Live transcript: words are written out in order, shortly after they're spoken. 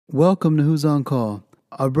Welcome to Who's on Call.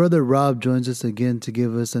 Our brother Rob joins us again to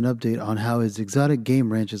give us an update on how his exotic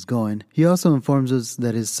game ranch is going. He also informs us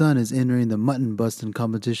that his son is entering the mutton busting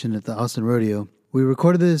competition at the Austin Rodeo. We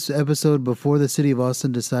recorded this episode before the city of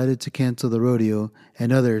Austin decided to cancel the rodeo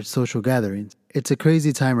and other social gatherings. It's a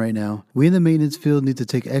crazy time right now. We in the maintenance field need to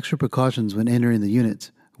take extra precautions when entering the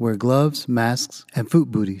units. Wear gloves, masks, and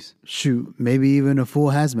foot booties. Shoot, maybe even a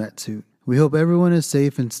full hazmat suit. We hope everyone is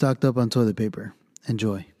safe and stocked up on toilet paper.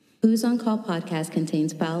 Enjoy. Who's on Call podcast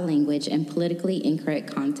contains foul language and politically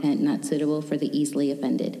incorrect content not suitable for the easily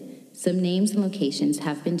offended. Some names and locations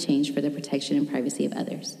have been changed for the protection and privacy of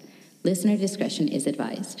others. Listener discretion is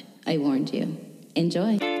advised. I warned you.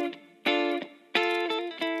 Enjoy.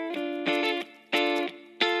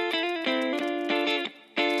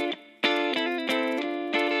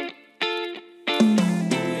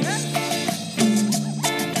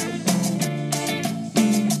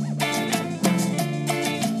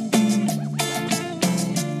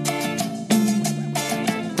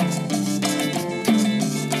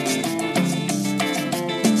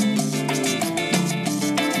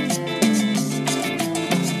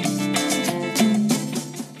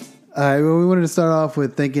 All right, well, we wanted to start off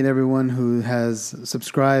with thanking everyone who has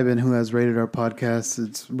subscribed and who has rated our podcast.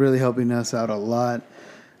 It's really helping us out a lot.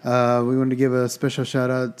 We wanted to give a special shout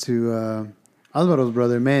out to Alvaro's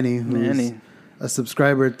brother, Manny, who's a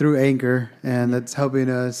subscriber through Anchor, and that's helping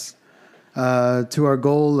us to our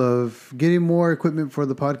goal of getting more equipment for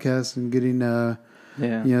the podcast and getting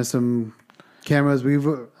some cameras. We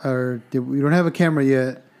don't have a camera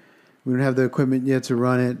yet. We don't have the equipment yet to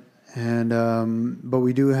run it. And but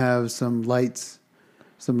we do have some lights,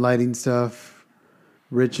 some lighting stuff.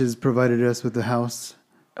 Rich has provided us with the house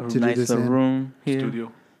to do nice this little in. room here.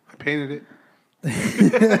 Studio. I painted it.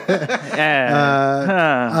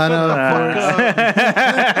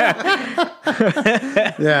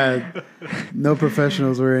 Yeah, no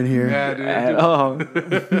professionals were in here. Yeah,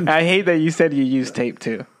 dude. I hate that you said you use tape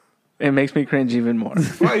too. It makes me cringe even more.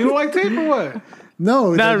 Why, you don't like tape or what?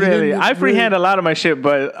 No, Not really. I freehand a lot of my shit,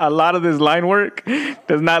 but a lot of this line work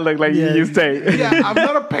does not look like you use tape. Yeah, I'm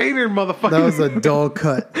not a painter, motherfucker. That was a dull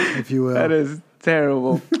cut, if you will. That is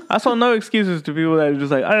terrible. I saw no excuses to people that are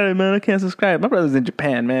just like, all right, man, I can't subscribe. My brother's in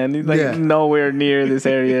Japan, man. He's like nowhere near this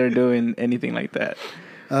area or doing anything like that.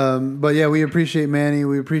 But yeah, we appreciate Manny.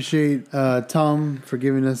 We appreciate Tom for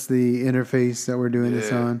giving us the interface that we're doing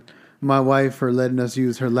this on. My wife for letting us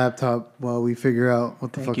use her laptop while we figure out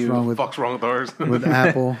what the fuck's wrong with ours. with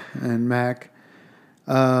Apple and Mac.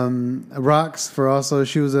 Rox for also,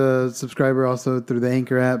 she was a subscriber also through the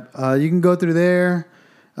Anchor app. You can go through there.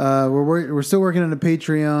 We're still working on a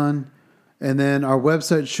Patreon, and then our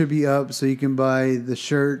website should be up so you can buy the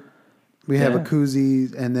shirt. We have a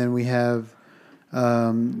koozie, and then we have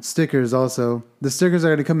stickers also. The stickers are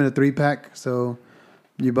going to come in a 3-pack, so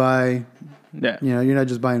you buy. Yeah. You know, you're not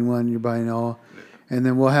just buying one, you're buying all. And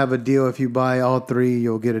then we'll have a deal. If you buy all 3,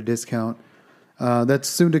 you'll get a discount. That's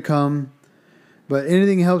soon to come. But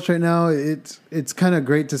anything helps right now. It's kind of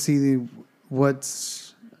great to see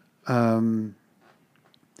what's the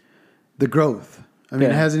growth. I mean,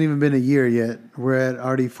 it hasn't even been a year yet. We're at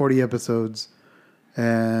already 40 episodes.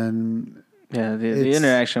 And the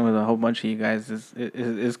interaction with a whole bunch of you guys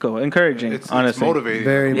is cool. Encouraging, honestly. It's motivating.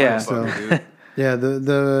 Very much so. Dude. Yeah,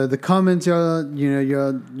 the comments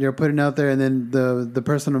you're putting out there, and then the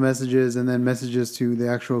personal messages, and then messages to the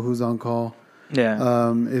actual Who's on Call.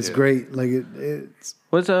 Yeah, it's great. Like it's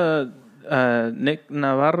what's Nick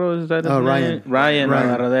Navarro? Is that his Ryan. name? Ryan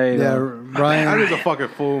Navarro. There you go. Ryan. That is a fucking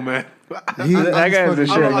fool, man. That guy's a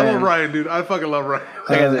shit, I man. love Ryan, dude. I fucking love Ryan.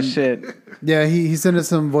 That guy's a shit. Yeah, he sent us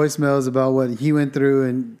some voicemails about what he went through,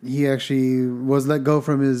 and he actually was let go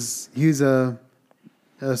from his. He's a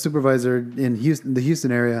supervisor in Houston, the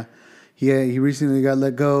Houston area. He recently got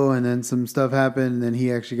let go, and then some stuff happened, and then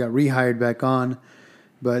he actually got rehired back on.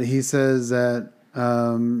 But he says that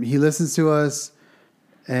he listens to us,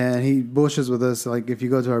 and he bullshits with us. Like if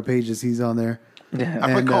you go to our pages, he's on there. Yeah,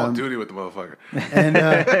 I play Call of Duty with the motherfucker.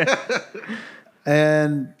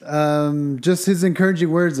 And just his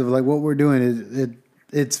encouraging words of like what we're doing.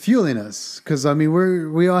 It's fueling us because I mean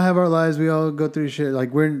we all have our lives. We all go through shit.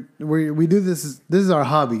 Like we do this. This is our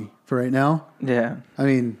hobby for right now. Yeah. I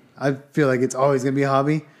mean, I feel like it's always gonna be a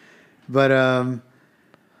hobby, but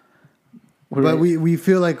we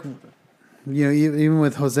feel like even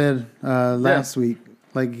with Jose last week,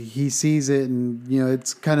 like he sees it and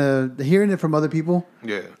it's kind of hearing it from other people.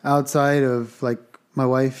 Yeah. Outside of like my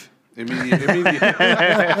wife. Immediate.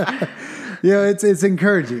 It's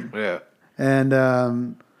encouraging. Yeah.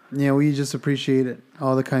 And we just appreciate it,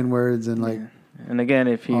 all the kind words and like And again,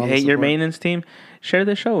 if you All the hate your support. maintenance team, share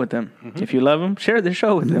the show with them. If you love them, share the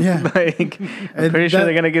show with them. Yeah. Like, I'm pretty sure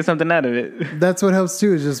they're gonna get something out of it. That's what helps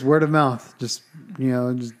too. Is just word of mouth. Just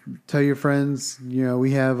just tell your friends.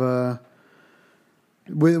 We have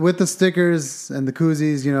with the stickers and the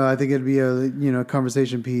koozies. I think it'd be a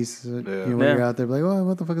conversation piece. When you're out there, like, oh,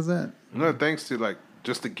 what the fuck is that? No, thanks to like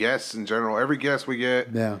just the guests in general. Every guest we get.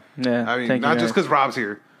 Yeah. Yeah. I mean, thank not you just guys. because Rob's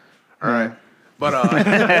here. All right. But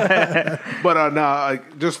no,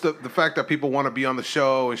 like just the fact that people want to be on the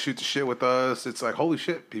show and shoot the shit with us, it's like holy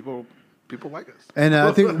shit, people like us. And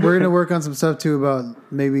I think we're gonna work on some stuff too about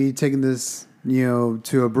maybe taking this,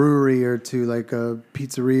 to a brewery or to like a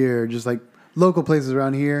pizzeria or just like local places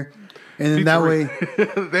around here, and then that way,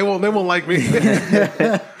 they won't like me.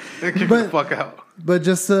 They kick the fuck out. But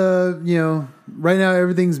just right now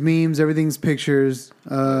everything's memes, everything's pictures.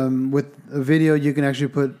 With a video, you can actually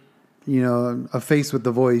put a face with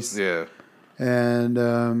the voice. Yeah. And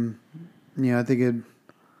I think it'd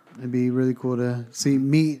be really cool to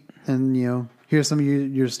meet and hear some of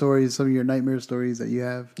your stories, some of your nightmare stories that you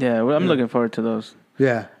have. Yeah, well, I'm looking forward to those.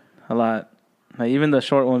 Yeah, a lot. Like even the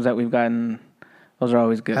short ones that we've gotten, those are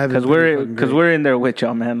always good because Haven't been we're in there with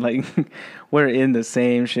y'all, man. Like we're in the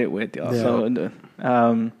same shit with y'all. Yeah.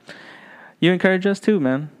 So you encourage us too,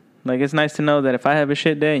 man. Like it's nice to know that if I have a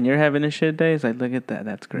shit day and you're having a shit day, it's like look at that,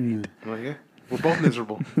 that's great. Well, yeah, we're both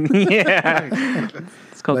miserable. Yeah,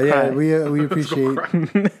 let's go cry. Yeah, we appreciate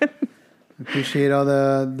all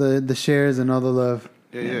the shares and all the love.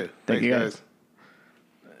 Yeah. Thank you guys.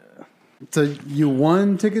 So you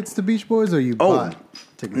won tickets to Beach Boys or you bought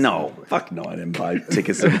tickets? No, fuck no, I didn't buy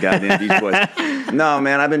tickets to the goddamn Beach Boys. No,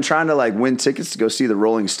 man, I've been trying to win tickets to go see the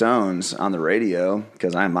Rolling Stones on the radio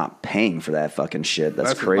because I'm not paying for that fucking shit.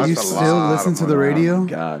 That's crazy. You still listen to the radio? Oh,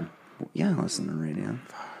 God. Yeah, I listen to the radio.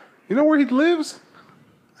 You know where he lives?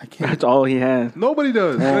 I can't. That's all he has. Nobody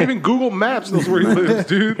does. Not even Google Maps knows where he lives,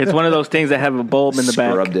 dude. It's one of those things that have a bulb in the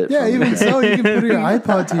back. Scrubbed it. Yeah, from even so, you can put your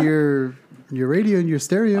iPod to your radio and your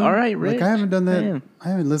stereo. All right, Rich. Like I haven't done that. Damn. I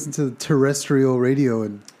haven't listened to terrestrial radio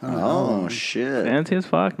and Oh, shit. Fancy as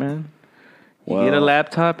fuck, man. You Well- get a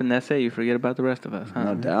laptop and that's it. You forget about the rest of us. Huh?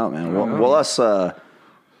 No doubt, man. Well, us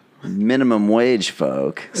minimum wage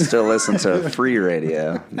folk still listen to free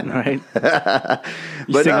radio. Right? But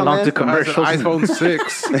sing no, along man, to commercials. iPhone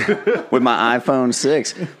 6. with my iPhone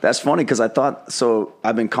 6. That's funny because I thought, so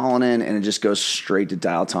I've been calling in and it just goes straight to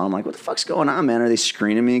dial tone. I'm like, what the fuck's going on, man? Are they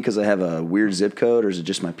screening me because I have a weird zip code or is it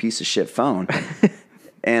just my piece of shit phone?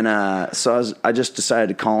 And so I just decided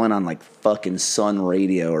to call in on fucking Sun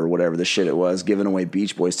Radio or whatever the shit it was, giving away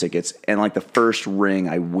Beach Boys tickets. And the first ring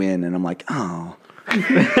I win and I'm like, oh.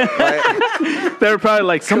 They were probably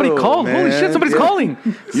like, somebody Cool, called. Holy man. shit, somebody's Yeah. calling.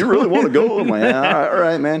 You really want to go? I'm like, yeah, all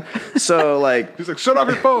right, man. So He's like, shut off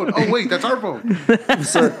your phone. Oh, wait, that's our phone.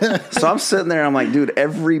 So I'm sitting there, I'm like, dude,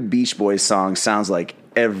 every Beach Boys song sounds like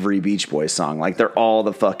every Beach Boys song. Like, they're all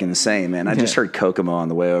the fucking same, man. I just heard Kokomo on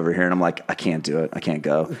the way over here, and I'm like, I can't do it. I can't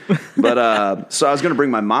go. But, so I was going to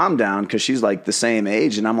bring my mom down because she's, the same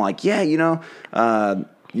age, and I'm like, yeah,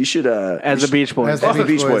 you should... As the Beach Boys. As the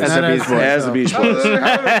Beach Boys. As the Beach Boys. As the Beach Boys.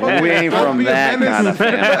 We ain't from that kind of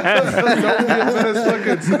family. Don't be a menace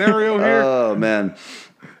fucking scenario here. Oh, man.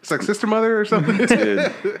 It's like Sister Mother or something.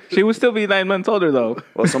 Dude. She would still be 9 months older, though.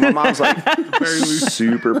 Well, so my mom's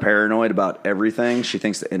super paranoid about everything. She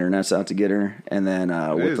thinks the internet's out to get her. And then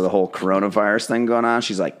with the whole coronavirus thing going on,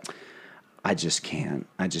 she's like, I just can't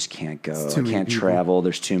go. I can't travel.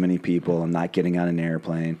 There's too many people. I'm not getting on an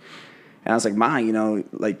airplane. And I was like, Ma,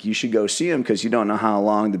 you should go see them because you don't know how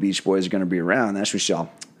long the Beach Boys are going to be around. That's what y'all.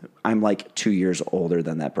 I'm 2 years older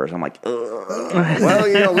than that person. I'm like,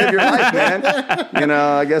 well, live your life, man.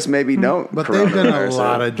 I guess maybe don't. But they've done a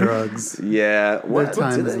lot of drugs. Yeah. Their What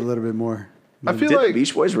time did is a they? little bit more. I feel Did like the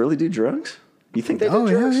Beach Boys really do drugs? You think they did Oh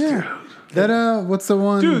drugs? yeah. That what's the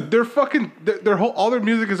one? dude, they're fucking. Their whole all their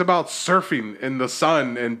music is about surfing and the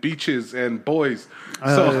sun and beaches and boys.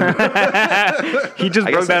 So He just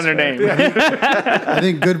broke down that's their fair. name. I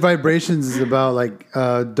think Good Vibrations is about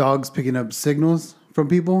dogs picking up signals from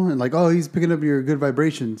people and oh, he's picking up your good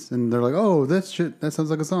vibrations, and they're like, oh, that sounds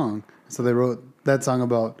like a song. So they wrote that song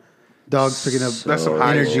about dogs picking up. that's some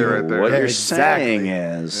high energy. shit right there. What Yeah, you're exactly. saying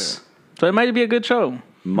is So it might be a good show.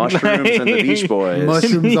 mushrooms and the Beach Boys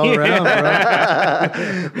Mushrooms all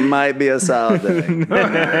around, bro. might be a solid thing.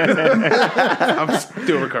 I'm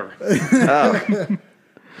still recovering.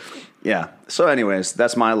 Yeah. So, anyways,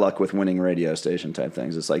 that's my luck with winning radio station type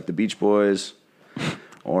things. It's like the Beach Boys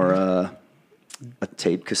or a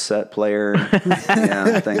tape cassette player,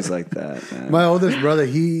 things like that. Man. My oldest brother,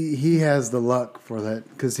 he has the luck for that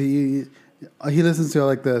because he he listens to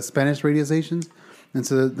like the Spanish radio stations, and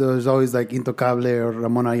so there's always like Intocable or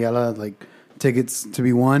Ramon Ayala like tickets to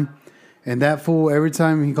be won. And that fool, every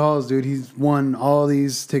time he calls, dude, he's won all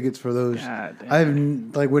these tickets for those. I've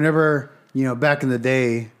like whenever back in the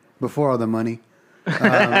day before all the money.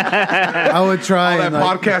 I would try all that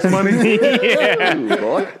podcast money.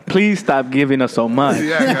 Yeah. Please stop giving us so much.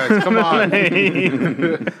 Yeah, guys, come on.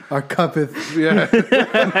 Our cuppeth. Yeah,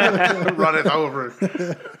 run it over.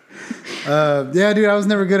 Yeah, dude, I was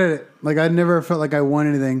never good at it. Like, I never felt like I won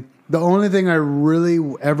anything. The only thing I really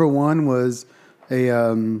ever won was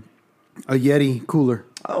a Yeti cooler.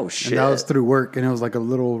 Oh shit! And that was through work, and it was like a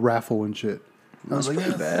little raffle and shit. That's pretty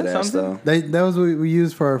badass, though. That was what we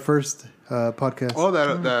used for our first podcast. Oh,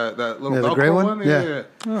 that little the gray one? Yeah.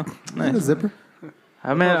 Oh, nice. A zipper.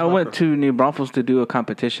 I went to New Braunfels to do a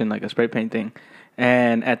competition, like a spray paint thing,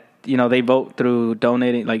 and they vote through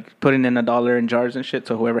donating, like putting in $1 in jars and shit.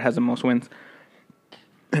 So whoever has the most wins.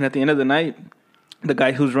 And at the end of the night, the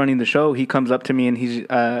guy who's running the show, he comes up to me, and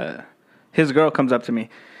his girl comes up to me,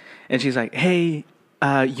 and she's like, "Hey,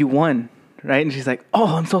 you won, right?" And she's like,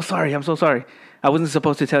 "Oh, I'm so sorry. I wasn't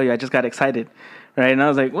supposed to tell you. I just got excited." Right. And I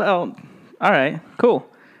was like, "Well, all right, cool."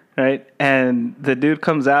 Right. And the dude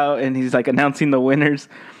comes out and he's like announcing the winners.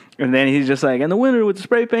 And then he's just like, "And the winner with the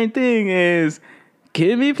spray paint thing is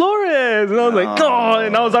Kimmy Flores." And I was like, "Oh,"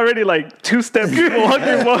 and I was already like 2 steps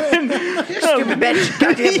walking one. Stupid bitch.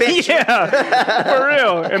 Goddamn bitch. Yeah, for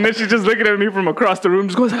real. And then she's just looking at me from across the room,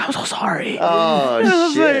 just going, "I'm so sorry." Oh, and I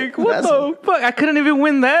was shit. like, what the fuck? I couldn't even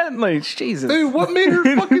win that. Like, Jesus. Dude, what made her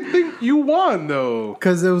fucking think you won, though?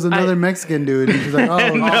 Because there was another Mexican dude. And she's like, "Oh,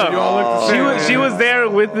 No. You all look the same. She was there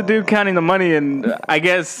with the dude counting the money, and I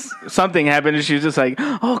guess something happened, and she was just like,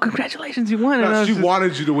 "Oh, congratulations, you won!" And I was She just,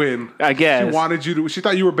 wanted you to win. I guess. She wanted you to. She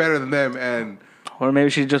thought you were better than them, and or maybe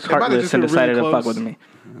she's just might have heartless just and been decided really to fuck close. with me.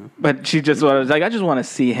 But she just was like, "I just want to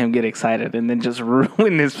see him get excited, and then just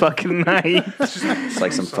ruin his fucking night." It's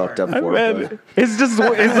like some fucked up foreplay. Man, it's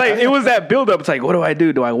like it was that build up. It's like, what do I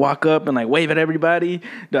do? Do I walk up and like wave at everybody?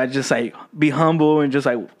 Do I just like be humble and just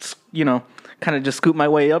like kind of just scoop my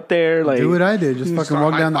way up there? Like, do what I did. Just fucking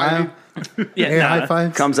walk down the aisle. yeah, High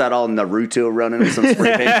fives. Comes out all Naruto running with some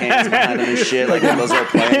spray paint cans behind him and shit, like one of those little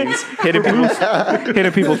planes.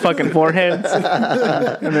 hitting people's fucking foreheads,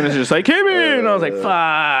 and then it's just like, "Kimmy," and I was like,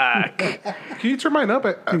 "Fuck." can you turn mine up?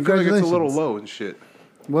 I feel like it's a Congratulations. little low and shit.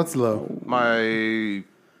 What's low? My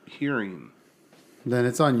hearing. Then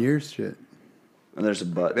it's on your shit. And there's a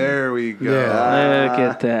button. There we go. Yeah. Look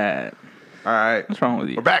at that. All right, What's wrong with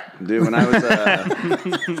you? we're back. Dude, when I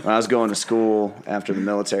was going to school after the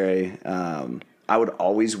military, I would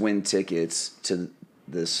always win tickets to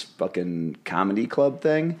this fucking comedy club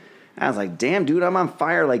thing. I was like, "Damn, dude, I'm on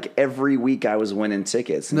fire!" Like every week, I was winning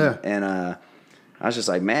tickets, and I was just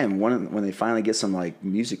like, "Man, when they finally get some like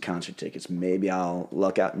music concert tickets, maybe I'll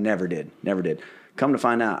luck out." Never did. Come to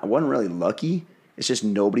find out, I wasn't really lucky. It's just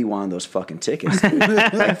nobody wanted those fucking tickets, dude.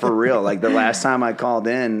 Like, for real. Like, the last time I called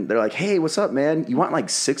in, they're like, "Hey, what's up, man? You want like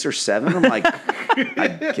 6 or 7?" I'm like,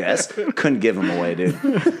 "I guess." Couldn't give them away, dude.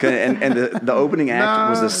 And the opening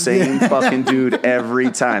act was the same fucking dude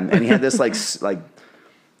every time. And he had this like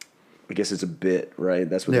I guess it's a bit, right?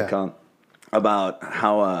 That's what they call it. About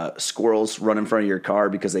how squirrels run in front of your car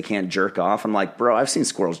because they can't jerk off. I'm like, "Bro, I've seen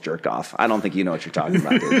squirrels jerk off. I don't think you know what you're talking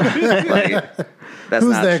about, dude." Like, that's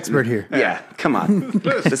Who's not the expert here? Yeah, come on.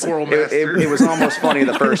 Squirrel master. It was almost funny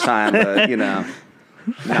the first time, but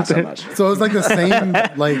not so much. So it was like the same,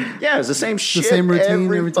 like Yeah, it was the same shit same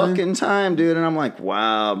routine every time? fucking time, dude. And I'm like,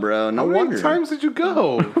 wow, bro, no How wonder. many times did you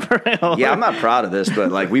go? Yeah, I'm not proud of this,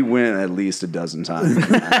 but like we went at least a dozen times.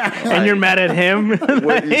 And you're mad at him?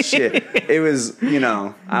 Shit. It was,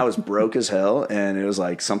 I was broke as hell, and it was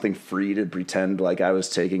like something free to pretend like I was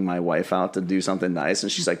taking my wife out to do something nice,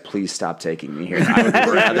 and she's like, "Please stop taking me here. I would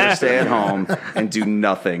rather stay at home and do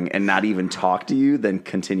nothing and not even talk to you than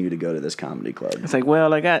continue to go to this comedy club." It's like,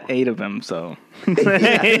 well, I got 8 of them, so.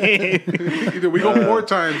 Either we go 4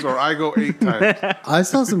 times or I go 8 times. I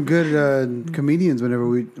saw some good comedians whenever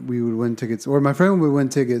we would win tickets, or my friend would win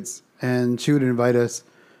tickets, and she would invite us.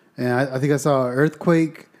 And I think I saw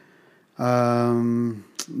Earthquake.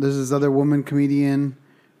 There's this other woman comedian.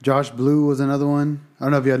 Josh Blue was another one. I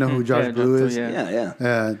don't know if y'all know who Josh Blue is.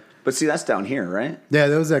 Yeah. But see, that's down here, right? Yeah,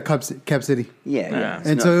 that was at Cap City. Yeah.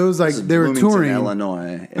 And so it was like This is they were Bloomington, touring.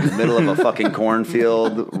 Illinois, in the middle of a fucking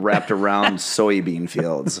cornfield wrapped around soybean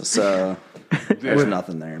fields. So there's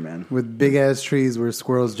nothing there, man. With big ass trees where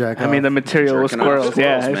squirrels jack off. I mean, the material was Jerking off squirrels.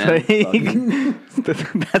 Yeah, squirrels, it's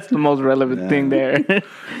like, that's the most relevant thing there.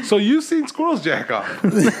 So you've seen squirrels jack off.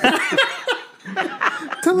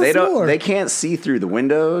 Tell us more. They can't see through the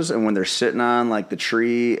windows, and when they're sitting on like the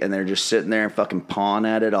tree and they're just sitting there and fucking pawing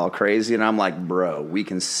at it all crazy, and I'm like, bro, we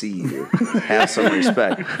can see you. Have some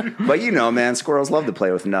respect. But you know, man, squirrels love to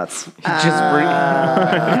play with nuts.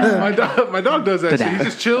 My dog does that shit. He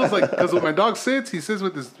just chills, like, because when my dog sits, he sits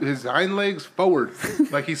with his hind legs forward,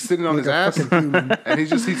 like he's sitting on his ass, and he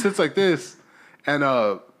sits like this, and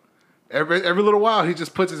every little while he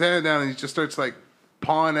just puts his hand down and he just starts like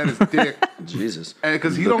pawing at his dick. Jesus. And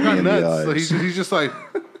because he don't got nuts, so he's just like,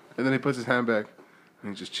 and then he puts his hand back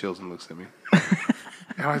and he just chills and looks at me.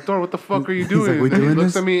 And I thought, what the fuck are you doing? Like, and then he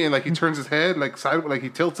looks this? at me and like he turns his head like side, like he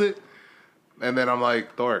tilts it, and then I'm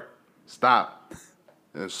like, Thor, stop.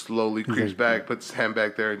 And it slowly creeps back, puts his hand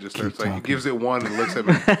back there, and just starts like, he gives it one and looks at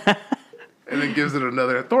me, and then gives it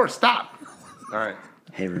another. Thor, stop. All right.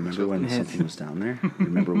 Hey, remember when something was down there?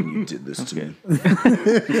 Remember when you did this to me?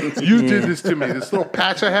 You did this to me. This little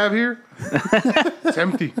patch I have here, it's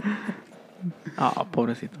empty. Oh,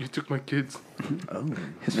 pobrecito. You took my kids. Oh,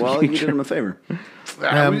 well, you did him a favor.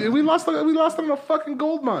 We lost on a fucking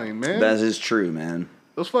gold mine, man. That is true, man.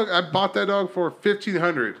 I bought that dog for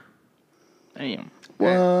 $1,500. Damn. What?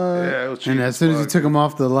 Yeah, it was cheap. And as soon as you fuck. took him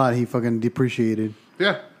off the lot, he fucking depreciated.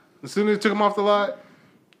 Yeah, as soon as I took him off the lot,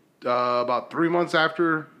 about 3 months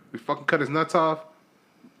after, we fucking cut his nuts off,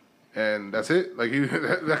 and that's it. Like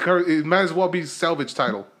that car, it might as well be salvage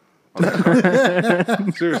title. On that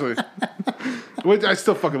car. Seriously, which I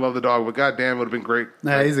still fucking love the dog, but goddamn, it would have been great.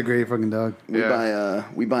 Nah, he's a great fucking dog.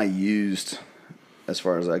 We buy used. As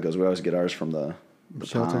far as that goes, we always get ours from the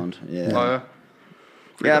Shelter? pound. Yeah. Oh yeah.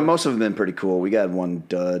 Yeah, most of them have been pretty cool. We got one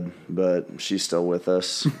dud, but she's still with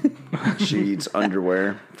us. She eats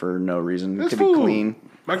underwear for no reason. It This could fool. be clean.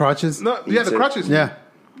 Crotches? No, yeah, Eats the it. crutches. Yeah.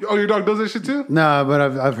 Oh, your dog does that shit too? Nah, but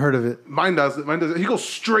I've heard of it. Mine does it. He goes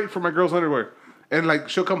straight for my girl's underwear, and like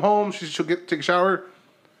she'll come home, she'll take a shower,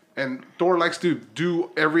 and Thor likes to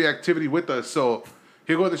do every activity with us, so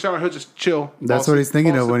he'll go in the shower, he'll just chill. That's what he's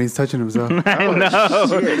thinking of when he's touching himself.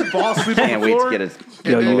 Fall asleep on Can't the wait floor. to get it.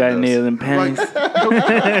 Yo, you got any of them Like,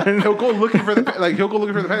 panties? he'll go looking for the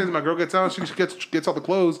panties. My girl gets out, she gets all the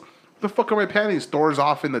clothes. What the fuck are my panties? Thor's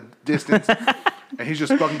off in the distance, and he's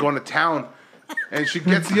just fucking going to town. And she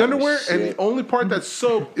gets the underwear, and the only part that's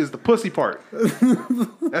soaked is the pussy part.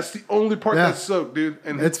 That's the only part Yeah. that's soaked, dude.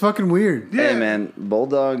 And It's fucking weird. yeah, Hey, man,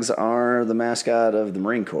 bulldogs are the mascot of the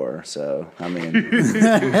Marine Corps, so, I mean,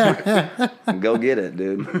 go get it,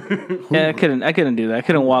 dude. Yeah, I couldn't do that. I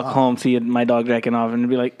couldn't walk home, see my dog jacking off, and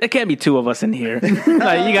be like, "There can't be two of us in here.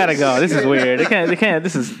 Like, you gotta go. This is weird. They can't.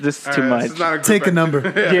 This is too All right, much. this is not a group Take a activity.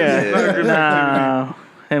 number. Yeah, no.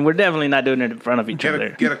 And we're definitely not doing it in front of each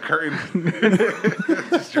other. Get a curtain.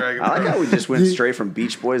 Just drag it. I like how we just went straight from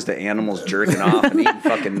Beach Boys to animals jerking off and eating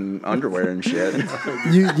fucking underwear and shit.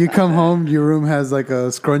 You come home, your room has like a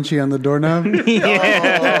scrunchie on the doorknob.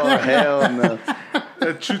 Oh, hell no.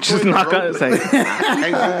 Just knock on, it's like,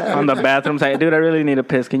 on the bathroom side. Dude, I really need a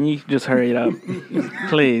piss. Can you just hurry it up,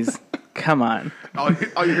 please? Come on. All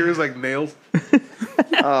you hear is like nails.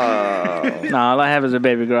 No, all I have is a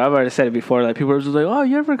baby girl. I've already said it before. Like, people are just like, "Oh,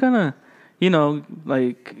 you ever gonna,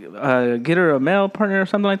 like, get her a male partner or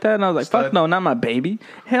something like that?" And I was like, Stud. "Fuck no, not my baby.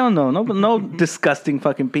 Hell no, no disgusting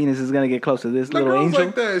fucking penis is gonna get close to this My little girl's angel."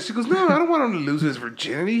 like that. She goes, "No, I don't want him to lose his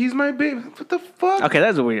virginity. He's my baby." What the fuck? Okay,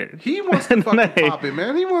 that's weird. He wants to fucking Hey. pop it,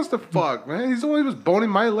 man. He wants to fuck, man. He's the one who was boning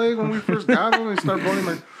my leg when we first got him. And he started boning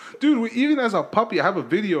my... Dude, even as a puppy, I have a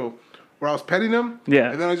video where I was petting him.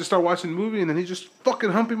 Yeah. And then I just start watching the movie, and then he just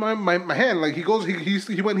fucking humping my hand. Like, he went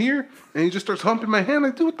here, and he just starts humping my hand.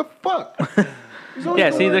 Like, dude, what the fuck? He's always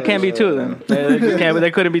Yeah, see, there can't be two of them.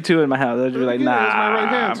 There couldn't be two in my house. They'd be like, Yeah, nah. it was my right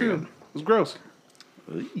hand, too. It was gross.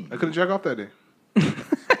 I couldn't jack off that day.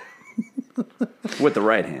 With the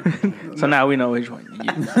right hand. So now we know which one.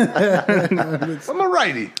 You use. I'm a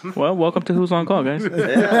righty. Well, welcome to Who's on Call, guys.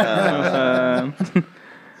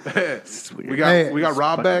 It's weird. We got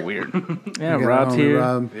Rob back. Weird. Yeah, We got Rob's homie here.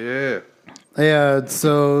 Rob. Yeah. Yeah,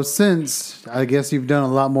 so since I guess you've done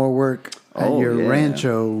a lot more work at Oh, your yeah.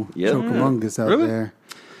 rancho, Yep. Chocamungus out Really? there.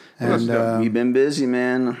 Well, And that's We've been busy,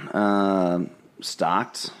 man.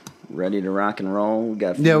 Stocked, ready to rock and roll. We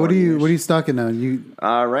got a few yeah, what more are you years. stocking now? You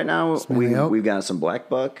Right now, mainly elk? we've got some black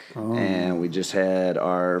buck, and we just had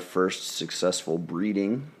our first successful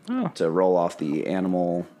breeding to roll off the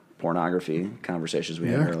animal pornography conversations we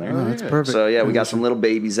had earlier. Oh, that's perfect. So yeah, we got some little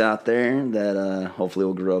babies out there that hopefully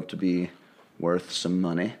will grow up to be worth some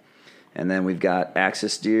money. And then we've got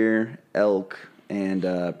axis deer, elk, and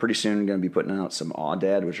pretty soon we're going to be putting out some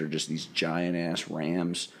aoudad, which are just these giant ass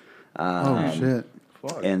rams. Oh shit!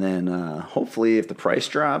 And then hopefully, if the price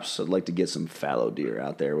drops, I'd like to get some fallow deer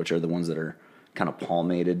out there, which are the ones that are kind of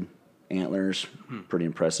palmated antlers. Pretty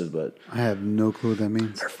impressive, but I have no clue what that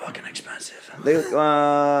means. they're fucking expensive. They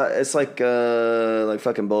it's like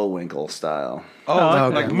fucking Bullwinkle style. Oh,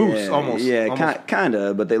 okay. like moose, Yeah, almost. Yeah, almost. kind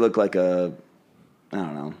of, but they look like I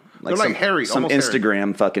don't know. They're like hairy, some almost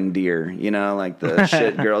Instagram fucking deer, you know, like the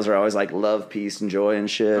shit girls are always like love, peace, and joy and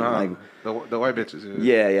shit. Like, The white bitches.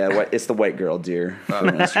 yeah, it's the white girl deer on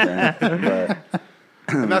Instagram. But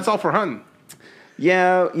And that's all for hunting.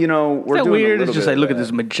 yeah, you know, we're Is that doing weird? a It's little just bit like, of look at that.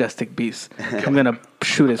 this majestic beast. I'm gonna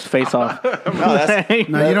shoot his face off. No, that's,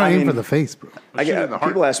 No, you don't I aim mean, for the face, bro. I Shoot get, in the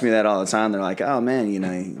heart. people ask me that all the time. They're like, "Oh man, you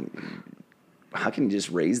know, how can you just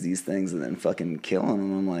raise these things and then fucking kill them?"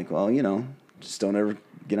 And I'm like, "Well, you know, just don't ever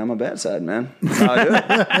get on my bad side, man. That's how I do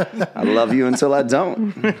it. I love you until I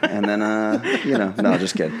don't, and then you know, no,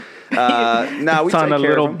 just kidding. No, we It's on take a care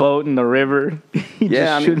little of them. boat in the river. You Yeah,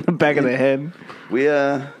 just I shoot mean, in the back of the head. We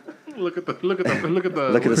Look at the look at the sun. Look at the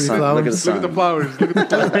Look at the sun. flowers. Look at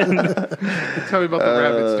the flowers. Tell me about the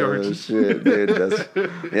rabbits, George. Shit,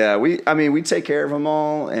 dude, yeah, we take care of them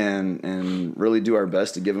all and really do our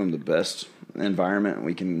best to give them the best environment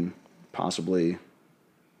we can possibly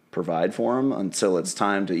provide for them until it's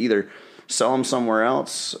time to either sell them somewhere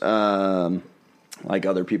else, like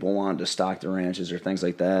other people want to stock the ranches or things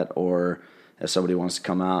like that, or if somebody wants to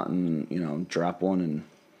come out and, you know, drop one and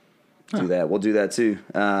do that, we'll do that too.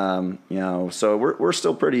 You know, so we're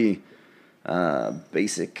still pretty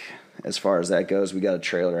basic as far as that goes. We got a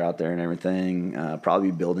trailer out there and everything.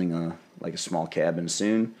 Probably building a small cabin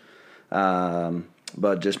soon.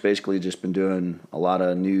 But just basically just been doing a lot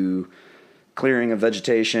of new clearing of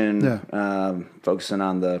vegetation, focusing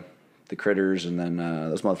on the critters, and then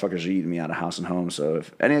those motherfuckers are eating me out of house and home. So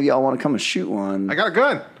if any of y'all want to come and shoot one, I got a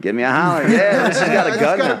gun. give me a holler. Yeah, this has got a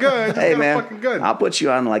gun. got a now. gun. Just Hey got a man, fucking gun. I'll put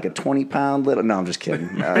you on like a 20-pound little. No, I'm just kidding.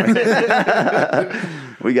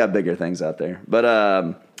 We got bigger things out there, but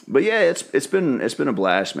yeah, it's been a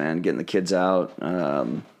blast, man. Getting the kids out,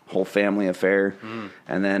 whole family affair,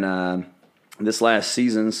 and then this last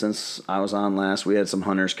season, since I was on last, we had some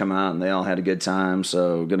hunters come out and they all had a good time.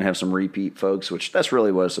 So gonna have some repeat folks, which that's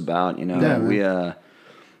really what it's about. You know, Yeah, we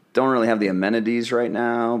don't really have the amenities right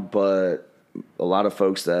now, but a lot of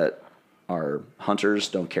folks that are hunters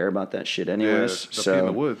don't care about that shit Yeah, anyways. they'll So be in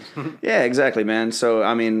the woods. yeah, exactly, man. So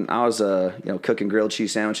I mean, I was cooking grilled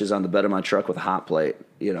cheese sandwiches on the bed of my truck with a hot plate,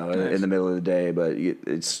 you know, in the middle of the day. But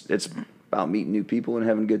it's about meeting new people and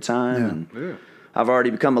having a good time. Yeah. And Yeah. I've already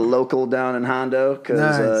become a local down in Hondo because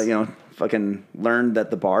Nice. you know, fucking learned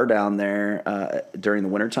that the bar down there during the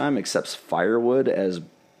wintertime accepts firewood as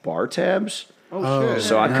bar tabs. Oh, shit.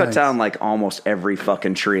 So I cut Nice. down like almost every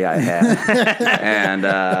fucking tree I had,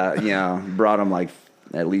 and you know, brought them like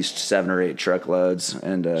at least 7 or 8 truckloads,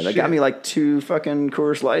 and that got me like 2 fucking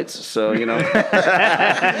Coors Lights. So you know,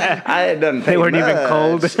 I had done. They weren't even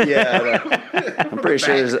cold. Yeah, I'm pretty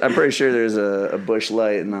sure there's a Bush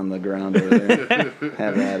Light and on the ground over there.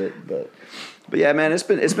 Have at it, but yeah, man, it's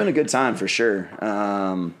been a good time for sure.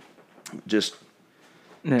 Just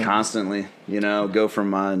constantly, you know, go from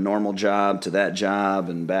my normal job to that job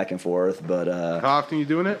and back and forth. But How often you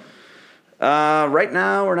doing it? right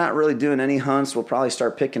now, we're not really doing any hunts. We'll probably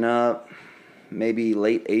start picking up maybe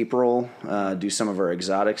late April, do some of our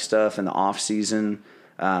exotic stuff in the off season.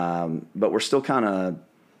 But we're still kind of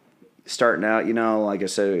starting out, you know, like I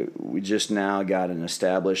said, we just now got an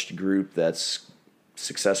established group that's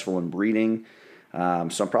successful in breeding. So I'm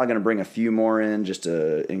probably going to bring a few more in just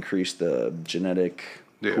to increase the genetic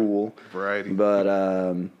pool. Variety.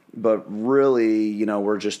 But really, you know,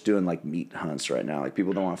 we're just doing like meat hunts right now. Like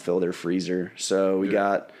people don't want to fill their freezer. So we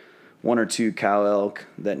got 1 or 2 cow elk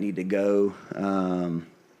that need to go. And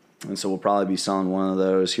so we'll probably be selling one of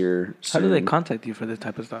those here soon. How do they contact you for this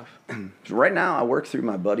type of stuff? Right now, I work through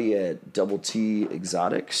my buddy at Double T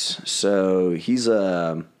Exotics. So he's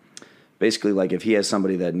basically like if he has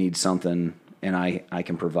somebody that needs something and I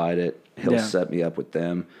can provide it, he'll set me up with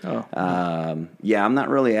them. Oh. Yeah, I'm not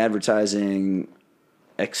really advertising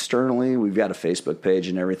externally. We've got a Facebook page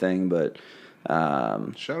and everything, but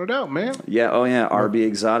Shout it out, man. yeah, oh yeah, RB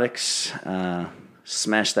Exotics.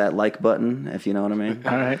 Smash that like button if you know what I mean.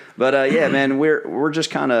 All right. But yeah, man, we're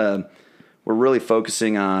just we're really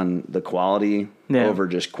focusing on the quality over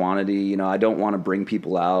just quantity. You know, I don't want to bring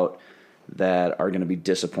people out that are going to be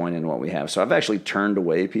disappointed in what we have. So I've actually turned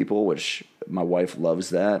away people, which my wife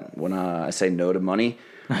loves that when I say no to money.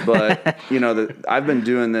 But you know, I've been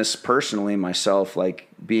doing this personally myself, like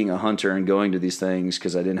being a hunter and going to these things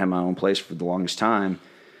because I didn't have my own place for the longest time.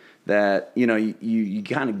 That you know, you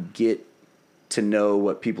kind of get to know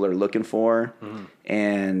what people are looking for.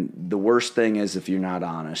 And the worst thing is if you're not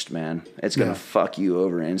honest, man, it's going to fuck you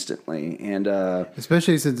over instantly. And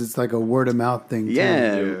especially since it's like a word of mouth thing.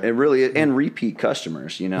 Yeah, too. it really is. And repeat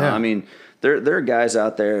customers, you know. Yeah. I mean, there are guys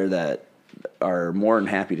out there that are more than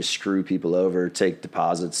happy to screw people over, take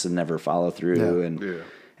deposits and never follow through.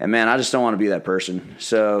 And man, I just don't want to be that person.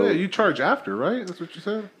 So you charge after, right? That's what you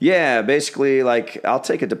said? Yeah, basically, like, I'll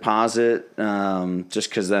take a deposit just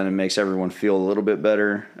because then it makes everyone feel a little bit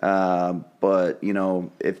better. But, you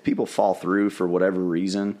know, if people fall through for whatever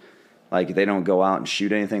reason, like they don't go out and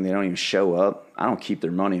shoot anything, they don't even show up, I don't keep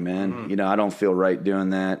their money, man. You know, I don't feel right doing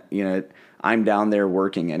that. You know, I'm down there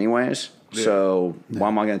working anyways. Yeah. So why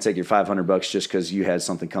am I going to take your $500 just because you had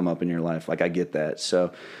something come up in your life? Like, I get that.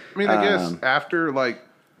 So, I mean, I guess after, like,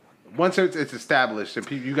 once it's established and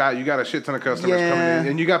you got a shit ton of customers coming in,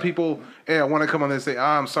 and you got people, hey, I want to come on there and say,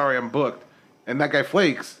 I'm sorry, I'm booked, and that guy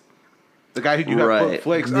flakes. The guy who you got booked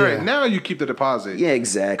flakes. All right, now you keep the deposit. Yeah,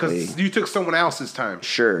 exactly. Because you took someone else's time.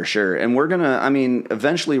 Sure. And we're going to, I mean,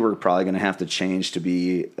 eventually we're probably going to have to change to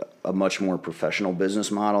be a much more professional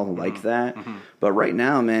business model like that. But right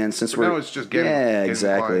now, man, since now it's just getting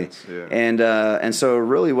exactly. Yeah. And so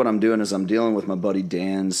really what I'm doing is I'm dealing with my buddy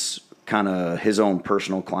Dan's kind of his own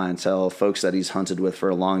personal clientele, folks that he's hunted with for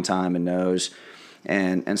a long time and knows.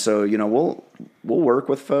 And so, you know, we'll work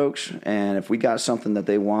with folks, and if we got something that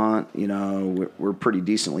they want, you know, we're pretty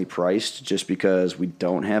decently priced just because we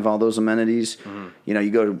don't have all those amenities. You know,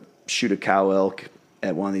 you go to shoot a cow elk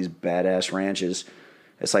at one of these badass ranches,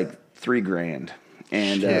 it's like $3,000.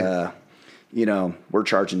 And you know, we're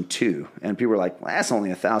charging $2,000, and people are like, well, that's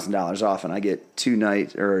only $1,000 off, and I get 2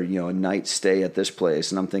 nights or, you know, a night stay at this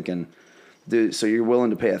place. And I'm thinking, dude, so you're willing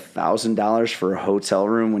to pay $1,000 for a hotel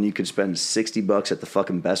room when you could spend $60 at the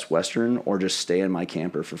fucking Best Western or just stay in my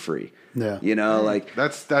camper for free? Yeah, you know, like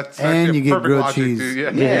that's and you get grilled cheese.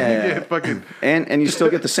 Dude. Yeah. Fucking and you still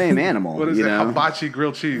get the same animal. What is you it? know? Hibachi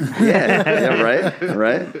grilled cheese. Yeah,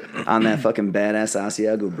 right. On that fucking badass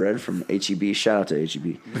Asiago bread from HEB. Shout out to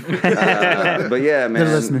HEB. But yeah,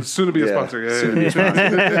 man, soon to be a sponsor. Soon to be a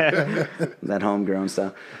sponsor. That homegrown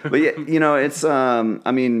stuff. But yeah, you know, it's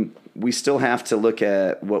I mean, we still have to look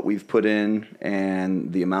at what we've put in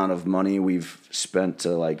and the amount of money we've spent to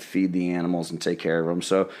like feed the animals and take care of them.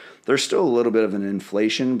 So there's still a little bit of an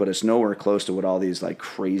inflation, but it's nowhere close to what all these like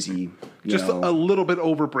crazy, just a little bit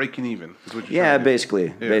over breaking even. Is what you're basically,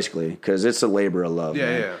 because it's a labor of love.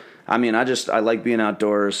 Yeah. I mean, I like being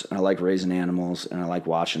outdoors, and I like raising animals, and I like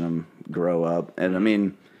watching them grow up. And I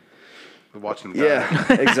mean, watching them die.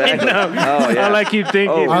 Yeah, exactly. I like you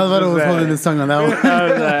thinking. I thought it was holding his tongue on that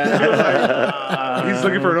one. He's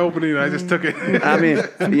looking for an opening, and I just took it. I mean,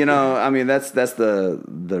 you know, that's the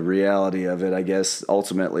reality of it. I guess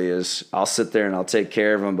ultimately is I'll sit there and I'll take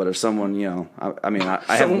care of them. But if someone, you know,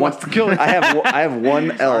 I have one wants to kill it. I have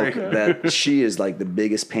one elk that she is like the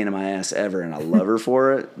biggest pain in my ass ever, and I love her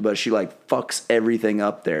for it. But she like fucks everything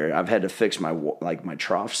up there. I've had to fix my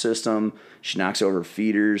trough system. She knocks over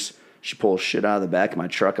feeders. She pulls shit out of the back of my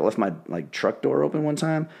truck. I left my like truck door open one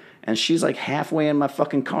time, and she's like halfway in my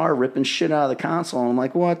fucking car ripping shit out of the console. And I'm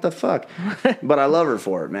like, what the fuck? But I love her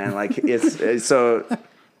for it, man. Like it's so.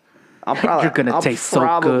 I'll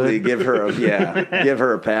probably give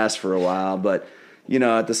her a pass for a while. But you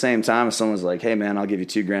know, at the same time, if someone's like, hey man, I'll give you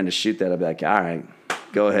 $2,000 to shoot that, I'll be like, all right,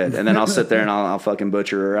 go ahead. And then I'll sit there and I'll fucking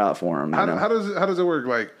butcher her out for them. How does it work?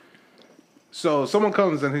 Like, so someone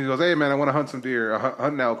comes and he goes, hey man, I want to hunt some deer,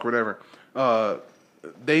 hunt an elk, or whatever.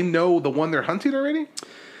 They know the one they're hunting already?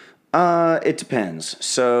 It depends.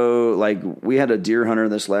 So like we had a deer hunter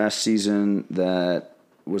this last season that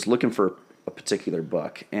was looking for a particular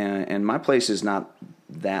buck, and my place is not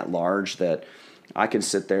that large that I can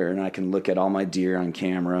sit there and I can look at all my deer on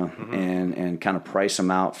camera and kind of price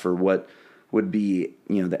them out for what would be,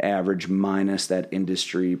 you know, the average minus that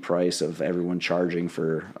industry price of everyone charging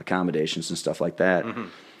for accommodations and stuff like that.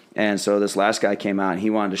 And so this last guy came out and he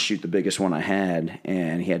wanted to shoot the biggest one I had,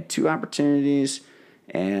 and he had 2 opportunities,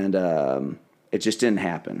 and it just didn't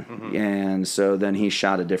happen. And so then he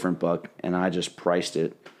shot a different buck, and I just priced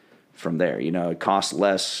it from there. You know, it cost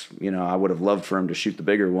less. You know, I would have loved for him to shoot the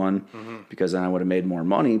bigger one because then I would have made more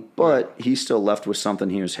money, but he still left with something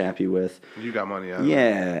he was happy with. You got money out of it.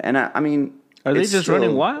 Yeah, and I mean... Are they just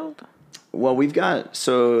running wild? Well, we've got...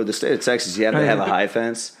 So the state of Texas, you have to have a high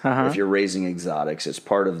fence if you're raising exotics. It's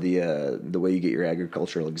part of the way you get your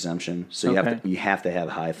agricultural exemption. So you have to have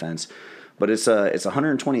a high fence. But it's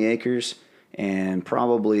 120 acres, and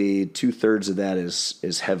probably 2/3 of that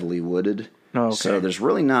is heavily wooded. Oh, okay. So there's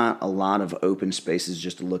really not a lot of open spaces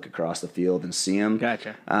just to look across the field and see them.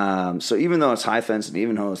 Gotcha. So even though it's high fence and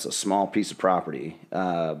even though it's a small piece of property,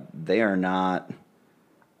 they are not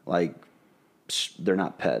like they're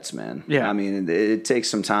not pets, man. Yeah. I mean, it takes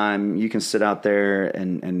some time. You can sit out there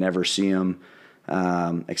and never see them,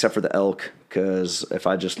 except for the elk. Because if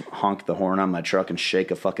I just honk the horn on my truck and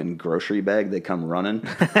shake a fucking grocery bag, they come running.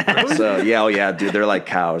 So, yeah, oh yeah, dude, they're like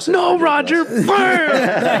cows. No, Roger. Burn!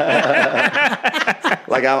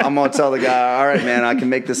 Like, I'm going to tell the guy, all right, man, I can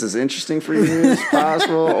make this as interesting for you as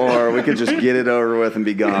possible, or we could just get it over with and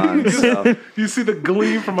be gone. So, You see the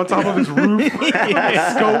gleam from on top of his roof. Scope.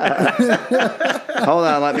 hold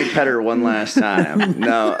on, let me pet her one last time.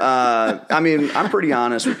 No, I mean, I'm pretty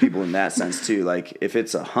honest with people in that sense, too. Like, if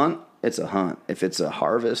it's a hunt, it's a hunt. If it's a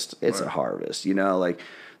harvest, it's a harvest. You know, like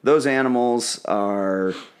those animals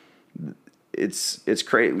are. It's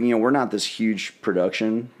crazy. You know, we're not this huge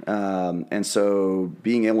production, and so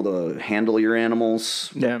being able to handle your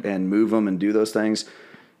animals and move them and do those things,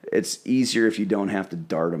 it's easier if you don't have to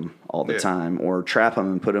dart them all the time or trap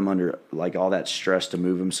them and put them under like all that stress to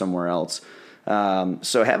move them somewhere else.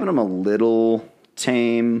 So having them a little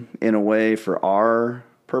tame in a way for our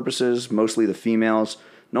purposes, mostly the females.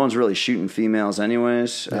 No one's really shooting females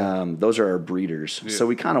anyways. Those are our breeders. So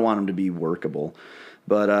we kind of want them to be workable.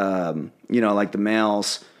 But, you know, like the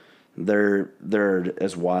males, they're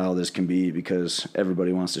as wild as can be because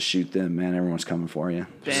everybody wants to shoot them, man. Everyone's coming for you.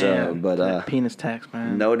 Damn. So, but penis tax,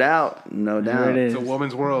 man. no doubt. There it is. It's a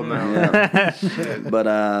woman's world now.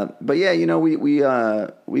 Yeah. But yeah, you know,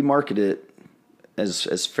 we market it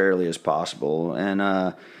as fairly as possible.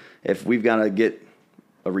 And if we've got to get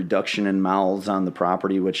a reduction in mouths on the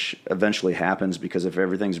property, which eventually happens because if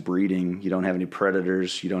everything's breeding, you don't have any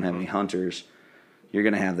predators, you don't have any hunters, you're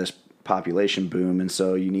going to have this population boom. And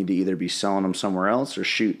so you need to either be selling them somewhere else or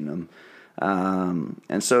shooting them.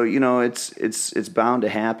 And so, you know, it's bound to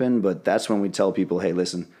happen, but that's when we tell people, hey,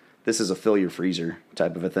 listen, this is a fill your freezer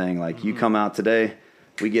type of a thing. Like you come out today,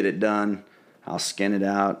 we get it done. I'll skin it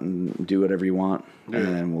out and do whatever you want. And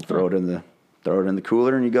then we'll throw it in the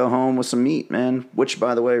cooler and you go home with some meat, man. Which,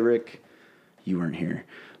 by the way, Rick, you weren't here,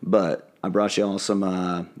 but I brought you all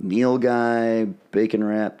some Neil Guy bacon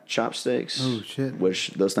wrap chopsticks. Oh shit! Which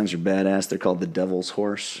those things are badass. They're called the Devil's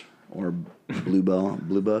Horse or blue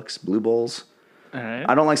bowls. All right.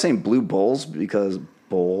 I don't like saying blue bowls because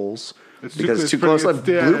bowls. It's too close like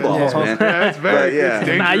blue balls, man. Yeah, it's very. Yeah. It's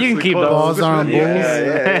dangerously Nah, you can keep close. Balls are on bulls.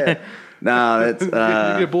 Yeah. No, that's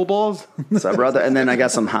You get bull balls. so I brought that, and then I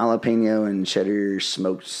got some jalapeno and cheddar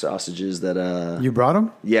smoked sausages that You brought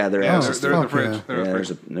them? yeah, they're Yeah, out. they're in the fuck fridge. yeah. They're in the Yeah,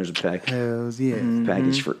 fridge. there's a pack Hells yeah.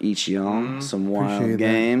 package for each of y'all. Some wild Appreciate that.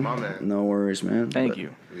 game. My man. No worries, man. Thank But-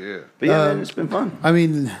 you. Yeah. But yeah, man, it's been fun. I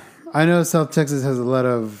mean, I know South Texas has a lot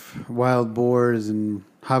of wild boars and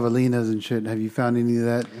javelinas and shit. Have you found any of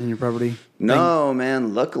that in your property? No,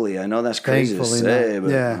 man. Luckily, I know that's crazy to Thankfully say, not.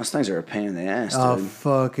 but Yeah. those things are a pain in the ass, Oh, dude.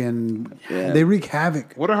 fucking. Yeah. They wreak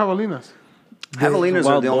havoc. What are javelinas? Javelinas are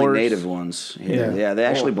Wild the only boars. native ones. Yeah. Yeah, they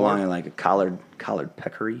actually Oh, belong boar. in like a collared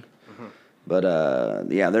peccary. But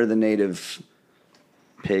yeah, they're the native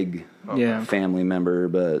pig Yeah. family member,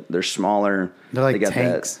 but they're smaller. They're like They got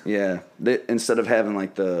tanks. That, yeah, instead of having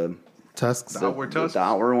like the Tusks. Outward tusks? the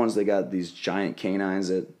outward ones, they got these giant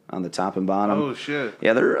canines on the top and bottom. Oh shit.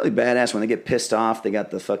 Yeah, they're really badass. When they get pissed off, they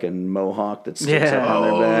got the fucking mohawk that sticks Yeah. up on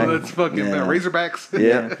their back. Oh, that's fucking Yeah. Razorbacks.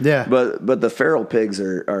 Yeah, Yeah. But the feral pigs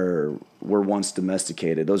were once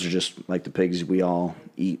domesticated. Those are just like the pigs we all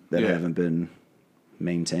eat that Yeah. haven't been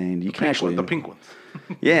maintained. You can Pink actually, one, the pink ones.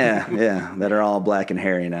 yeah, that are all black and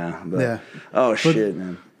hairy now. But, Yeah. Oh shit,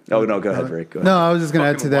 man. Oh no, go ahead, Rick. Go ahead. No, I was just gonna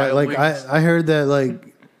add to Fucking that. wild Like wings. I heard that like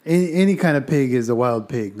any kind of pig is a wild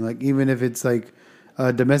pig. Like even if it's like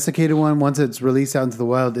a domesticated one, once it's released out into the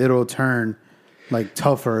wild, it'll turn like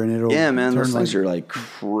tougher and it'll Yeah, man, turn those things are like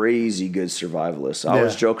crazy good survivalists. I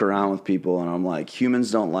always Yeah. joke around with people, and I'm like, humans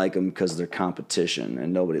don't like them because they're competition,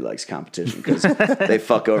 and nobody likes competition because they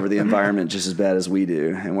fuck over the environment just as bad as we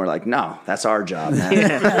do. And we're like, no, that's our job, man.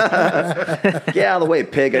 Get out of the way,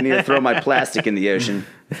 pig. I need to throw my plastic in the ocean.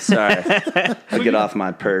 Sorry, I'll get off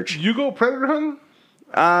my perch. You go predator hunting?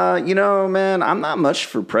 You know, man, I'm not much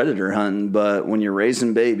for predator hunting, but when you're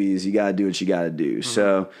raising babies, you got to do what you got to do.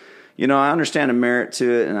 So, you know, I understand the merit to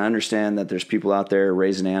it, and I understand that there's people out there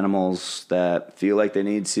raising animals that feel like they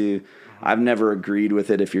need to. I've never agreed with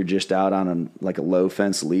it if you're just out on a low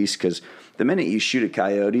fence lease, because the minute you shoot a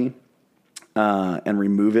coyote and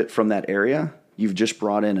remove it from that area, you've just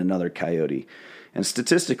brought in another coyote. And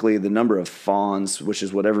statistically, the number of fawns, which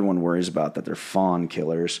is what everyone worries about, that they're fawn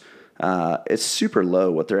killers, it's super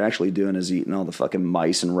low. What they're actually doing is eating all the fucking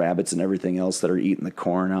mice and rabbits and everything else that are eating the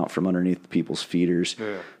corn out from underneath people's feeders.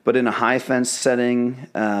 Yeah. But in a high fence setting,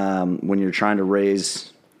 when you're trying to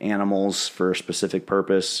raise animals for a specific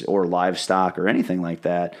purpose or livestock or anything like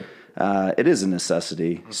that, it is a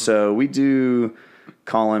necessity. Mm-hmm. So we do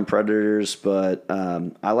call in predators, but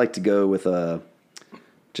I like to go with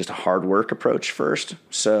just a hard work approach first.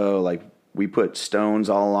 So like we put stones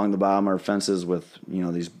all along the bottom of our fences with,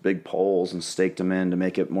 these big poles and staked them in to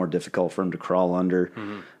make it more difficult for them to crawl under.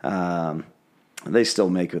 Mm-hmm. They still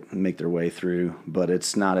make their way through, but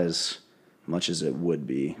it's not as much as it would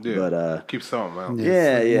be. Yeah, but keep some out.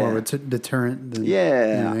 Yeah. More of a deterrent than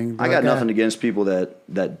anything. I got nothing against people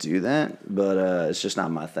that do that, but it's just not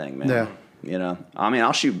my thing, man. Yeah. I mean,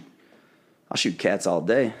 I'll shoot cats all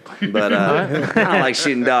day, but I don't like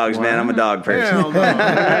shooting dogs, man. I'm a dog person.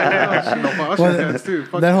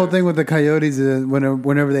 That whole thing with the coyotes is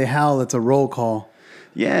whenever they howl, it's a roll call.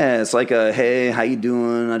 Yeah, it's like hey, how you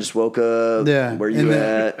doing? I just woke up. Yeah, where you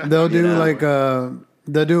at? They'll do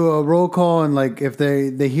they'll do a roll call, and like if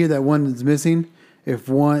they hear that one is missing, if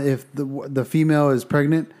the female is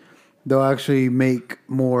pregnant, they'll actually make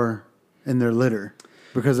more in their litter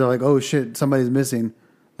because they're like, oh shit, somebody's missing.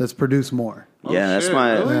 Let's produce more. Yeah, that's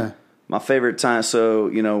my favorite time. So,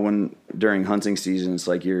 when during hunting season, it's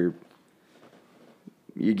like you're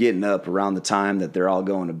getting up around the time that they're all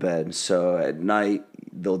going to bed. So at night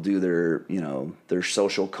they'll do their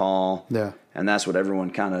social call. Yeah. And that's what everyone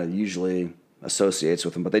kind of usually associates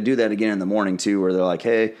with them. But they do that again in the morning too, where they're like,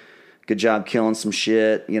 hey, good job killing some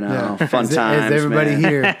shit, fun times. Is everybody man.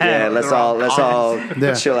 Here? Yeah, let's all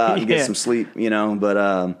chill out and get some sleep,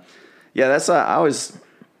 But that's I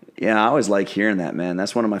always like hearing that, man.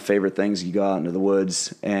 That's one of my favorite things. You go out into the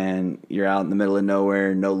woods and you're out in the middle of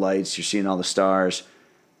nowhere, no lights, you're seeing all the stars.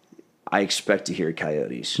 I expect to hear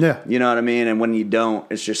coyotes. Yeah. You know what I mean? And when you don't,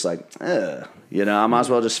 it's just like, I might as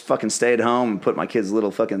well just fucking stay at home and put my kid's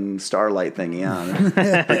little fucking starlight thingy on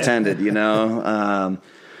and pretended,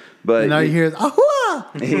 But now you hear, ahua!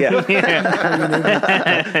 Yeah.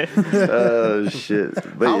 Oh, shit.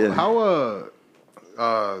 But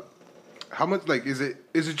how much, like, is it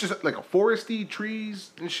just like a foresty,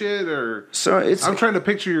 trees and shit, or? So I'm trying to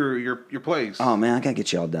picture your place. Oh man, I gotta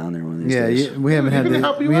get y'all down there one of these days. Yeah, we haven't got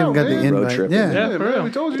the invite. Road trip. Yeah, man,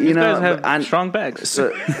 we told you. You guys have strong bags.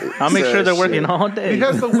 So I'll make sure they're working all day. He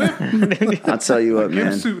has the whip. I'll tell you what,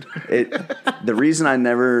 man. The reason I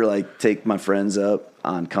never take my friends up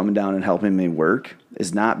on coming down and helping me work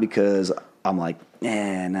is not because I'm like,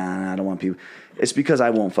 nah, I don't want people. It's because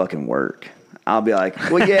I won't fucking work. I'll be like,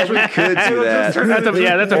 well, yeah, we could do that. That's a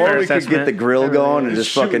fair we assessment. Could get the grill going and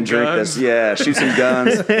just fucking drink this. Yeah, shoot some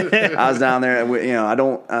guns. I was down there, and I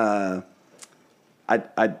don't.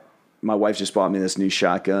 My wife just bought me this new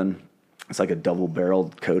shotgun. It's like a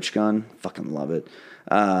double-barreled coach gun. Fucking love it.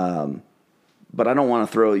 But I don't want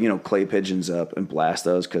to throw clay pigeons up and blast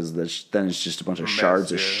those because then it's just a bunch of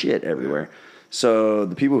shards of shit everywhere. Yeah. So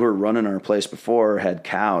the people who were running our place before had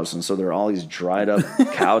cows, and so there are all these dried up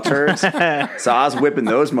cow turds. So I was whipping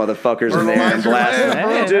those motherfuckers in there and blasting.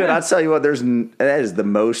 Hey, dude, I'll tell you what, that is the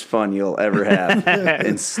most fun you'll ever have.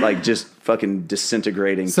 It's like just fucking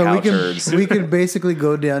disintegrating cow turds. We could basically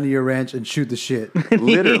go down to your ranch and shoot the shit.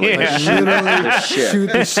 Literally. Shoot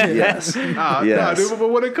the shit. Yes. Yes. Nah, dude, but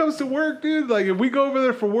when it comes to work, dude, like if we go over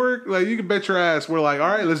there for work, like you can bet your ass we're like, all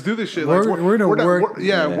right, let's do this shit. We're gonna work.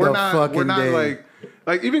 We're not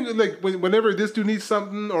like even like whenever this dude needs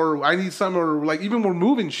something or I need something or like even we're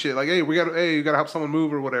moving shit, like you gotta help someone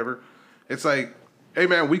move or whatever. It's like, hey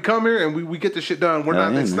man, we come here and we get this shit done. We're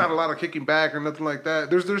not. It's not a lot of kicking back or nothing like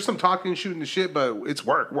that. There's some talking, shooting the shit, but it's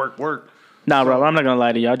work. Nah, bro, I'm not gonna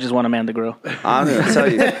lie to you. I just want to man the grill. I'm gonna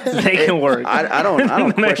tell you, they can work. I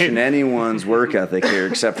don't question anyone's work ethic here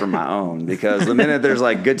except for my own, because the minute there's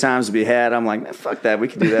like good times to be had, I'm like, man, fuck that. We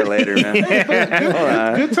can do that later,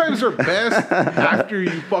 man. Good times are best after you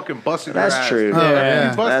fucking busted your ass.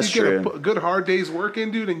 That's true. You get a good hard day's work in,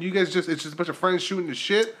 dude, and you guys it's just a bunch of friends shooting the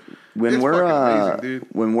shit. When it's we're amazing, dude.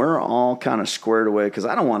 When we're all kind of squared away, because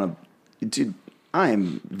I don't want to, dude. I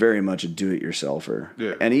am very much a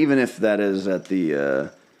do-it-yourselfer, and even if that is at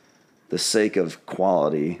the sake of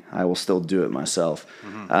quality, I will still do it myself.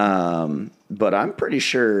 Mm-hmm. But I'm pretty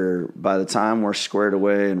sure by the time we're squared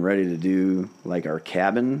away and ready to do like our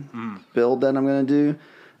cabin build that I'm going to do,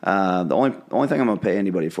 the only thing I'm going to pay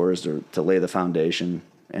anybody for is to lay the foundation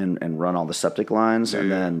and run all the septic lines,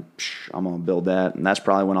 and then I'm going to build that, and that's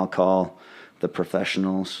probably when I'll call the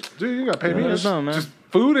professionals. Dude, you got to pay me.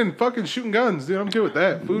 Food and fucking shooting guns, dude. I'm good with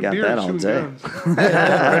that. Food, got beer, that and all shooting day. guns.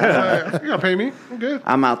 You gotta pay me. I'm good.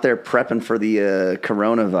 I'm out there prepping for the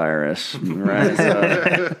coronavirus, right?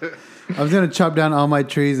 So, I was gonna chop down all my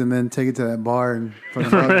trees and then take it to that bar and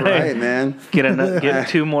fucking right, man. Get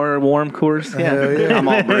 2 more warm Coors. Yeah. I'm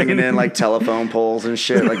all bringing in like telephone poles and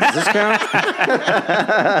shit. Like, does this count?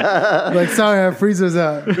 like, sorry, our freezer's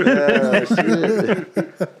out. Yeah,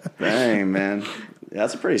 shit. Dang, man.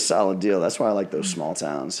 That's a pretty solid deal. That's why I like those small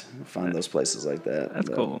towns. Find those places like that. That's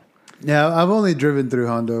cool. Yeah, I've only driven through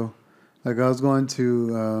Hondo. Like, I was going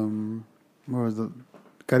to where was it?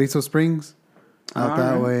 Carrizo Springs, out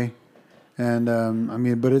that way. And I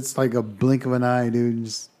mean, but it's like a blink of an eye, dude.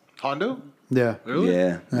 Just, Hondo? yeah. Really?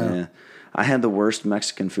 Yeah. I had the worst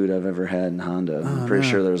Mexican food I've ever had in Honda. I'm pretty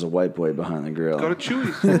sure there was a white boy behind the grill. Go to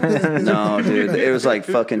Chewy's. No, dude. It was like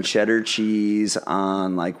fucking cheddar cheese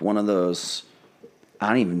on like one of those. I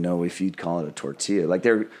don't even know if you'd call it a tortilla. Like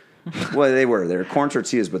they were corn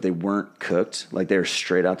tortillas, but they weren't cooked. Like they were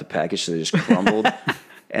straight out the package, so they just crumbled.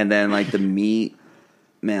 And then like the meat,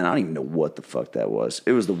 man, I don't even know what the fuck that was.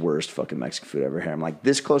 It was the worst fucking Mexican food I ever had. I'm like,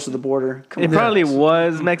 this close to the border? Come on. It probably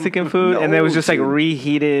was Mexican food, and it was just like dude.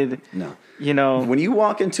 reheated. No. You know, When you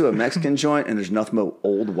walk into a Mexican joint and there's nothing but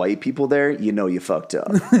old white people there, you know you fucked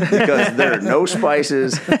up. Because there are no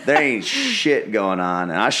spices. There ain't shit going on.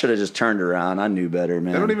 And I should have just turned around. I knew better,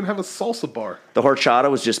 man. They don't even have a salsa bar. The horchata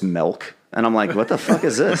was just milk. And I'm like, what the fuck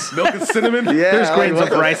is this? Milk and cinnamon? Yeah, There's grains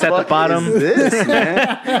what of rice at the fuck bottom. is this,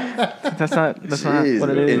 man? that's not Jeez. what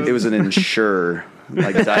it is. It was an Ensure,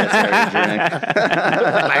 like dietary drink.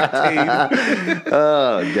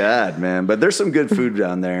 Oh God, man! But there's some good food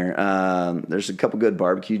down there. There's a couple good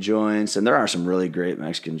barbecue joints, and there are some really great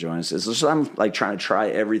Mexican joints. It's just I'm like trying to try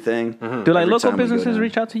everything. Do like every local time we go businesses down.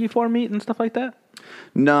 reach out to you for meat and stuff like that?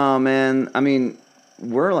 No, man. I mean,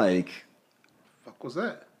 we're like. Fuck was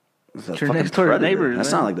that? The Your fucking next door Predator. neighbors,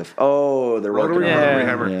 That's man. not like the they're working Rotary on it.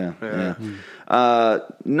 Hammer. Yeah.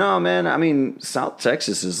 No, man. I mean, South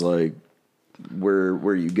Texas is like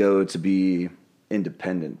where you go to be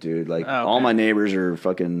independent, dude. Like all my neighbors are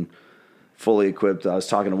fucking fully equipped. I was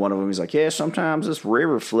talking to one of them. He's like, yeah, sometimes this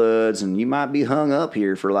river floods and you might be hung up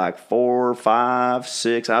here for like 4, 5,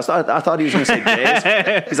 6. I thought he was going to say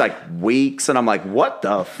days. He's like weeks. And I'm like, what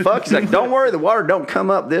the fuck? He's like, don't worry. The water don't come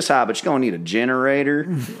up this high, but you're going to need a generator.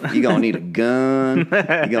 You're going to need a gun.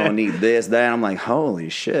 You're going to need this, that. I'm like, holy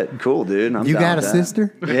shit. Cool, dude. I'm You down got a with that.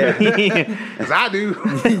 sister? Yeah. Because I do. You're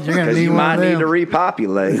gonna Because need you one might of need them. to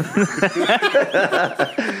repopulate.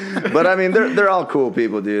 But I mean, they're all cool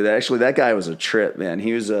people, dude. Actually, that guy was a trip, man.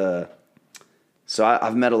 He was so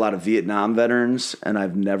I've met a lot of Vietnam veterans, and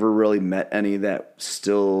I've never really met any that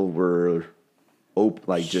still were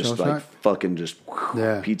just Shell like shock? fucking just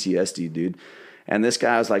Yeah. PTSD, dude. And this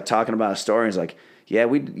guy was like talking about a story. He's like, yeah,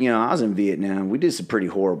 I was in Vietnam. We did some pretty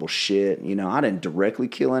horrible shit. You know, I didn't directly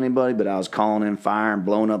kill anybody, but I was calling in fire and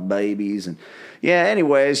blowing up babies. And yeah,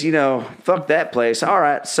 anyways, fuck that place. All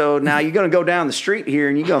right, so now you're going to go down the street here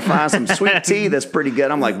and you're going to find some sweet tea that's pretty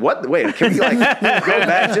good. I'm like, what? Wait, can we like go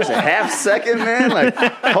back just a half second, man? Like,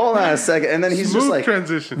 hold on a second. And then he's Smooth just like,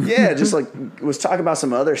 transition. yeah, just like was talking about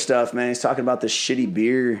some other stuff, man. He's talking about this shitty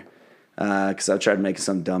beer because I tried making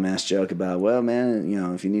some dumbass joke about, well, man,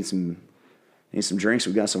 if you need some drinks,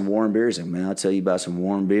 we got some warm beers. And man, I'll tell you about some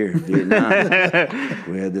warm beer in Vietnam.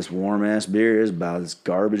 We had this warm ass beer. It's about as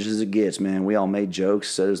garbage as it gets, man. We all made jokes,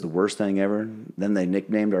 said it was the worst thing ever. Then they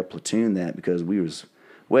nicknamed our platoon that because we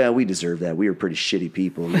deserved that. We were pretty shitty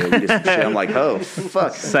people. Yeah, we did some shit. I'm like, oh,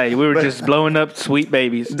 fuck. Say, we were just blowing up sweet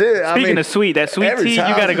babies. Dude, I Speaking mean, of sweet, that sweet every tea,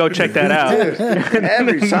 time- you got to go check that out. Dude,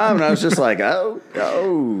 every time, and I was just like, oh,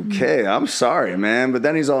 okay, I'm sorry, man. But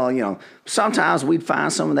then he's all, sometimes we'd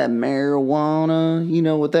find some of that marijuana. You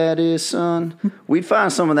know what that is, son? We'd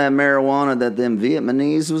find some of that marijuana that them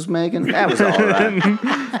Vietnamese was making. That was all right.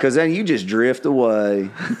 Because then you just drift away,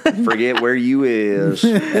 forget where you is,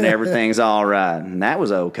 and everything's all right. And that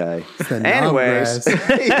was okay. Anyways,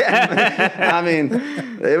 yeah, I mean,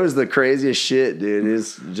 it was the craziest shit, dude.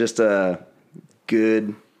 It's just a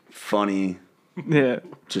good, funny, Yeah.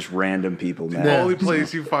 just random people, man. The only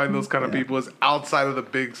place you find those kind of people is outside of the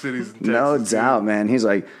big cities in Texas. No doubt, man. He's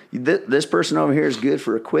like, this person over here is good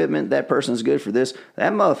for equipment. That person's good for this.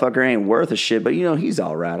 That motherfucker ain't worth a shit, but he's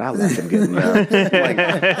all right. I let him get enough.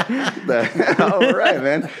 All right,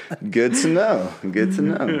 man. Good to know. Good to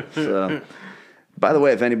know. So, by the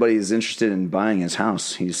way, if anybody is interested in buying his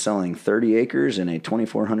house, he's selling 30 acres and a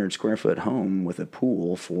 2,400 square foot home with a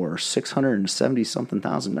pool for $670-something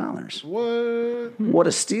thousand. What? What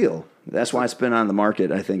a steal. That's why it's been on the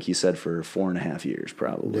market, I think he said, for 4.5 years,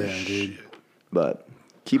 probably. Yeah, dude. But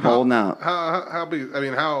Keep holding out. How big? I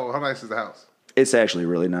mean, how nice is the house? It's actually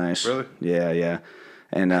really nice. Really? Yeah.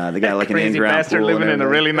 And they got like an Crazy in-ground bastard pool living and in a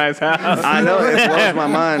everything. really nice house. I know, it blows my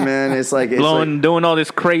mind, man. It's like Doing all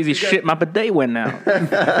this crazy shit. My bidet went out.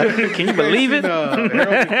 Can you believe it?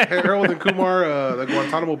 Harold and Kumar, the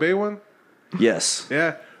Guantanamo Bay one. yes.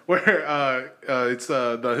 Yeah, where it's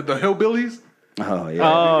the hillbillies. Oh yeah.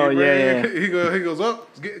 Oh yeah. He goes up.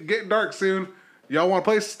 It's getting dark soon. Y'all want a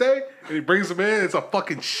place to stay? And he brings them in. It's a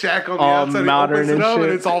fucking shack on the All outside. He modern opens it and up, shit.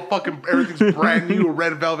 and it's all fucking everything's brand new,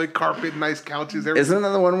 red velvet carpet, nice couches. Everything. Isn't that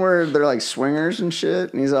the one where they're like swingers and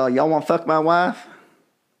shit? And he's all, y'all want to fuck my wife?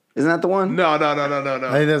 Isn't that the one? No. I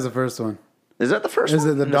think that's the first one. Is that the first Is one?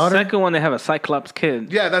 it the The daughter? second one, they have a Cyclops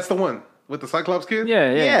kid. Yeah, that's the one with the Cyclops kid.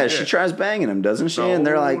 Yeah. Yeah, she tries banging him, doesn't she? And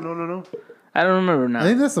they're like, no. I don't remember now. I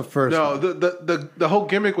think that's the first No, one. the whole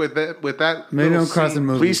gimmick with that. Maybe little I'm crossing scene-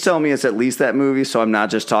 movies. please tell me it's at least that movie so I'm not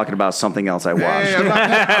just talking about something else I watched. Hey, I'm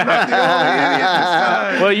not the only idiot this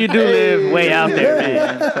time. Well, you do live way out there,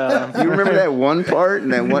 man. So. You remember that one part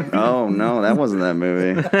and then what? Oh, no, that wasn't that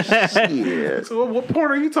movie. Shit. So what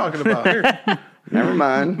porn are you talking about here? Never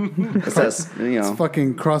mind. It says,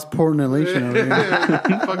 Fucking cross pollination over here.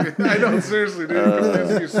 Fucking, I know, seriously, dude.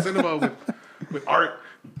 Your cinema with art.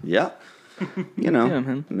 yeah. Yeah,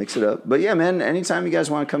 man. Mix it up. But yeah, man, anytime you guys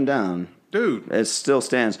want to come down, Dude, it still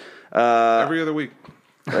stands. every other week.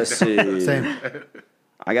 Let's see. Same.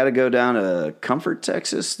 I got to go down to Comfort,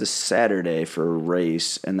 Texas this Saturday for a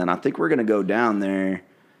race. And then I think we're going to go down there,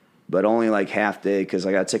 but only like half day because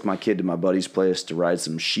I got to take my kid to my buddy's place to ride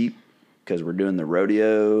some sheep because we're doing the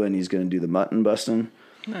rodeo and he's going to do the mutton busting.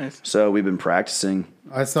 Nice. So we've been practicing.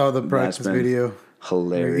 I saw the practice been- video.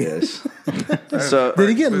 Hilarious. So Did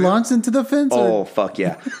he get launched into the fence? Oh Or? fuck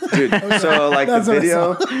yeah, dude! So like That's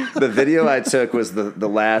the video I took was the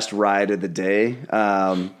last ride of the day.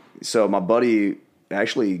 So my buddy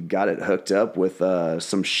actually got it hooked up with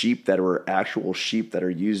some sheep that were actual sheep that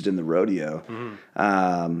are used in the rodeo.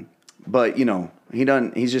 But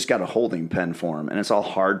he's just got a holding pen for him, and it's all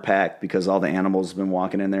hard packed because all the animals have been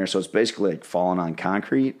walking in there. So it's basically like falling on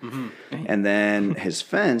concrete. And then his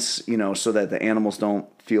fence, so that the animals don't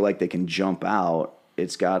feel like they can jump out,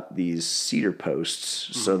 it's got these cedar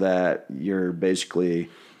posts so that you're basically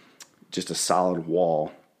just a solid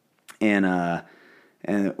wall. And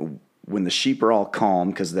when the sheep are all calm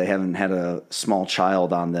because they haven't had a small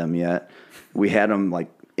child on them yet, we had them like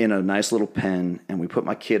in a nice little pen, and we put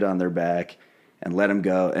my kid on their back and let him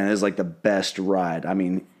go. And it was like the best ride. I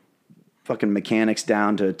mean, fucking mechanics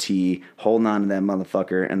down to a T, holding on to that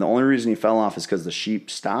motherfucker. And the only reason he fell off is because the sheep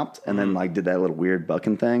stopped and then like did that little weird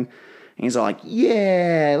bucking thing. And he's all like,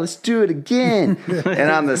 yeah, let's do it again. And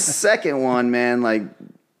on the second one, man, like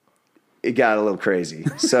it got a little crazy.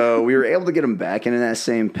 So we were able to get him back into that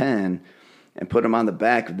same pen and put him on the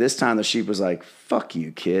back. This time the sheep was like, fuck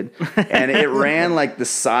you, kid. And it ran like the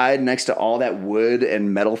side next to all that wood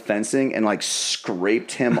and metal fencing and like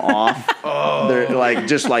scraped him off. They're like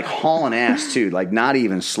just like hauling ass too. Like not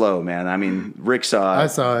even slow, man. I mean, Rick saw it. I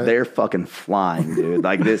saw it. They're fucking flying, dude.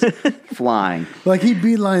 Like this flying. Like he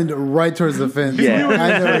beelined right towards the fence. Yeah.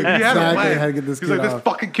 I know He had a exactly plan. how to get this He's kid like, this off.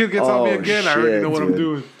 fucking kid gets on me Oh, again. I already shit, know what I'm dude.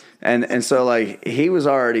 doing. And so like he was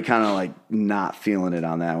already kind of like not feeling it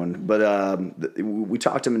on that one, but we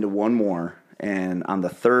talked him into one more, and on the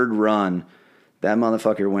third run, that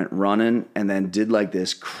motherfucker went running and then did like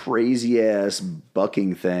this crazy ass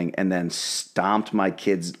bucking thing, and then stomped my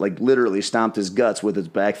kid's like literally stomped his guts with his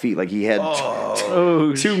back feet, like he had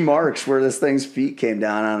two marks where this thing's feet came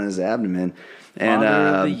down on his abdomen, and Father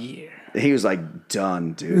of the year. he was like,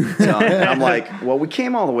 done, dude, done. And I'm like, well, we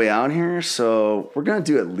came all the way out here, so we're going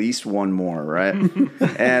to do at least one more, right?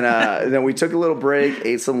 And then we took a little break,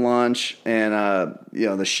 ate some lunch, and,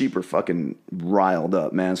 the sheep are fucking riled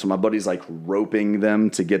up, man. So my buddy's like roping them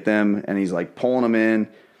to get them, and he's like pulling them in,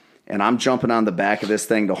 and I'm jumping on the back of this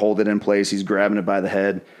thing to hold it in place. He's grabbing it by the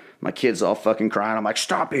head. My kid's all fucking crying. I'm like,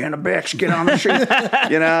 stop being a bitch. Get on the sheep.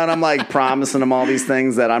 And I'm like promising him all these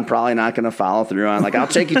things that I'm probably not going to follow through on. Like, I'll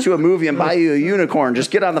take you to a movie and buy you a unicorn.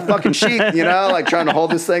 Just get on the fucking sheep, like trying to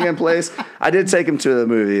hold this thing in place. I did take him to the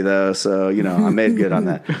movie, though. So, I made good on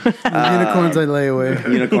that. Unicorns on layaway.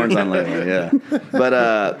 Unicorns on layaway, yeah.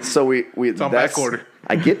 But so we It's on back order.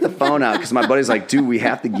 I get the phone out because my buddy's like, dude, we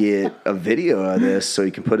have to get a video of this so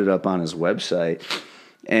he can put it up on his website.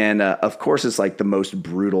 And, of course, it's like the most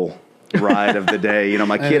brutal ride of the day.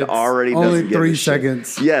 My kid it's already only doesn't give 3 a shit.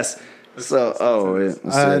 seconds. Yes. So,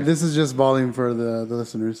 let's see. This is just volume for the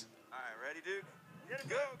listeners. All right, ready, dude?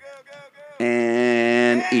 Go.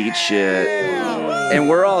 And eat shit. And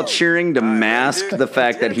we're all cheering to mask the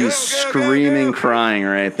fact that he's screaming, crying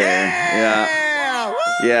right there. Yeah.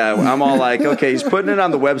 Yeah, I'm all like, okay, he's putting it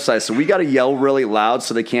on the website, so we got to yell really loud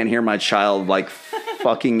so they can't hear my child like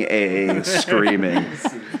fucking screaming.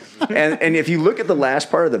 And if you look at the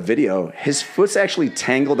last part of the video, his foot's actually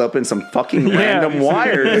tangled up in some fucking random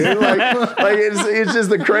wire, dude. Like it's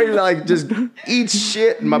just the crazy, like, just eats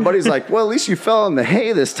shit. And my buddy's like, well, at least you fell in the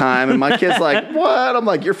hay this time. And my kid's like, what? I'm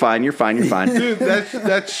like, you're fine. Dude,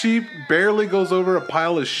 that sheep barely goes over a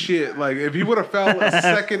pile of shit. Like, if he would have fell a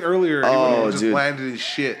second earlier, he would have just landed his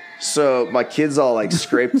shit. So my kid's all like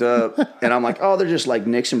scraped up, and I'm like, oh, they're just like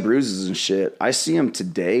nicks and bruises and shit. I see him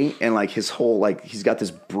today, and like his whole, like, he's got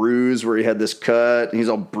this bruise where he had this cut, and he's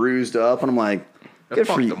all bruised up, and I'm like, good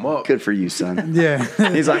for you, son. Yeah.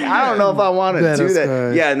 He's like, I don't know if I want to do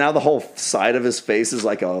that. Yeah, now the whole side of his face is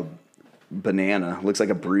like a banana. Looks like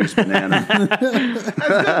a bruised banana.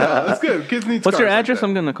 That's good. Kids need. What's your address? Like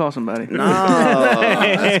I'm gonna call somebody. No,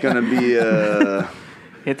 it's gonna be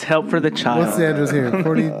It's help for the child. What's the address here?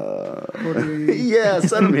 40. Yeah,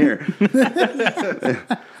 send them here.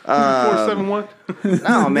 471.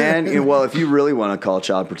 No, man. Well, if you really want to call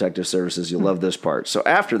Child Protective Services, you'll love this part. So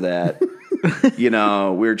after that, we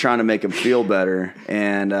were trying to make him feel better,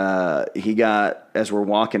 and he got, as we're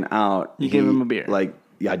walking out, you gave him a beer. Like,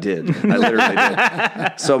 yeah, I did. I literally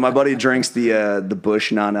did. So my buddy drinks the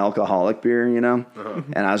Busch non-alcoholic beer, and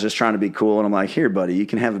I was just trying to be cool, and I'm like, here, buddy, you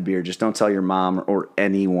can have a beer. Just don't tell your mom or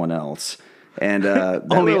anyone else. And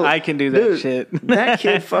only I can do that shit. That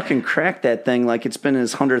kid fucking cracked that thing like it's been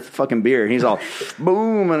his 100th fucking beer. He's all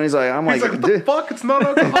boom, and he's like, what the fuck? It's not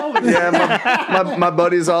alcoholic. Yeah, my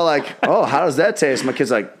buddy's all like, oh, how does that taste? My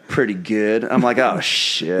kid's like, pretty good. I'm like, oh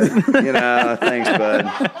shit, thanks, bud.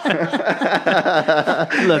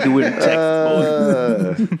 Lucky we're in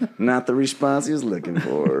Texas, boy. Not the response he was looking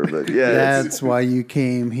for, but yeah, that's why you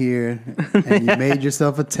came here and you made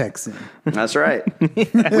yourself a Texan. That's right.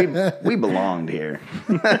 We belonged here.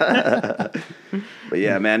 But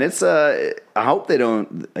yeah, man, it's I hope they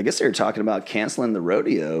don't. I guess they were talking about canceling the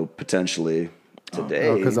rodeo potentially today.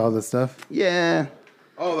 Oh, because all this stuff. Yeah.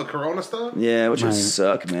 Oh, the Corona stuff? Yeah, which would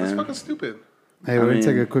suck, man. That's fucking stupid. Hey, we're going to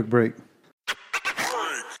take a quick break.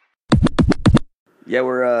 Yeah,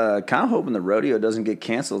 we're kind of hoping the rodeo doesn't get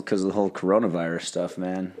canceled because of the whole coronavirus stuff,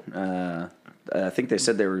 man. I think they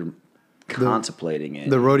said they were contemplating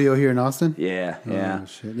it. The rodeo here in Austin? Yeah. Oh,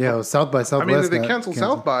 shit. Yeah, it was South by Southwest. I mean, did they cancel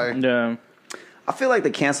South by? Yeah. I feel like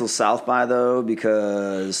they canceled South by, though,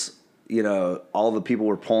 because, all the people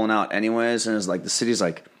were pulling out anyways, and it's like the city's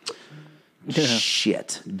like,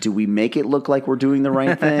 shit, do we make it look like we're doing the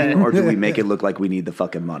right thing, or do we make it look like we need the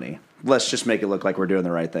fucking money? Let's just make it look like we're doing the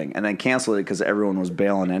right thing, and then cancel it because everyone was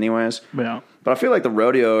bailing anywaes. Yeah. But I feel like the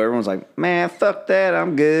rodeo, everyone's like, man, fuck that,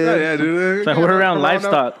 I'm good. Yeah, dude. So we're around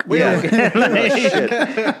livestock.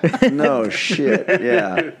 No shit.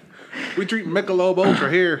 Yeah. We drink Michelob Ultra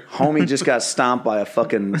here. Homie just got stomped by a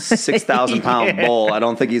fucking 6,000-pound bull. I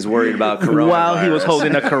don't think he's worried about Corona. While he was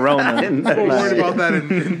holding a Corona. I'm worried about that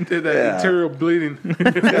and that arterial bleeding.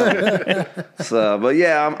 So, but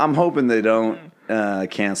yeah, I'm hoping they don't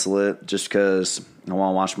cancel it just because I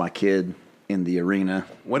want to watch my kid in the arena.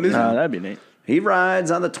 When is it? That'd be neat. He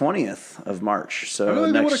rides on the 20th of March. So I feel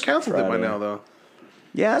like they would have next canceled Friday. it by now, though.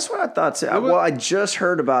 Yeah, that's what I thought too. Well, I just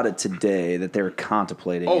heard about it today that they were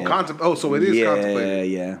contemplating it. So it is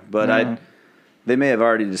contemplated. Yeah. But they may have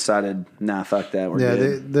already decided, nah, fuck that, we're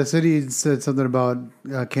good. The city said something about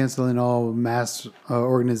canceling all mass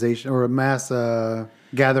organization or mass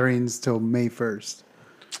gatherings till May 1st.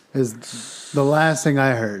 Is the last thing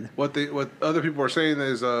I heard. What other people are saying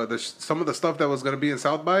is some of the stuff that was going to be in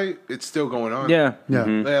South by, it's still going on. Yeah. Yeah.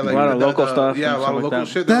 A lot of local stuff. Yeah, a lot of local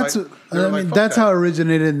shit. That's that's how it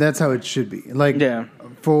originated, and that's how it should be. Like,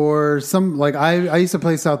 for some, like I used to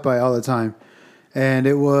play South by all the time, and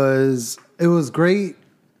it was great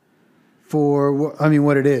for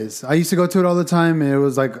what it is. I used to go to it all the time, and it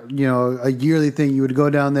was like a yearly thing. You would go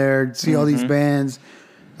down there, see all these bands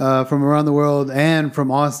from around the world and from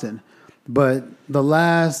Austin. But the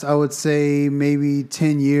last, I would say, maybe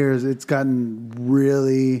 10 years, it's gotten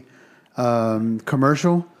really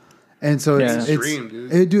commercial. And so it's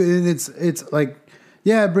like,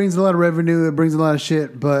 yeah, it brings a lot of revenue, it brings a lot of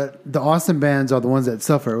shit, but the Austin bands are the ones that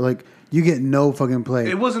suffer. Like, you get no fucking play.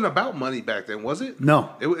 It wasn't about money back then, was it? No.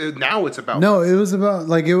 Now it's about money. It was about,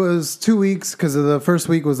 like, it was 2 weeks because the first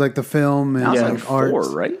week was like the film and like art. 4,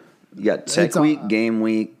 right? You got tech week, game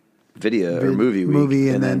week, video or movie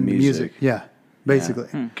week, and then music. Yeah, basically.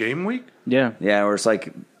 Yeah. Game week? Yeah. Yeah, or it's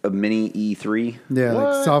like a mini E3. Yeah,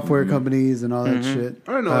 like software companies and all that shit.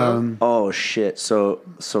 I don't know. Oh shit! So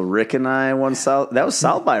Rick and I won South. That was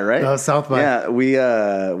South by, right? That was South by. Yeah,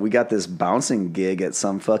 we got this bouncing gig at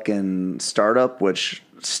some fucking startup, which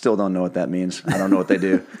Still don't know what that means. I don't know what they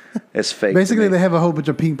do. It's fake. Basically, they have a whole bunch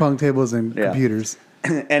of ping pong tables and computers.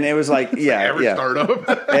 And it was like, Every startup.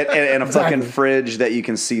 and a fucking fridge that you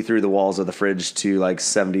can see through the walls of the fridge to like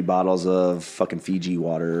 70 bottles of fucking Fiji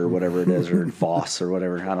water or whatever it is, or Voss or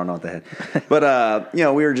whatever. I don't know what the heck. But, we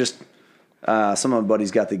were just, some of my buddies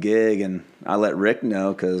got the gig, and I let Rick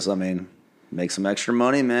know because, make some extra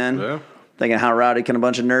money, man. Yeah. Thinking how rowdy can a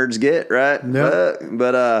bunch of nerds get, right? Yeah.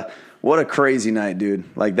 But what a crazy night, dude.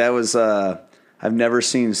 Like, that was, I've never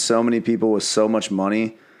seen so many people with so much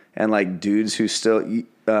money. And like dudes who still,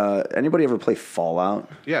 anybody ever play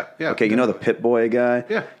Fallout? Yeah. Okay, you know the Pit-Boy guy?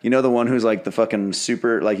 Yeah. You know the one who's like the fucking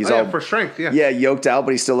super, like he's all for strength. Yeah. Yeah, yoked out,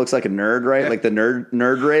 but he still looks like a nerd, right? Yeah. Like the nerd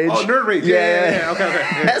rage. Oh, nerd rage. Yeah. Okay.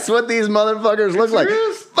 Yeah. That's what these motherfuckers look like.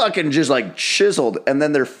 serious? Fucking just like chiseled, and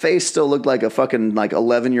then their face still looked like a fucking like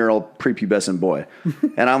 11-year-old prepubescent boy.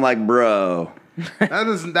 And I'm like, bro.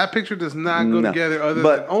 That picture does not go together.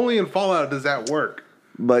 Than only in Fallout does that work.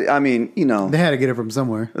 But I mean, they had to get it from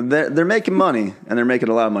somewhere. They're making money, and they're making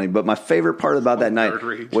a lot of money. But my favorite part about that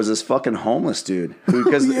night was this fucking homeless dude.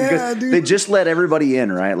 Because they just let everybody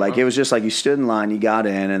in, right? Like, it was just like you stood in line, you got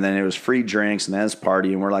in, and then it was free drinks, and then this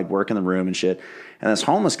party, and we're like working the room and shit. And this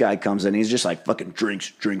homeless guy comes in, he's just like fucking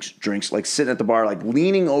drinks, like sitting at the bar, like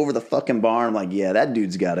leaning over the fucking bar. I'm like, yeah, that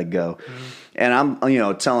dude's got to go. And I'm,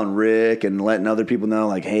 telling Rick and letting other people know,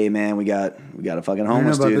 like, hey man, we got a fucking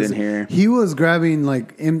homeless dude in here. He was grabbing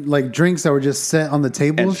like drinks that were just set on the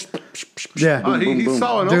tables. He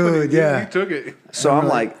saw an opening. He took it. So I'm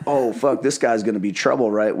like, oh fuck, this guy's gonna be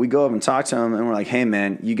trouble, right? We go up and talk to him, and we're like, hey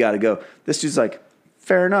man, you got to go. This dude's like,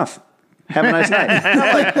 fair enough. Have a nice night. And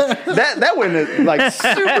I'm like, that went like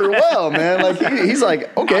super well, man. Like he's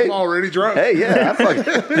like, okay, I'm already drunk. Hey, yeah,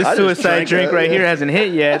 this suicide drink right here hasn't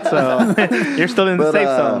hit yet, so you're still in the safe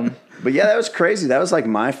zone. But yeah, that was crazy. That was like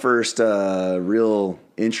my first real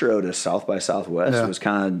intro to South by Southwest. Yeah. Was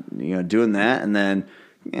kind of doing that, and then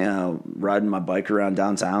riding my bike around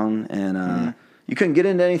downtown, and you couldn't get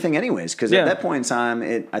into anything anyways, because at that point in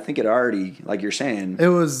time, I think it already, like you're saying, it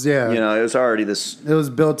was it was already this. It was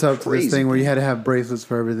built up to this thing where you thing. had to have bracelets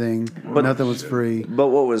for everything, but nothing was free. But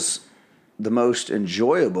what was the most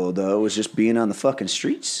enjoyable though was just being on the fucking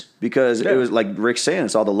streets, because it was like Rick's saying,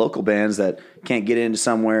 it's all the local bands that can't get into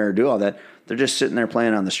somewhere or do all that. They're just sitting there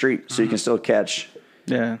playing on the street, so you can still catch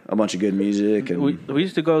a bunch of good music. And we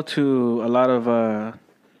used to go to a lot of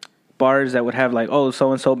bars that would have like, oh,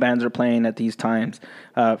 so and so bands are playing at these times,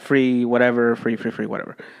 free whatever, free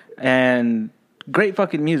whatever, and great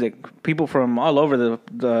fucking music. People from all over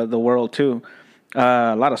the world too.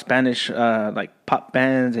 A lot of Spanish like pop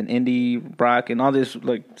bands and indie rock and all this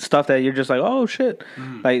like stuff that you're just like, oh shit,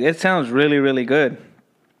 like it sounds really really good.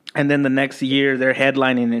 And then the next year they're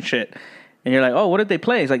headlining and shit. And you're like, oh, what did they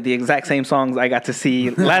play? It's like the exact same songs I got to see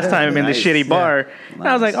last time in the shitty bar. Yeah. And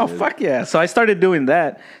I was like, oh, fuck yeah. So I started doing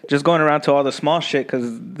that, just going around to all the small shit,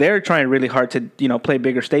 because they're trying really hard to, play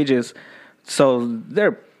bigger stages. So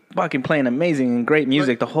they're fucking playing amazing and great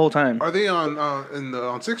music the whole time. Are they on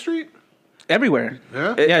 6th Street? Everywhere.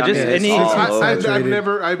 Yeah? Just any. I've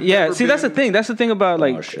never see, that's the thing. That's the thing about,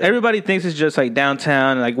 like, everybody thinks it's just, like,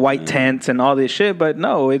 downtown, and, like, white tents and all this shit. But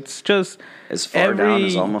no, it's just... As far down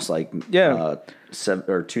as almost like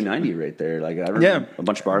 290 right there. Like I remember a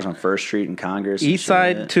bunch of bars on First Street and Congress. East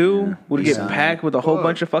Side too would get packed with a whole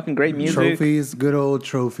bunch of fucking great music. Trophies, good old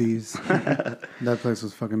trophies. That place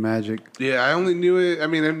was fucking magic. Yeah, I only knew it. I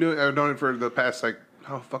mean, I've known it for the past like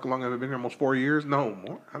how fucking long have I been here? Almost 4 years? No,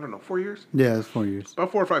 more. I don't know. 4 years? Yeah, it's 4 years.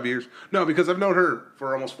 About 4 or 5 years. No, because I've known her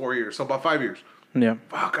for almost 4 years, so about 5 years. Yeah.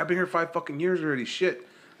 Fuck, I've been here 5 fucking years already. Shit.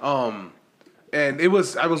 And I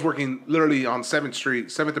was working literally on 7th Street,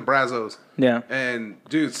 7th and Brazos. Yeah. And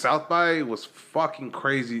dude, South by was fucking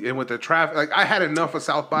crazy. And with the traffic, like I had enough of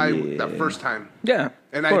South by that first time. Yeah.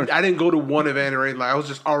 And I didn't go to one event or anything. Like I was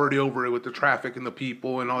just already over it with the traffic and the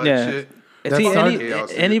people and all that shit. See,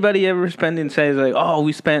 anybody ever spending says like, oh,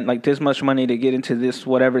 we spent like this much money to get into this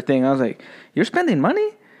whatever thing. I was like, you're spending money?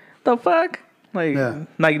 The fuck? Like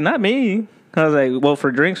not me. I was like, well, for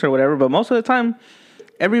drinks or whatever. But most of the time,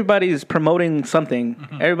 everybody's promoting something.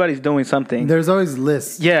 Mm-hmm. Everybody's doing something. There's always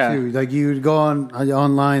lists. Yeah. Too. Like you'd go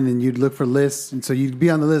online and you'd look for lists. And so you'd be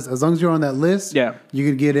on the list. As long as you're on that list, you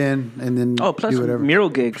could get in and then plus do whatever. Mural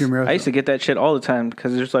gigs. I used to get that shit all the time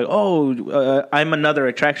because it's like, I'm another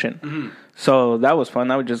attraction. Mm-hmm. So that was fun.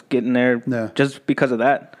 I would just get in there just because of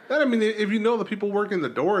that. I mean, if you know the people working the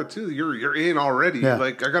door too, you're in already. Yeah.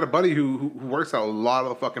 Like I got a buddy who works at a lot of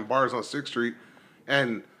the fucking bars on 6th Street,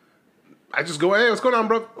 and I just go, hey, what's going on,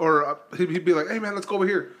 bro? Or he'd be like, hey, man, let's go over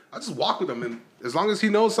here. I just walk with him, and as long as he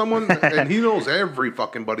knows someone, and he knows every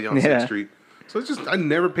fucking buddy on 6th Street. So it's just I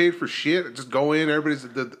never paid for shit. I just go in.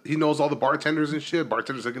 He knows all the bartenders and shit.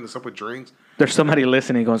 Bartenders hooking us up with drinks. There's somebody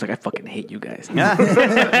listening going like, I fucking hate you guys. Because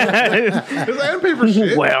I didn't pay for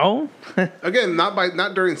shit. Well, Again, not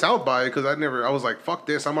during South by because I was like, fuck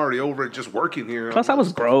this. I'm already over it. Just working here. plus I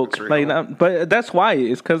was broke. But that's why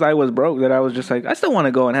it's because I was broke that I was just like, I still want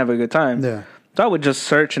to go and have a good time. Yeah. So I would just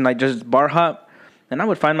search and like just bar hop, and I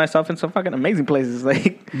would find myself in some fucking amazing places.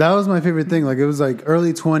 Like That was my favorite thing. Like it was like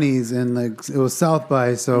early 20s and like it was South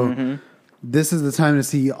by, so this is the time to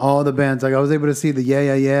see all the bands. Like I was able to see the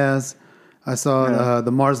Yeah Yeahs. I saw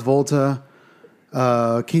the Mars Volta,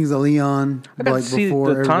 Kings of Leon. I got to see the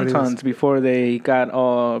Tauntauns before they got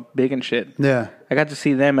all big and shit. Yeah, I got to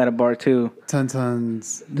see them at a bar too.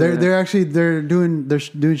 Tauntauns. They're doing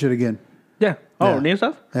shit again. Yeah. Oh, Yeah. new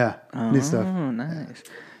stuff. Yeah, new stuff. Oh, nice.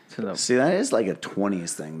 So See, that is like a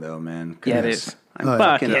 20s thing, though, man. yeah, it Goodness. is. I'm Oh, yeah. Fuck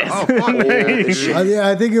fucking yes. Oh, fuck old as shit. Yeah,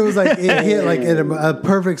 I think it was like it hit like at a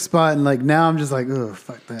perfect spot, and like now I'm just like, oh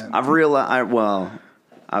fuck that. I've realized,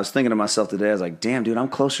 I was thinking to myself today, I was like, damn, dude, I'm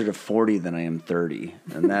closer to 40 than I am 30.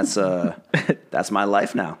 And that's my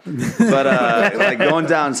life now. But like going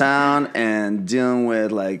downtown and dealing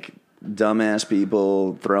with like dumbass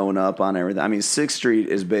people throwing up on everything. I mean, 6th Street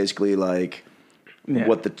is basically like Yeah.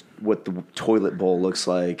 what the toilet bowl looks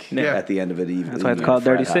like Yeah. at the end of it. Even That's why it's even called a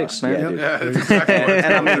frat 36, house. man. Yeah, dude. Yeah, that's exactly what it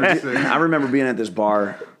And I is. mean, I remember being at this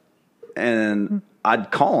bar, and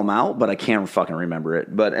I'd call them out, but I can't fucking remember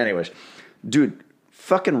it. But anyways, dude,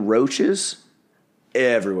 fucking roaches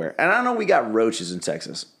everywhere. And I know we got roaches in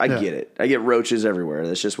Texas. I Yeah. get it. I get roaches everywhere.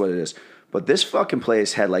 That's just what it is. But this fucking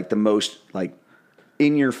place had like the most like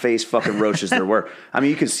in your face fucking roaches there were. I mean,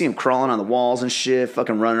 you could see them crawling on the walls and shit,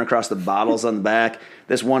 fucking running across the bottles on the back.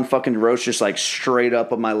 This one fucking roach just like straight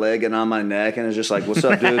up on my leg and on my neck, and it's just like, "What's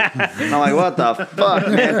up, dude?" And I'm like, "What the fuck,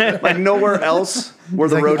 man?" Like nowhere else were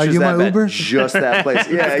the He's like, "Are roaches you that my bad. Uber? Just that place.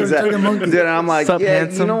 Yeah, Let's go exactly. check a monkey. Dude, and I'm like, Sup, yeah,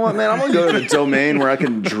 handsome? you know what, man? I'm gonna go to the Domain where I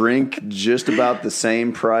can drink just about the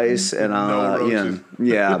same price, and No you know,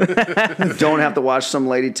 yeah, don't have to watch some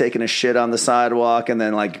lady taking a shit on the sidewalk and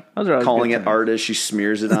then like Those are always calling good it times. art as she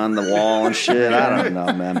smears it on the wall and shit. I don't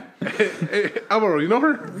know, man. Hey, Alvaro, you know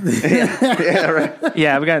her? Yeah, right.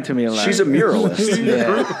 Yeah, I've gotten to me a lot. She's a muralist.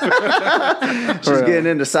 yeah. She's getting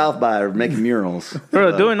into South by making murals.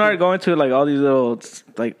 Bro, doing art, going to like all these little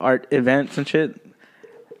like art events and shit.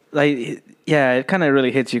 Like, yeah, it kind of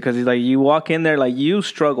really hits you because like you walk in there, like you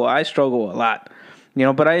struggle. I struggle a lot, you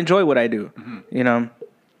know, but I enjoy what I do. You know,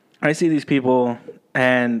 I see these people,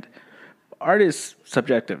 and art is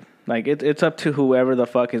subjective. Like it's up to whoever the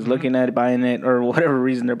fuck is looking at it, buying it, or whatever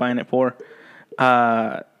reason they're buying it for.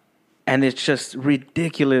 And it's just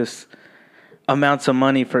ridiculous amounts of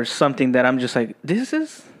money for something that I'm just like, this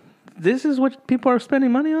is what people are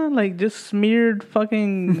spending money on? Like just smeared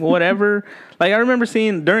fucking whatever. Like I remember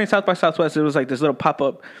seeing during South by Southwest, it was like this little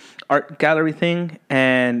pop-up art gallery thing,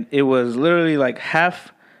 and it was literally like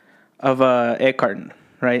half of a egg carton,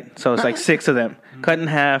 right? So it's like 6 of them cut in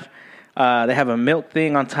half. They have a milk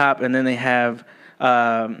thing on top, and then they have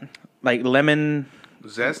like lemon,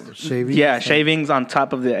 Zest? Shaving. shavings on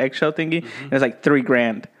top of the eggshell thingy. And it's like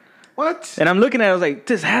 $3,000. What? And I'm looking at it, I was like,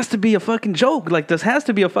 this has to be a fucking joke. Like, this has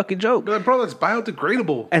to be a fucking joke. Like, bro, that's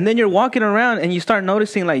biodegradable. And then you're walking around and you start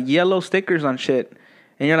noticing like yellow stickers on shit.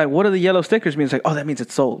 And you're like, what do the yellow stickers mean? It's like, oh, that means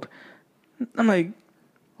it's sold. I'm like,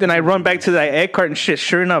 then I run back to that egg carton shit.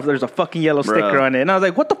 Sure enough, there's a fucking yellow sticker on it. And I was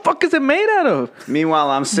like, what the fuck is it made out of? Meanwhile,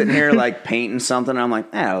 I'm sitting here like painting something. And I'm like,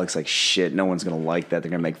 it looks like shit. No one's going to like that. They're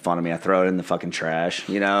going to make fun of me. I throw it in the fucking trash,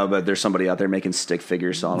 you know, but there's somebody out there making stick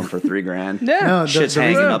figures, selling them for $3,000. Yeah. No, Shit's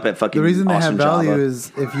hanging up at fucking the reason they Awesome have value Java.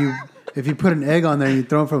 is if you put an egg on there and you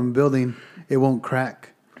throw it from a building, it won't crack.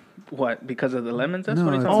 What? Because of the lemons? That's No,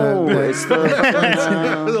 what he's it's talking about. that- It's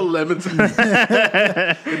the The lemons.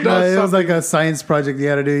 No, it was like a science project you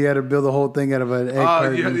had to do. You had to build the whole thing out of an egg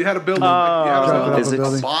carton. You had to build Drop it off a Physics. a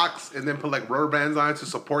building. box and then put like rubber bands on it to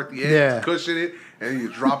support the egg, Yeah. to cushion it, and you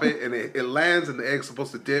drop it and it lands and the egg's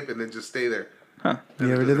supposed to dip and then just stay there.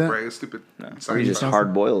 You ever did that? It's stupid. We just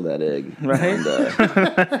hard boil that egg. Right? And,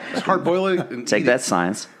 Just hard boil it and take eat that it.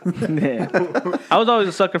 science. Yeah. I was always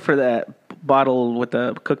a sucker for that bottle with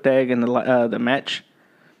the cooked egg and the match.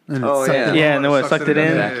 And Oh, sucked yeah. it. Yeah, and then when it Sucks sucked it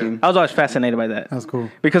in. Vacuum. I was always fascinated by that. That's cool.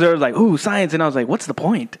 Because it was like, ooh, science. And I was like, what's the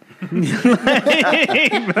point? Look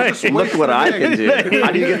what I can do.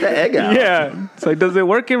 How do you get the egg out? Yeah. It's like, does it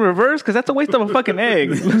work in reverse? Because that's a waste of a fucking egg.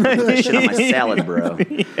 Put that shit on my salad, bro.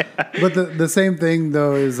 But the same thing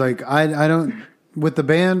though is like I don't with the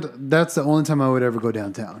band. That's the only time I would ever go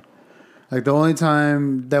downtown. Like the only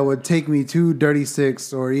time that would take me to Dirty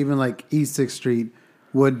Six or even like East 6th Street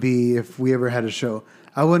would be if we ever had a show.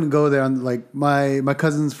 I wouldn't go there. On like my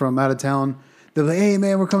cousins from out of town, they're like, "Hey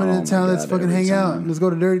man, we're coming into town. Let's fucking hang out. Let's go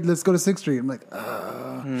to 6th Street." I'm like,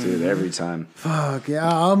 dude, every time. fuck yeah,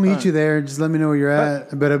 I'll meet you there. Just let me know where you're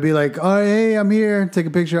at. But I'll be like, "All right, hey, I'm here. Take a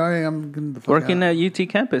picture. All right, I'm getting the fuck Working out." at UT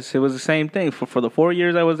campus, it was the same thing. For the 4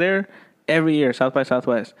 years I was there, every year, South by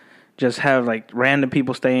Southwest, just have like random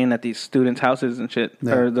people staying at these students' houses and shit,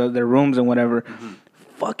 or their rooms and whatever,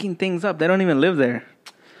 fucking things up. They don't even live there.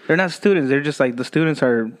 They're not students. They're just like, the students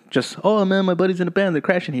are just, oh man, my buddy's in a band. They're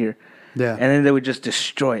crashing here. Yeah. And then they would just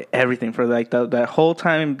destroy everything for like that whole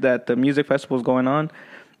time that the music festival is going on.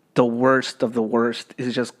 The worst of the worst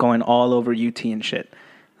is just going all over UT and shit.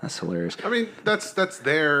 That's hilarious. I mean, that's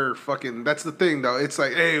their fucking. That's the thing, though. It's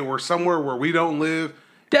like, hey, we're somewhere where we don't live.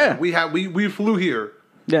 Yeah. We flew here.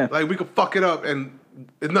 Yeah. Like we could fuck it up and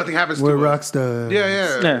nothing happens We're to us. rock stars.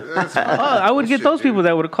 Yeah. That's I would get shit, those dude. people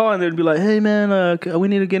that would call and they'd be like, "Hey man, we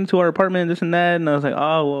need to get into our apartment, this and that." And I was like,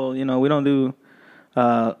 "Oh well, we don't do."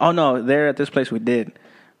 Oh no, there at this place we did,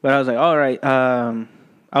 but I was like, "All right."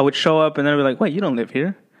 I would show up and then I'd be like, "Wait, you don't live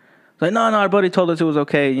here?" Like, no, our buddy told us it was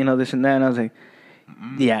okay, this and that. And I was like,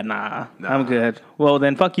 "Yeah, nah, I'm good." Well,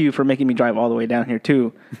 then fuck you for making me drive all the way down here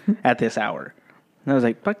too at this hour. And I was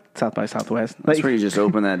like, fuck South by Southwest. That's Like, where you just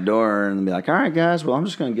open that door and be like, all right, guys, well, I'm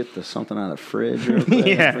just going to get something out of the fridge real quick.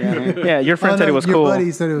 yeah, your friend said it was your cool.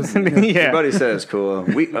 buddy said it was. Your Yeah, buddy said it's cool.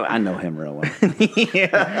 I know him real well.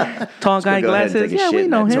 yeah. Tall guy, Go ahead and glasses. take a Yeah, shit we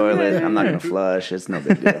in know that him. toilet. Yeah. I'm not going to flush. It's no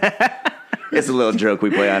big deal. It's a little joke we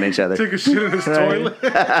play on each other. Take a shit in his toilet.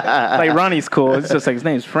 Like Ronnie's cool. It's just like his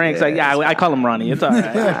name's Frank. It's like, yeah, I call him Ronnie. It's all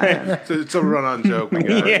right. It's a run-on joke. We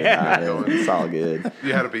got it. Nah, it's all good.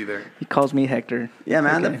 You had to be there. He calls me Hector. Yeah,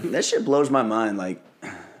 man, that shit blows my mind. Like,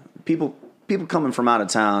 people coming from out of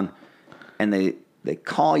town, and they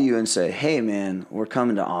call you and say, "Hey, man, we're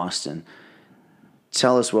coming to Austin.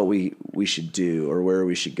 Tell us what we should do or where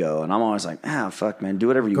we should go." And I'm always like, fuck, man, do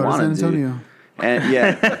whatever you Go to want San to do. Antonio. And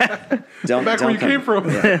don't Back where you come- came from.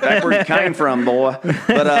 Yeah, back where you came from, boy.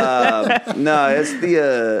 But no, it's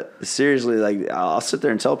the seriously, like, I'll sit there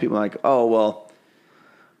and tell people like, "Oh, well,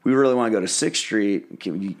 we really want to go to 6th Street.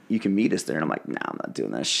 You can meet us there." And I'm like, "Nah, I'm not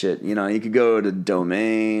doing that shit." You could go to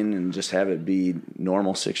Domain and just have it be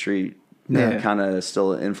normal 6th Street. Yeah. Kind of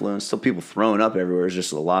still influence. Still people throwing up everywhere. It's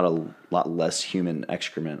just a lot less human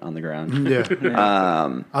excrement on the ground. Yeah.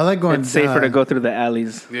 I like going. It's safer to go through the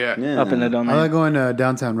alleys Yeah. Yeah. up in the I domain. like going to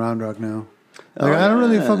downtown Round Rock now. Like, I don't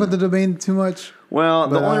really fuck with the Domain too much. Well,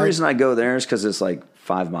 the But only I- reason I go there is because it's like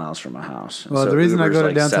 5 miles from my house. Well, So the reason I Uber's go to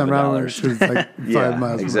like downtown $7. Round Rock is like 5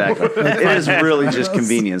 miles. Exactly. It is really just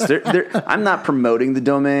convenience. I'm not promoting the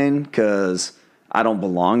Domain because I don't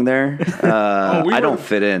belong there. I don't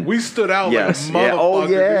fit in. We stood out Yes. like a Yeah. Oh, motherfucker.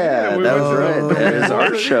 yeah. We That went was to right. That is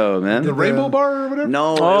our show, man. The Rainbow Bar or whatever?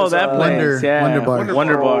 No. it Oh, was, that place. Wonder Bar.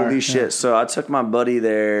 Wonder Bar. Holy shit. So I took my buddy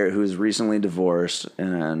there who's recently divorced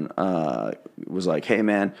and was like, "Hey,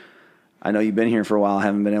 man, I know you've been here for a while. I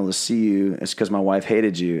haven't been able to see you. It's because my wife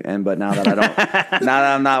hated you. But now that now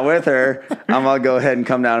that I'm not with her, I'm gonna go ahead and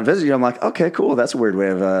come down and visit you." I'm like, "Okay, cool. That's a weird way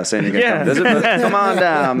of saying you're gonna come visit, but come on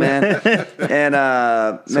down, man." And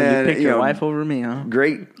So man, you picked your wife over me, huh?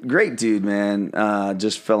 great dude, man.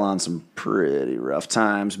 Just fell on some pretty rough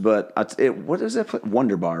times, but what is that place?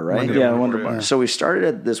 Wonder Bar, right? Yeah, Wonder Bar. So we started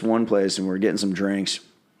at this one place and we were getting some drinks,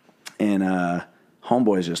 and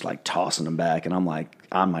homeboy's just like tossing them back, and I'm like,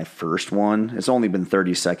 on my first one, it's only been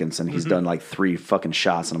 30 seconds, and he's done like 3 fucking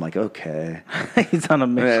shots, and I'm like, okay. He's on a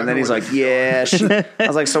mission. And then he's like, yeah. I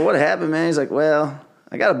was like, so what happened, man? He's like, well,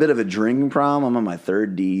 I got a bit of a drinking problem. I'm on my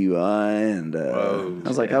 3rd DUI, and I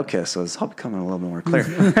was like, okay, so it's all becoming a little bit more clear.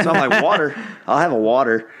 So I'm like, water. I'll have a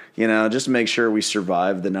water, just to make sure we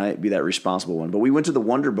survive the night, be that responsible one. But we went to the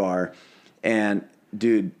Wonder Bar, and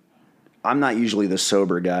dude, I'm not usually the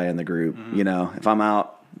sober guy in the group. If I'm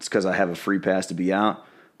out, it's because I have a free pass to be out.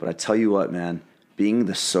 But I tell you what, man, being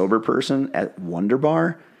the sober person at Wonder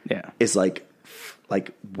Bar is like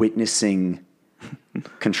witnessing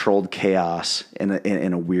controlled chaos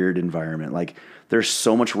in a weird environment. Like, there's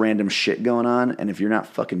so much random shit going on, and if you're not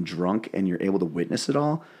fucking drunk and you're able to witness it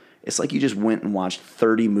all, it's like you just went and watched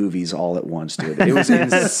 30 movies all at once, dude. It was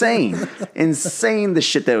insane. Insane the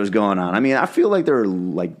shit that was going on. I mean, I feel like there were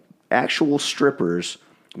like actual strippers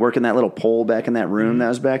working that little pole back in that room that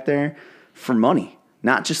was back there for money.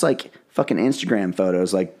 Not just like fucking Instagram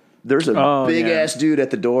photos. Like, there's a big ass dude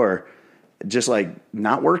at the door, just like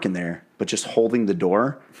not working there, but just holding the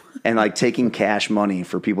door and like taking cash money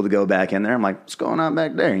for people to go back in there. I'm like, what's going on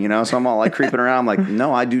back there? So I'm all like creeping around. I'm like,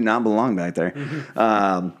 no, I do not belong back there.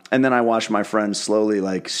 And then I watched my friends slowly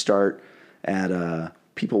like start at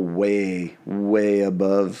people way, way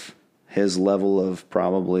above his level of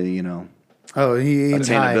probably, Oh, he eats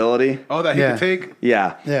high. attainability. Oh, that he Yeah. could take.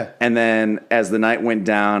 Yeah. Yeah. And then as the night went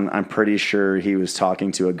down, I'm pretty sure he was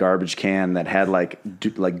talking to a garbage can that had like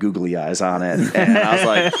googly eyes on it. And I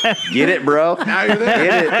was like, get it, bro. Now you're there.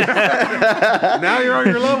 Get it. Now you're on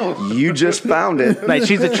your level. You just found it. Like,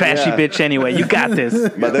 she's a trashy bitch anyway. You got this.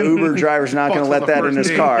 But the Uber driver's not going to Fucks let on the that in his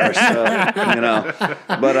first car. So,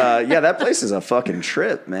 But yeah, that place is a fucking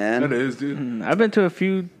trip, man. That is, dude. I've been to a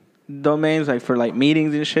few domains like for like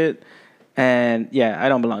meetings and shit, and yeah, I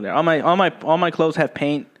don't belong there. All my clothes have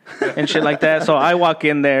paint and shit like that. So I walk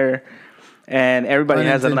in there, and everybody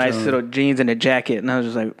has a nice little jeans and a jacket, and I was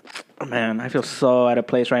just like, oh, man, I feel so out of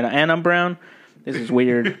place right now. And I'm brown. This is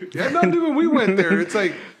weird. Yeah, no, dude. When we went there, it's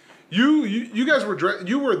like you guys were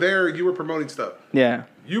you were there. You were promoting stuff. Yeah.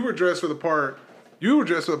 You were dressed for the part. You were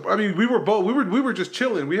dressed for. I mean, we were both. We were just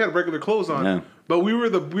chilling. We had regular clothes on, Yeah. but we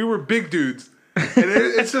were big dudes. And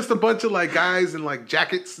it's just a bunch of like guys in like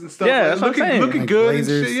jackets and stuff. Yeah, like, that's what I'm saying. looking Like good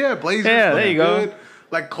blazers. and shit. Yeah, blazers. Yeah, there looking you go. good,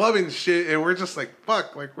 like clubbing shit, and we're just like,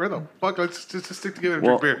 fuck, like where the fuck? Let's just stick together and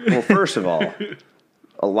Well, drink beer. well, first of all,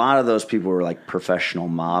 a lot of those people were like professional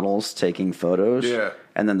models taking photos. Yeah.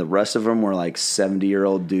 And then the rest of them were like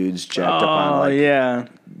 70-year-old dudes jacked up on Oh like yeah.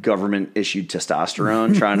 government issued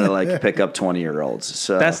testosterone trying to like pick up 20-year-olds.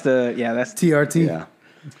 So That's TRT. yeah.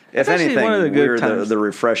 If actually anything, one of the good we're times. the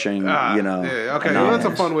refreshing, Yeah, okay, well, that's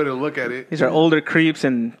a fun way to look at it. These are older creeps,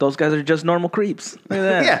 and those guys are just normal creeps. Look at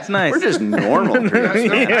that. Yeah, It's nice. We're just normal. I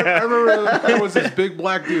remember there was this big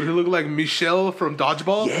black dude who looked like Michelle from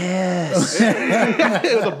Dodgeball. Yes.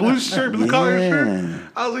 It was a blue shirt, blue collar Yeah. shirt.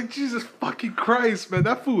 I was like, Jesus fucking Christ, man,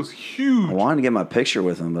 that fool was huge. I wanted to get my picture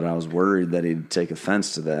with him, but I was worried that he'd take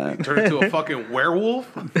offense to that. Turned into a fucking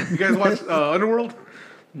werewolf. You guys watch Underworld?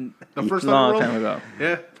 The first long Underworld? time ago.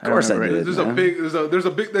 Yeah. Of course I remember did. There's man. a big. There's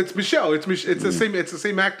a big. That's Michelle. It's the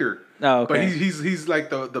same actor. Oh, okay. But he's like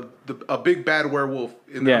a big bad werewolf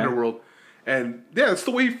in the Yeah. underworld, and yeah, it's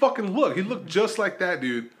the way he fucking looked. He looked just like that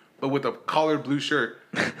dude, but with a collared blue shirt.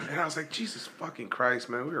 And I was like, Jesus fucking Christ,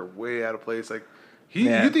 man, we were way out of place. Like,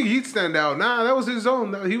 Yeah. you think he'd stand out? Nah, that was his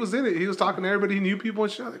own. He was in it. He was talking to everybody. He knew people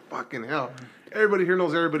and shit. I was like, fucking hell, everybody here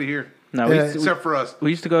knows everybody here, No, Yeah. except for us. we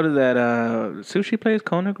used to go to that sushi place,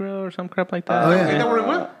 Kona Grill or some crap like that. Oh, Ain't yeah. that where it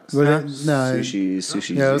went? No,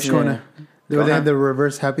 Sushi. yeah, it was Kona. They had the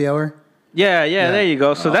reverse happy hour. Yeah, there you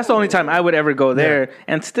go. So that's the only time I would ever go there.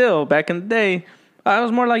 And still, back in the day, I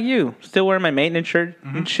was more like you. Still wearing my maintenance shirt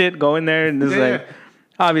and shit, going there. And it's Yeah, like,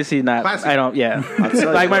 obviously not. Classic. I don't, yeah.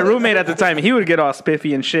 tell Like you my what. roommate at the time, he would get all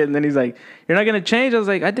spiffy and shit. And then he's like, you're not going to change? I was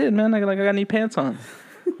like, I did, man. I got new pants on.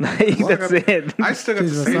 Like, that's it. I still got the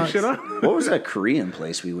Jesus, same sucks. shit on. What was that Korean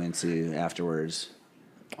place we went to afterwards?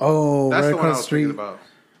 Oh, That's right the one I across was the street. thinking about.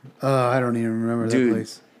 I don't even remember Dude. that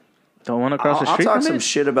place. The one across the I'll street talk from some it?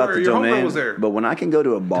 shit about Where the your homegirl domain, was there. but when I can go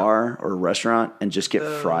to a bar or a restaurant and just get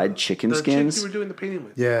fried chicken The chick skins, you were doing the painting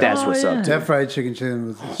with. Yeah, that's Oh, what's yeah. up. that Dude. fried chicken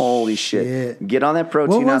was Holy shit! Get on that What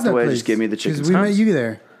protein was out the that way. place? Just give me the chicken 'Cause we met skins. you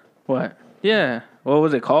there. What? Yeah. What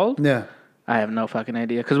was it called? Yeah. I have no fucking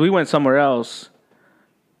idea. Because we went somewhere else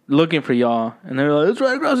looking for y'all. And they were like, it's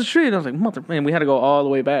right across the street. And I was like, mother, man, we had to go all the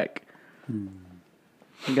way back.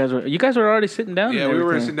 You guys were already sitting down. Yeah, and we were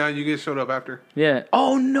everything. sitting down. You guys showed up after. Yeah.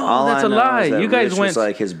 Oh no, All that's I a know lie. is that You guys Rich went. was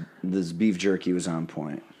like this beef jerky was on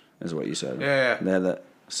point, is what you said. Yeah. They had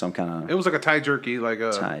some kind It of was like a Thai jerky, like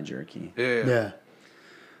a Thai jerky. Yeah. Yeah.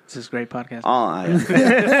 This is a great podcast. All I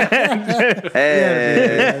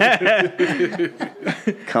hey,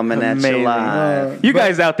 coming at you Amazing. live. You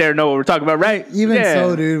guys out there know what we're talking about, right? Even Yeah.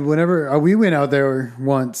 so, dude, whenever we went out there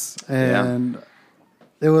once, and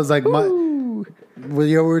it was like we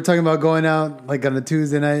were talking about going out like on a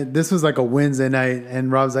Tuesday night. This was like a Wednesday night,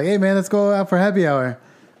 and Rob's like, "Hey, man, let's go out for happy hour."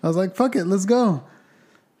 I was like, "Fuck it, let's go."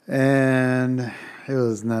 And it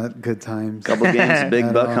was not good times. Couple games, Big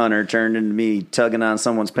At Buck all. Hunter turned into me tugging on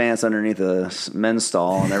someone's pants underneath a men's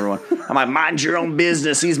stall, and everyone, I'm like, mind your own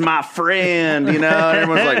business. He's my friend, you know. And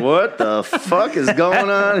everyone's like, what the fuck is going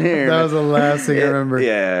on here? That was the last thing I remember.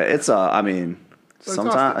 Yeah, it's I mean,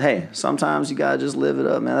 sometimes you gotta just live it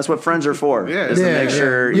up, man. That's what friends are for. Yeah. is to make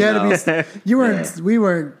sure you you had know. to be. You weren't. We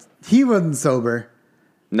weren't. He wasn't sober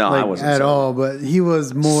No, I like, wasn't at sober. all, but he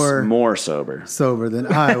was more sober. sober than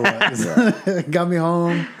I was. Got me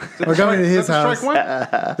home or got me to his house. Strike one?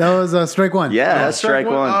 That was strike one. Yeah, that's strike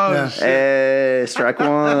one. Oh, Yeah. shit. Hey, strike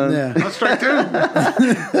one. Yeah. That's strike two.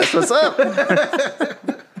 That's what's up.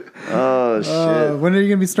 Oh shit. When are you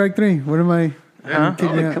gonna be strike three? What am I? Huh?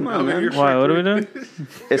 Come on, man. Why? What are we doing?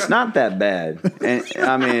 It's not that bad. And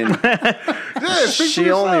I mean, speak she for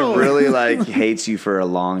yourself. only really like hates you for a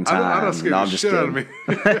long time. I don't scare No, the I'm just shit out of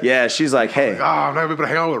kidding. me. Yeah, she's like, hey, I'm not able to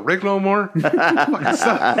hang out with Rick no more. Fucking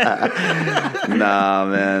suck. nah,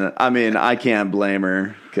 man. I mean, I can't blame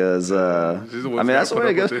her because, She's the one I mean, that's the put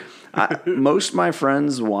way it up goes. with Most of my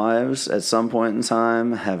friends' wives at some point in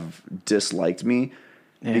time have disliked me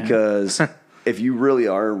because if you really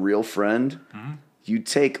are a real friend, you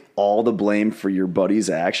take all the blame for your buddy's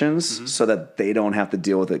actions so that they don't have to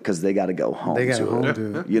deal with it because they got to go home They got to home it.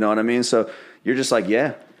 to it. You know what I mean? So you're just like,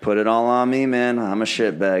 yeah, put it all on me, man. I'm a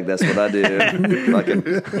shitbag. That's what I do.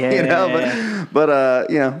 You know, but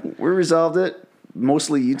you know, we resolved it.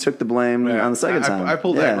 Mostly you took the blame on the second time. I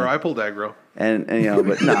pulled aggro. And you know,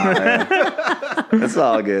 but no, it's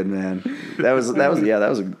all good, man. That was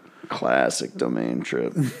a classic domain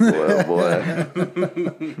trip. Boy, oh boy.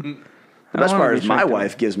 The best part is my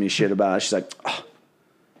wife gives me shit about it. She's like, oh,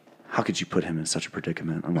 how could you put him in such a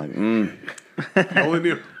predicament? I'm like, Only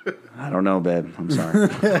knew. I don't know, babe. I'm sorry. I'm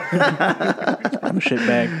a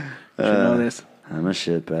shitbag. You should know this. I'm a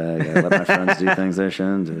shitbag. I let my friends do things they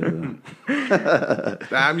shouldn't do.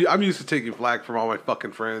 I'm used to taking flack from all my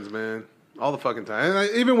fucking friends, man. All the fucking time. And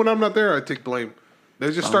even when I'm not there, I take blame.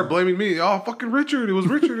 They just start blaming me. Oh, fucking Richard. It was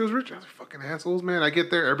Richard. I was fucking assholes, man. I get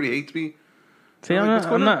there. Everybody hates me. See,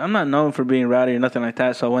 I'm not known for being rowdy or nothing like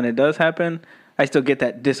that. So when it does happen, I still get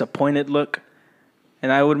that disappointed look,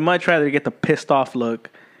 and I would much rather get the pissed off look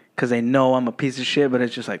because they know I'm a piece of shit. But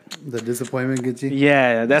it's just like The disappointment gets you.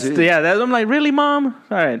 yeah, I'm like, really, mom?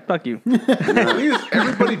 All right, fuck you. The thing is,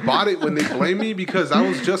 everybody bought it when they blamed me because I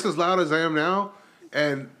was just as loud as I am now,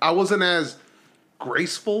 and I wasn't as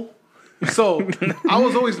graceful. So I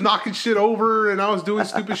was always knocking shit over, and I was doing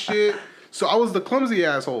stupid shit. So I was the clumsy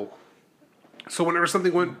asshole. So whenever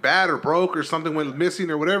something went bad or broke or something went missing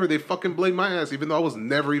or whatever, they fucking blamed my ass, even though I was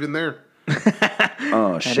never even there.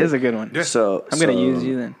 Oh, shit. That is a good one. Yeah. So I'm gonna use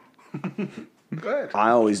you then. Go ahead.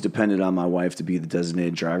 I always depended on my wife to be the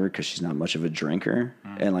designated driver because she's not much of a drinker.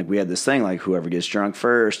 And like we had this thing, like whoever gets drunk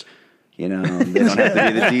first, you know, they don't have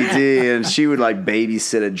to be the DD. And she would like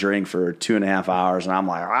babysit a drink for 2.5 hours. And I'm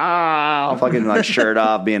like, fucking like shirt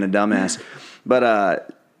off being a dumbass.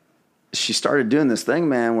 But she started doing this thing,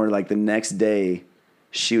 man, where like the next day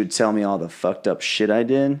she would tell me all the fucked up shit I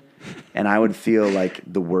did. And I would feel like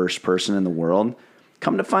the worst person in the world.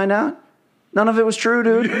 Come to find out, none of it was true,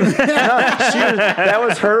 dude. That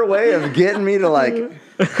was her way of getting me to like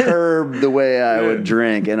curb the way I would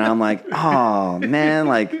drink, and I'm like, oh man,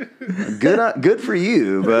 like good for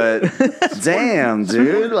you, but damn,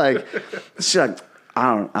 dude, like she's like,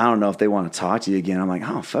 I don't know if they want to talk to you again. I'm like,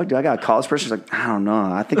 oh fuck, dude, I got to call this person. She's like, I don't know.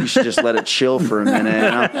 I think you should just let it chill for a minute.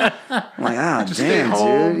 And I'm like, Just damn, stay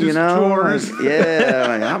home, dude, you just know, chores. like, yeah,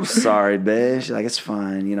 like, I'm sorry, babe. She's like, it's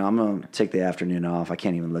fine. You know, I'm gonna take the afternoon off. I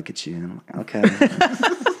can't even look at you. And I'm like, okay.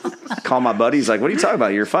 Call my buddy. He's like, what are you talking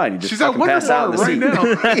about? You're fine. You just She's fucking at pass out in the right seat. now.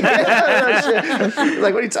 Yeah,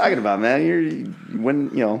 like, what are you talking about, man?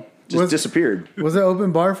 Just disappeared. Was it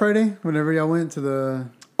open bar Friday? Whenever y'all went to the.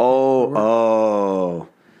 Oh,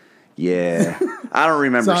 yeah. I don't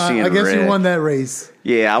remember So seeing I guess Rick. you won that race.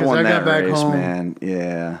 Yeah, I 'Cause won I that got back race, home. man.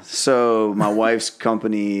 Yeah. So my wife's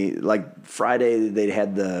company, like Friday, they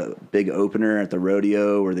had the big opener at the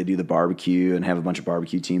rodeo where they do the barbecue and have a bunch of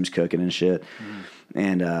barbecue teams cooking and shit.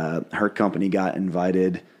 And her company got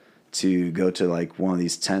invited to go to like one of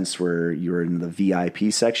these tents where you were in the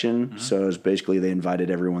VIP section. So it was basically they invited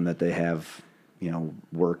everyone that they have,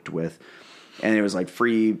 worked with. And it was like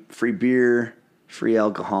free beer, free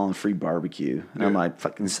alcohol, and free barbecue. And I'm like,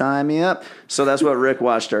 fucking sign me up. So that's what Rick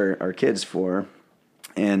watched our kids for.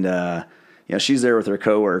 And, she's there with her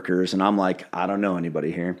coworkers. And I'm like, I don't know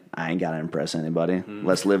anybody here. I ain't got to impress anybody.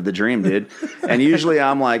 Let's live the dream, dude. And usually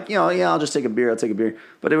I'm like, I'll just take a beer. I'll take a beer.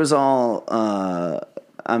 But it was all,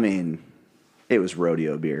 it was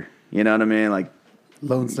rodeo beer. You know what I mean? Like,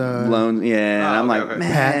 Lone Star. yeah. And I'm like, okay.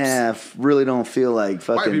 man, I really don't feel like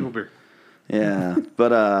fucking. White people beer. Yeah,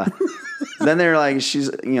 but then they're like, I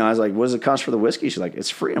was like, what does it cost for the whiskey? She's like, it's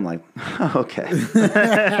free. I'm like, okay.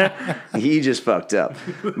 He just fucked up.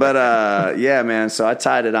 But yeah, man. So I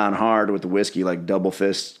tied it on hard with the whiskey, like double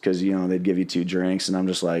fist, because they'd give you 2 drinks, and I'm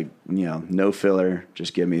just like, no filler,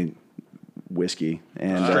 just give me whiskey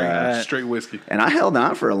and Straight whiskey. And I held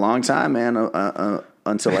on for a long time, man.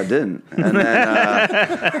 Until I didn't, and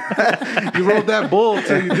then You rolled that bull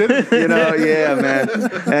until you didn't. yeah, man.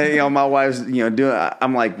 And my wife's, doing.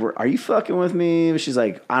 I'm like, are you fucking with me? She's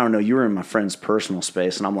like, I don't know. You were in my friend's personal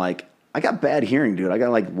space, and I'm like, I got bad hearing, dude. I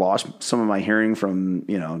got lost some of my hearing from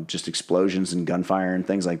just explosions and gunfire and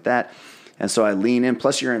things like that. And so I lean in.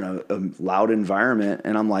 Plus, you're in a loud environment,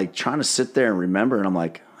 and I'm like trying to sit there and remember. And I'm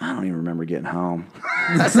like, I don't even remember getting home.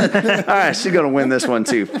 I said, all right, she's gonna win this one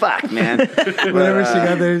too. Fuck, man. Whenever she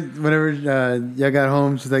got there, whenever y'all got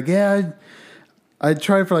home, she's like, yeah, I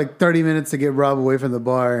tried for like 30 minutes to get Rob away from the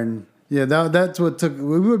bar, and yeah, that's what took.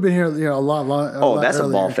 We would have been here a lot. That's earlier.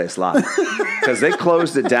 A ball-faced lie. Because they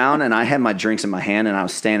closed it down, and I had my drinks in my hand, and I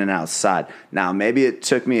was standing outside. Now, maybe it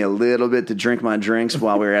took me a little bit to drink my drinks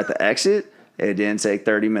while we were at the exit. It didn't take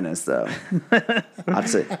 30 minutes, though. I'd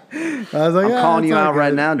say, I was like, I'm calling you out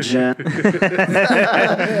right now, Jen.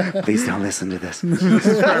 Please don't listen to this. She's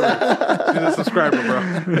a subscriber,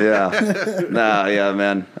 bro. Yeah,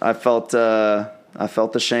 man. I felt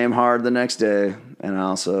the shame hard the next day, and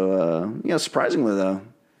also, surprisingly though,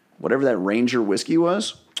 whatever that Ranger whiskey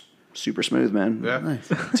was, super smooth, man. Yeah, nice.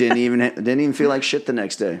 Didn't even feel like shit the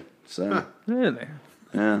next day. So Really?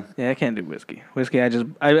 yeah. Yeah, I can't do whiskey. Whiskey,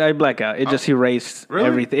 I black out. It just erases Really?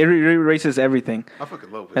 everything. It erases everything. I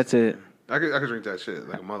fucking love whiskey. That's it. I could drink that shit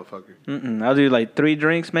like a motherfucker. I'll do like 3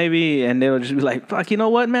 drinks maybe, and they'll just be like, "Fuck, you know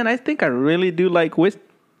what, man? I think I really do like whiskey."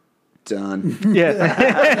 Done. Yeah,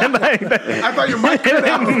 I thought your mic cut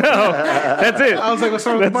out. no, that's it. I was like, what's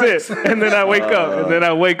wrong with the That's mics? it. And then I wake up, and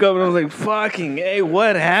I was like, "Fucking, hey,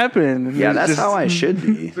 what happened?" And Yeah, it's that's just- how I should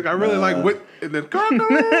be. It's like, I really like wit, and then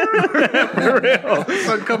For real.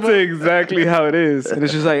 That's exactly how it is. And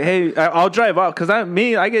it's just like, hey, I'll drive out because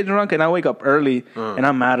I get drunk and I wake up early and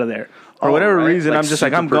I'm out of there. For whatever Right? reason, I'm just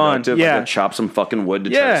like, super I'm gone. productive, Yeah. Like chop some fucking wood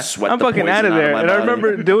to try Yeah, to sweat I'm the fucking poison out of there. my And I body.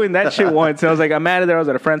 remember doing that shit once. And I was like, I'm out of there. I was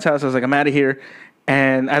at a friend's house. I was like, I'm out of here.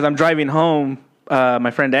 And as I'm driving home,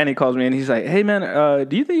 my friend Danny calls me and he's like, hey, man,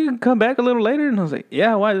 do you think you can come back a little later? And I was like,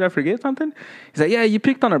 yeah, why? Did I forget something? He's like, yeah, you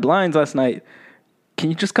picked on our blinds last night.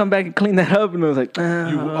 Can you just come back and clean that up? And I was like, you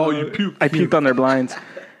puked. I puked on their blinds.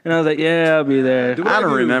 And I was like, yeah, I'll be there. Dude, I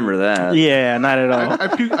don't remember that. Yeah, not at all. I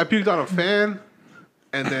puked on a fan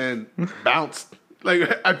and then bounced. Like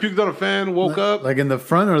I puked on a fan, woke up. Like in the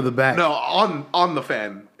front or the back? No, on the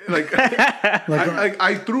fan. Like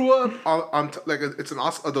I threw up on like it's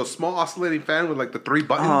the small oscillating fan with like the 3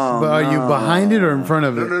 buttons. But are you behind it or in front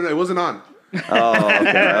of it? No, it wasn't on. Oh,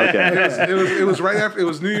 okay. It was right after. It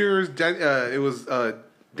was New Year's. It was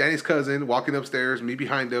Danny's cousin walking upstairs. Me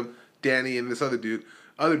behind him. Danny and this other dude.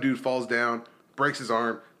 Other dude falls down, breaks his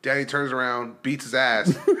arm. Danny turns around, beats his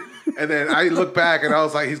ass, and then I look back and I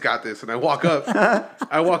was like, "He's got this." And I walk up,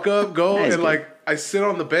 go Nice, and like I sit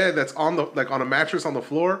on the bed that's on the like on a mattress on the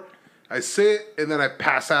floor. I sit and then I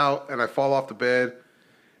pass out and I fall off the bed.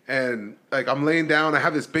 And like I'm laying down, I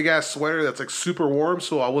have this big ass sweater that's like super warm,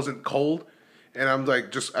 so I wasn't cold. And I'm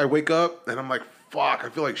like, I wake up and I'm like, fuck, I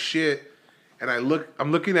feel like shit. And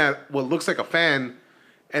I'm looking at what looks like a fan,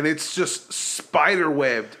 and it's just spider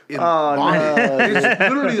webbed in vomit. No. It's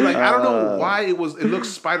literally like I don't know why it looks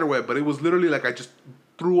spider web, but it was literally like I just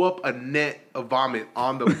threw up a net of vomit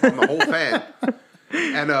on the whole fan.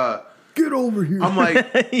 And Get over here. I'm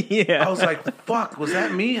like, Yeah. I was like, fuck, was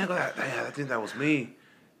that me? I go, yeah, I think that was me.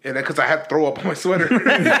 And then because I had to throw up on my sweater. It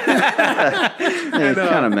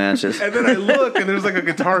kind of matches. And then I look, and there's like a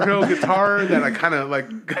Guitar Hero guitar that I kind of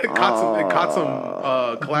like caught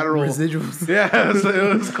some collateral Residuals. Yeah,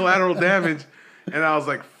 it was collateral damage. And I was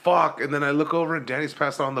like, fuck. And then I look over, and Danny's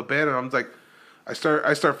passed out on the bed, and I'm like, I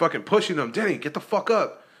start fucking pushing him. Danny, get the fuck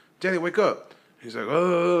up. Danny, wake up. He's like,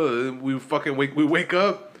 oh. And we wake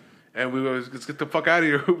up. And we go, let's get the fuck out of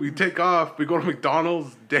here. We take off. We go to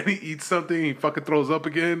McDonald's. Danny eats something. He fucking throws up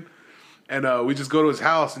again. And we just go to his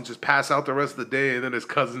house and just pass out the rest of the day. And then his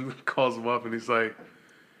cousin calls him up and he's like,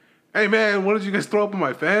 hey, man, what did you guys throw up on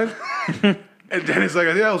my fan? And Danny's like,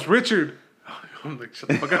 yeah, it was Richard. I'm like, shut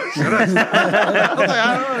the fuck up. Shut up. I was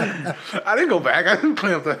like, I didn't go back. I didn't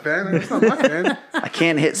clean up that fan. It's not my fan. I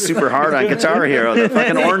can't hit super hard on Guitar Hero. The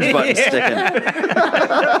fucking orange button's sticking.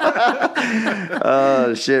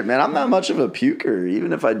 Oh, shit, man. I'm not much of a puker.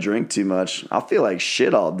 Even if I drink too much, I'll feel like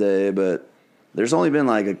shit all day. But there's only been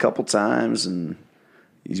like a couple times, and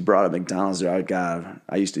he's brought up McDonald's there.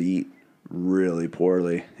 I used to eat really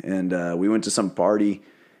poorly. And we went to some party,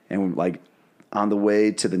 and like on the way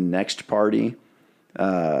to the next party,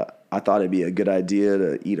 I thought it'd be a good idea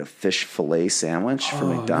to eat a fish fillet sandwich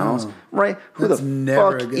from McDonald's. no. Right? Who That's the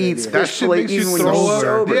never a fuck good eats idea. That fish shit fillet makes you even when you're throw up.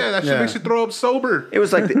 sober? Yeah, that shit makes you throw up sober. It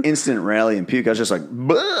was like the instant rally and puke. I was just like,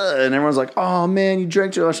 "Bleh," and everyone's like, oh, man, you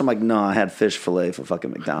drank too much. I'm like, no, I had fish fillet for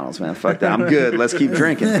fucking McDonald's, man. Fuck that. I'm good. Let's keep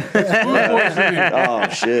drinking. Oh,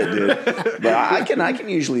 shit, dude. But I can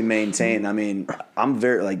usually maintain. I mean, I'm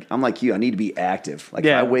like you. I need to be active. Like,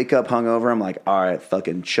 Yeah. if I wake up hungover, I'm like, all right,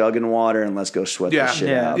 fucking chugging water and let's go sweat this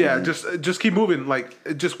shit out. Yeah. just keep moving.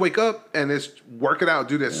 Like, just wake up and work it out,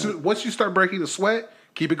 dude. Once you start breaking the sweat,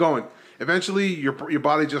 keep it going. Eventually, your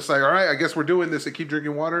body just like, all right, I guess we're doing this, and keep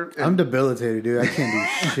drinking water. I'm debilitated, dude. I can't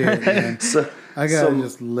do shit, man. I gotta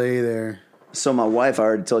just lay there. So my wife, I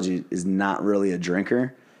already told you, is not really a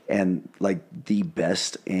drinker, and like the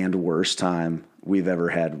best and worst time we've ever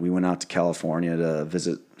had. We went out to California to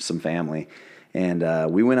visit some family,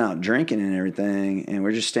 and we went out drinking and everything, and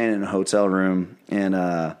we're just staying in a hotel room, and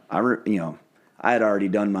I had already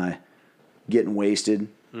done my getting wasted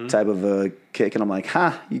type of a kick, and I'm like,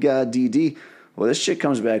 you got a DD. Well, this chick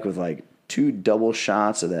comes back with like 2 double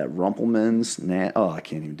shots of that Rumpelmann's. I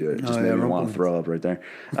can't even do it. It just made me want to throw up right there.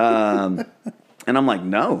 And I'm like,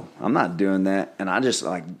 no, I'm not doing that. And I just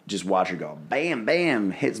watch her go, bam, bam,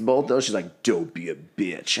 hits both those. She's like, don't be a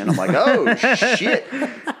bitch. And I'm like, oh, shit.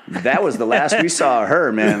 That was the last we saw of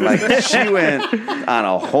her, man. Like, she went on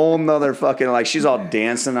a whole nother fucking, like, she's all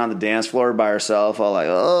dancing on the dance floor by herself. All like,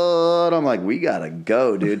 oh, and I'm like, we got to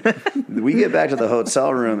go, dude. We get back to the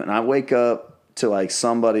hotel room, and I wake up to like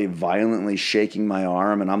somebody violently shaking my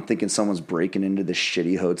arm, and I'm thinking someone's breaking into this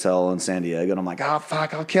shitty hotel in San Diego, and I'm like, oh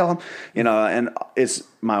fuck, I'll kill him, and it's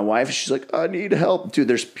my wife. She's like, I need help, dude.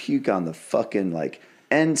 There's puke on the fucking like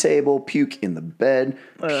end table, puke in the bed,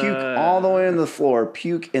 puke all the way in the floor,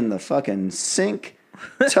 puke in the fucking sink,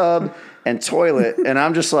 tub, and toilet, and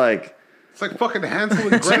I'm just like, it's like fucking Hansel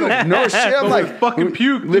and Gretel. No shit. I'm like fucking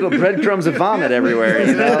puke, little breadcrumbs of vomit everywhere.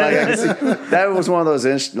 You know, like that was one of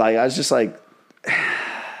those. Like I was just like,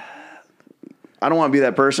 I don't want to be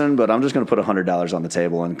that person, but I'm just going to put $100 on the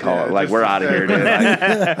table and call it. Like, we're out of here, dude. Like,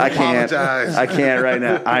 I can't right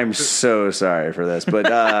now. I'm so sorry for this, but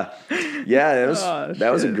that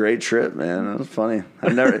was a great trip, man. It was funny.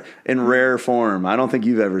 I've never in rare form. I don't think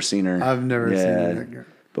you've ever seen her. I've never seen her.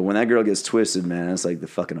 But when that girl gets twisted, man, it's like the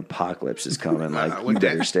fucking apocalypse is coming. Like, you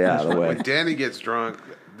better stay out of the way. When Danny gets drunk,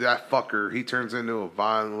 that fucker, he turns into a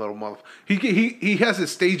violent little motherfucker. He has his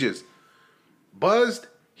stages. Buzzed,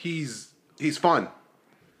 he's fun.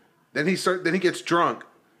 Then he gets drunk,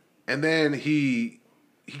 and then he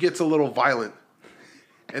gets a little violent,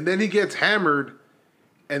 and then he gets hammered,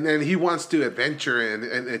 and then he wants to adventure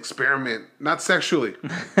and experiment, not sexually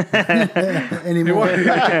Anymore. He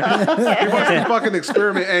wants to fucking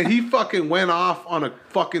experiment, and he fucking went off on a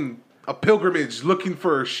pilgrimage looking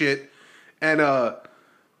for shit, and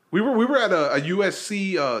we were at a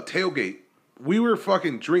USC tailgate. We were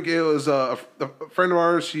fucking drinking. It was a friend of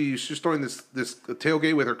ours. She's throwing this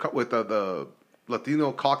tailgate with the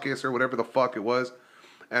Latino caucus or whatever the fuck it was,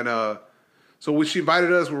 and so when she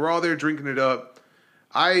invited us, we were all there drinking it up.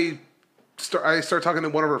 I start talking to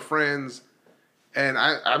one of her friends, and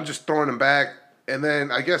I'm just throwing him back, and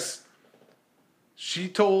then I guess she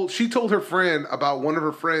told her friend about one of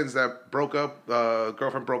her friends that broke up.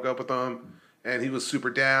 Girlfriend broke up with him, and he was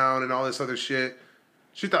super down and all this other shit.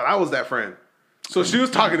 She thought I was that friend. So she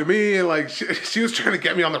was talking to me, and like she was trying to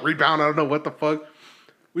get me on the rebound. I don't know what the fuck.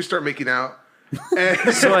 We start making out. And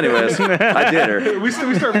so, anyways, I did her. We start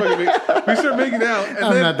making out. And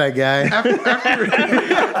I'm not that guy. After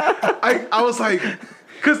I was like,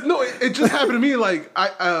 because no, it just happened to me. Like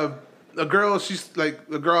a girl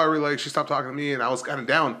I really like. She stopped talking to me, and I was kind of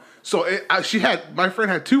down. So my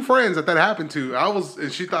friend had 2 friends that happened to.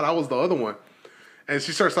 And she thought I was the other one. And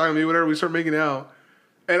she starts talking to me. Whatever, we start making out.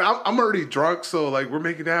 And I'm already drunk, so like we're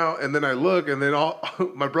making out, and then I look, and then all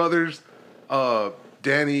my brothers,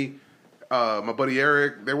 Danny, my buddy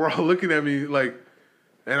Eric, they were all looking at me like,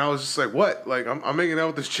 and I was just like, what? Like I'm making out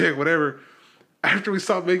with this chick, whatever. After we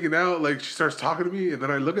stopped making out, like she starts talking to me, and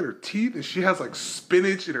then I look at her teeth, and she has like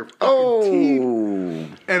spinach in her fucking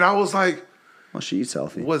teeth, and I was like, well, she eats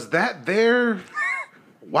healthy. Was that there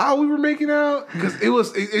while we were making out? Because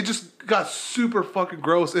it just got super fucking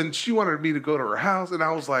gross, and she wanted me to go to her house, and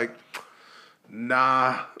I was like,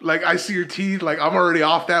 nah. Like, I see your teeth, like I'm already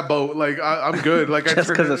off that boat. Like I'm good. Like just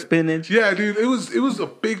because of spinach. Yeah, dude. It was a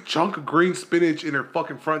big chunk of green spinach in her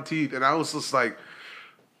fucking front teeth, and I was just like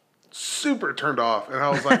super turned off, and I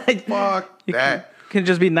was like, fuck that. Can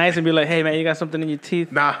just be nice and be like, hey man, you got something in your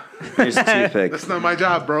teeth? Nah, here's a toothpick. That's not my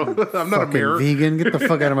job, bro. I'm not a mirror. Vegan, get the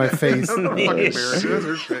fuck out of my face. I'm not a fucking mirror. That's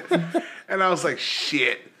her shit. And I was like,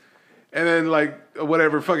 shit. And then like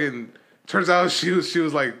whatever, fucking turns out she had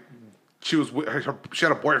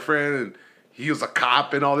a boyfriend, and he was a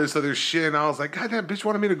cop and all this other shit. And I was like, God, that bitch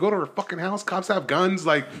wanted me to go to her fucking house. Cops have guns.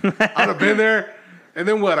 Like I'd have been there. And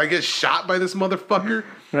then what? I get shot by this motherfucker.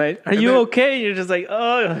 Right? Are you okay? You're just like,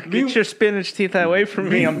 oh, get your spinach teeth away from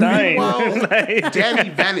me. I'm dying. Like, Danny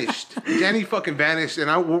vanished. Danny fucking vanished,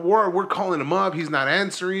 and we're calling him up. He's not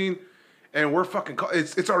answering. And we're fucking,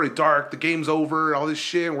 it's already dark. The game's over, all this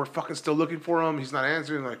shit, and we're fucking still looking for him. He's not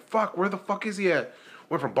answering. Like, fuck, where the fuck is he at?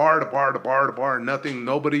 Went from bar to bar to bar to bar, nothing,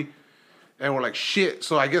 nobody. And we're like, shit.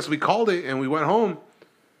 So I guess we called it, and we went home.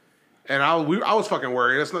 And I was fucking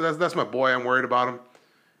worried. That's my boy. I'm worried about him.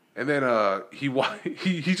 And then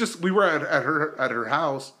we were at her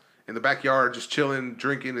house in the backyard, just chilling,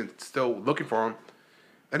 drinking, and still looking for him.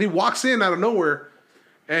 And he walks in out of nowhere.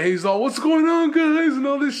 And he's all, what's going on, guys? And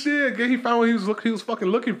all this shit. And he found what he was fucking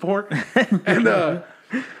looking for.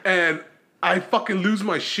 And I fucking lose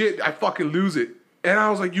my shit. I fucking lose it. And I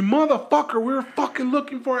was like, you motherfucker, we were fucking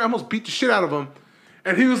looking for it. I almost beat the shit out of him.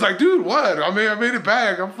 And he was like, dude, what? I mean, I made it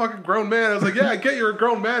back. I'm a fucking grown man. I was like, yeah, I get you're a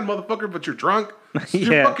grown man, motherfucker, but you're drunk.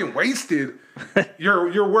 You're fucking wasted.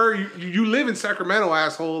 You're where you live in Sacramento,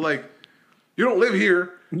 asshole. Like, you don't live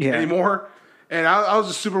here anymore. And I was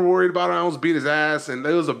just super worried about him. I almost beat his ass, and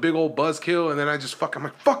it was a big old buzzkill. And then I'm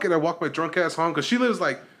like, fuck it. I walked my drunk ass home because she lives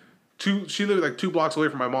like 2 blocks away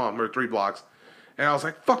from my mom, or 3 blocks. And I was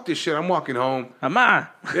like, fuck this shit. I'm walking home. Ama.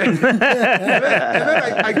 and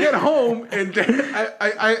then I get home, and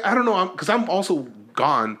I don't know, because I'm also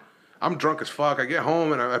gone. I'm drunk as fuck. I get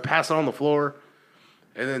home, and I pass it on the floor.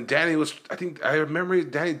 And then Danny I remember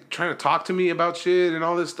Danny trying to talk to me about shit and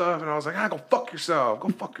all this stuff. And I was like, go fuck yourself. Go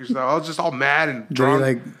fuck yourself. I was just all mad and drunk. Did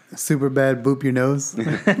he, like, super bad boop your nose? It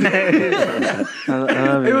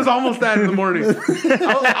was almost that in the morning.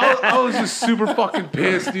 I was just super fucking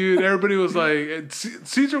pissed, dude. Everybody was like,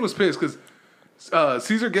 Caesar was pissed because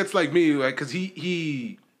Caesar gets like me, like, because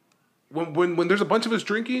he when there's a bunch of us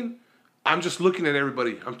drinking, I'm just looking at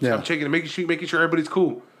everybody. I'm checking and making sure everybody's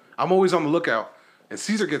cool. I'm always on the lookout. And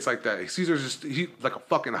Caesar gets like that. Caesar's he's like a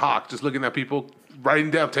fucking hawk, just looking at people, writing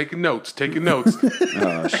down, taking notes.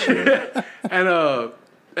 Oh shit!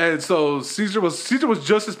 And so Caesar was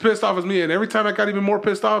just as pissed off as me. And every time I got even more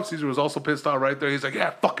pissed off, Caesar was also pissed off right there. He's like,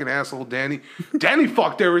 yeah, fucking asshole, Danny. Danny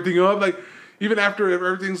fucked everything up. Like, even after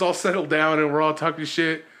everything's all settled down and we're all talking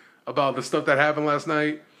shit about the stuff that happened last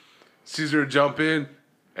night, Caesar would jump in.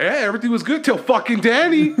 Yeah, everything was good till fucking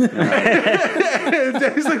Danny. And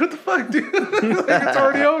Danny's like, what the fuck, dude? Like, it's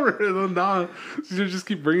already over. Nah, Caesar just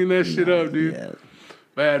keep bringing that shit up, dude. Yeah.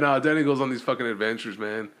 Man, Danny goes on these fucking adventures,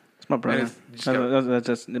 man. It's my brother. That's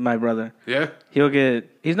just my brother. Yeah?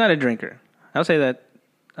 He's not a drinker. I'll say that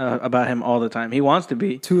about him all the time. He wants to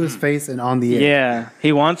be. To his face and on the air. Yeah,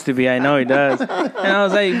 he wants to be. I know he does. And I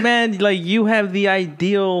was like, man, like, you have the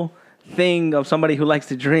ideal thing of somebody who likes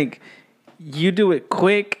to drink. You do it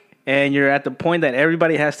quick, and you're at the point that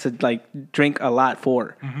everybody has to, like, drink a lot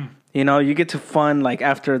for. Mm-hmm. You know, you get to fun, like,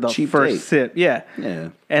 after the cheap first date. sip. Yeah.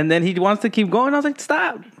 And then he wants to keep going. I was like,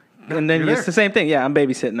 stop. And then it's the same thing. Yeah, I'm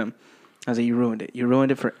babysitting him. I was like, you ruined it. You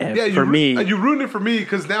ruined it for me. You ruined it for me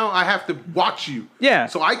because now I have to watch you. Yeah.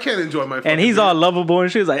 So I can't enjoy my fucking And he's drink. all lovable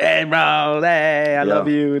and shit. He was like, hey, bro, hey, I love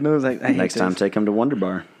you. And I was like, next time, take him to Wonder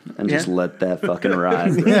Bar and just let that fucking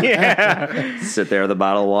ride. Yeah. Sit there with a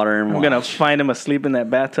bottle of water and watch. I'm going to find him asleep in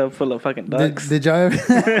that bathtub full of fucking ducks. Did y'all ever... It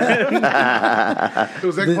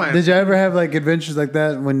was eggplant. Did you ever have, like, adventures like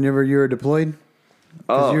that whenever you were deployed?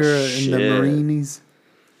 Oh, you were shit. in the Marines.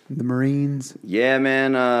 The Marines. Yeah,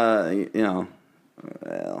 man. You know,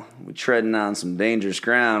 well, we're treading on some dangerous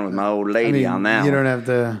ground with my old lady on that you one. don't have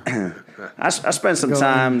to... I spent some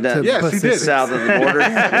time down Yes, he did. south of the border.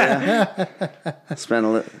 Yeah. Spent a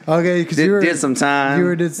little. Okay, because did some time. You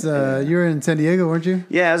were in San Diego, weren't you?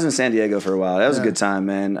 Yeah, I was in San Diego for a while. That was a good time,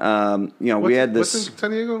 man. You know, we had this. What's in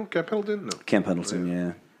San Diego? Camp Pendleton? No. Camp Pendleton,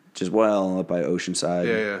 yeah. Just well up by Oceanside.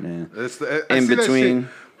 Yeah. In see between. That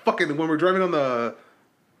shit, fucking when we're driving on the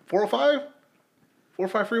 405?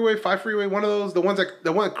 405 freeway, 5 freeway, one of those, the one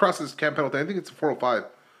that crosses Camp Pendleton. I think it's 405.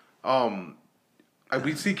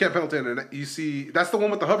 We see Camp Pendleton, and you see that's the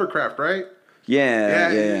one with the hovercraft, right?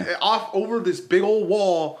 Yeah. Off over this big old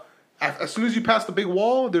wall. As soon as you pass the big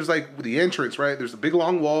wall, there's like the entrance, right? There's a big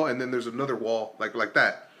long wall, and then there's another wall like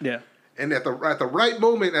that. Yeah. And at the right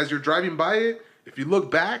moment, as you're driving by it, if you look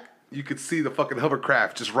back, you could see the fucking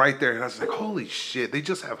hovercraft just right there. And I was like, holy shit, they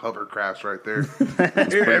just have hovercrafts right there.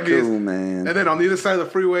 That's pretty cool, man. And then on the other side of the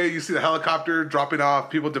freeway, you see the helicopter dropping off,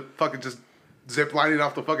 people fucking just zip lining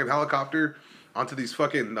off the fucking helicopter onto these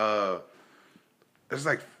fucking, there's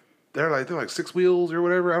like, they're like 6 wheels or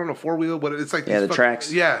whatever. I don't know, 4-wheel, but it's like the tracks.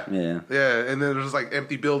 Yeah. And then there's like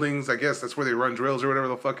empty buildings. I guess that's where they run drills or whatever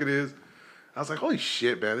the fuck it is. I was like, holy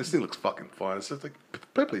shit, man, this thing looks fucking fun. It's just like,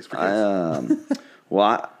 play please, for kids.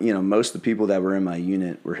 Well, most of the people that were in my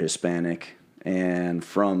unit were Hispanic and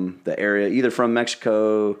from the area, either from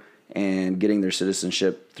Mexico and getting their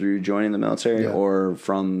citizenship through joining the military or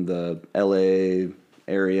from the LA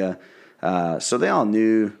area. So they all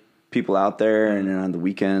knew people out there, and then on the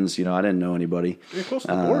weekends, you know, I didn't know anybody. You're close to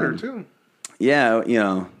the border too. Yeah, you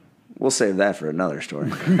know, we'll save that for another story.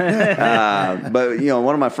 But you know,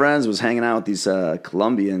 one of my friends was hanging out with these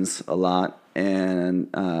Colombians a lot, and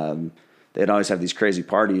they'd always have these crazy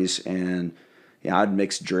parties, and you know, I'd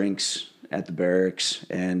mix drinks at the barracks,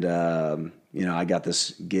 and you know, I got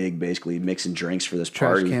this gig basically mixing drinks for this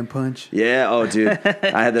party. Trash can punch. Yeah. Oh, dude,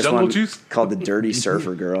 I had this Jungle one juice? called the Dirty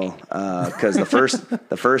Surfer Girl because the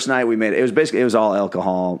first night we made it was all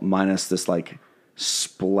alcohol minus this like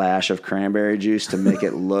splash of cranberry juice to make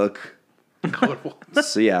it look Colorful.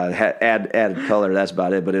 So yeah, added color. That's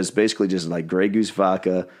about it. But it was basically just like Grey Goose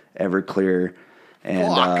vodka, Everclear,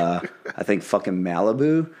 and I think fucking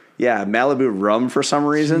Malibu. Yeah, Malibu rum for some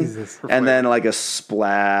reason. Jesus. And then like a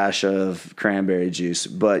splash of cranberry juice.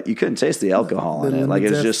 But you couldn't taste the alcohol in it. Like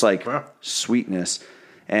it was just like sweetness.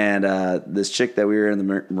 And this chick that we were in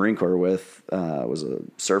the Marine Corps with was a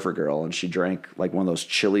surfer girl, and she drank like one of those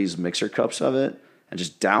Chili's mixer cups of it and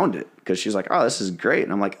just downed it because she's like, "Oh, this is great."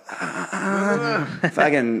 And I'm like,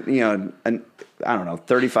 fucking, you know, and I don't know,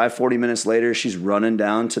 35, 40 minutes later, she's running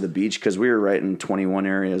down to the beach because we were right in 21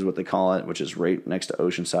 area is what they call it, which is right next to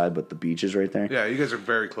Oceanside, but the beach is right there. Yeah, you guys are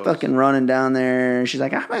very close. Fucking running down there. She's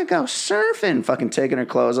like, I'm going to go surfing. Fucking taking her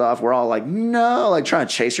clothes off. We're all like, no. Like trying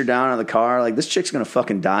to chase her down out of the car. Like this chick's going to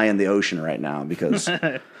fucking die in the ocean right now because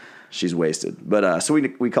she's wasted. But so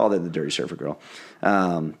we called it the Dirty Surfer Girl.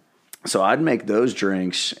 So I'd make those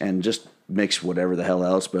drinks and just mix whatever the hell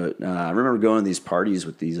else. But I remember going to these parties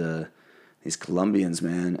with these Colombians,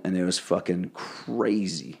 man, and it was fucking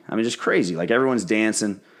crazy. I mean, just crazy. Like everyone's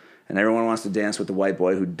dancing, and everyone wants to dance with the white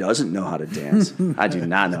boy who doesn't know how to dance. I do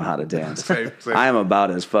not know how to dance. Same. I am about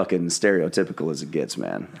as fucking stereotypical as it gets,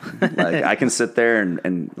 man. Like I can sit there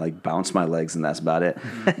and like bounce my legs, and that's about it.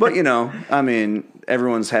 But you know, I mean,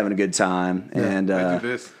 everyone's having a good time, and I do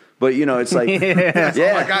this. but you know, it's like,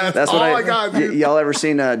 yeah, that's all I got, dude. y'all ever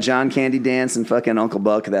seen John Candy dance and fucking Uncle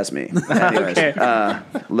Buck? That's me. Anyways,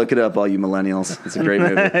 look it up, all you millennials. It's a great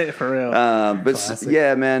movie. For real. But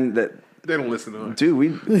yeah, man, They don't listen to us. dude,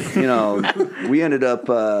 we ended up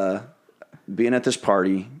being at this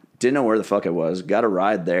party. Didn't know where the fuck it was. Got a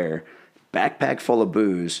ride there. Backpack full of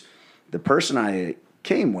booze. The person I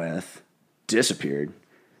came with disappeared.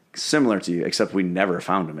 Similar to you, except we never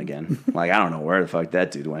found him again. Like, I don't know where the fuck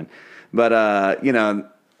that dude went. But, you know,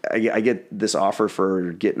 I get this offer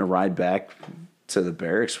for getting a ride back to the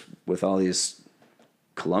barracks with all these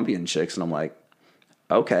Colombian chicks. And I'm like,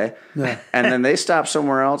 okay. Yeah. And then they stop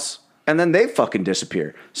somewhere else. And then they fucking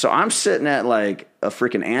disappear. So I'm sitting at like a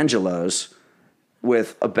freaking Angelo's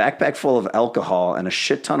with a backpack full of alcohol and a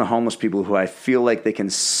shit ton of homeless people who I feel like they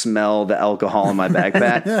can smell the alcohol in my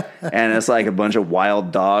backpack. And it's like a bunch of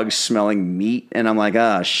wild dogs smelling meat. And I'm like,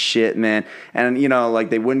 ah, shit, man. And, you know,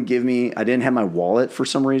 like they wouldn't give me, I didn't have my wallet for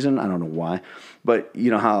some reason. I don't know why. But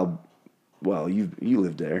you know how, well, you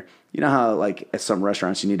lived there. You know how like at some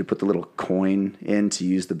restaurants you need to put the little coin in to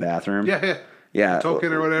use the bathroom? Yeah.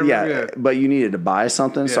 Token or whatever. Yeah, but you needed to buy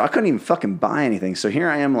something. So Yeah. I couldn't even fucking buy anything. So here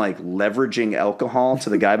I am like leveraging alcohol to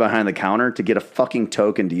the guy behind the counter to get a fucking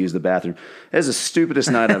token to use the bathroom. It was the stupidest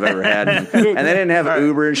night I've ever had. And they didn't have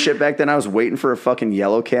Uber and shit back then. I was waiting for a fucking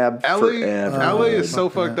yellow cab forever. LA is so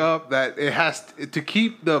fucked up that it has to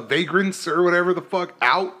keep the vagrants or whatever the fuck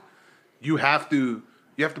out. You have to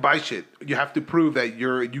buy shit. You have to prove that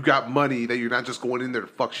you got money, that you're not just going in there to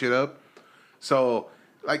fuck shit up. So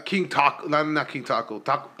like King Taco, not King Taco,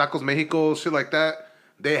 Tacos Mexico, shit like that.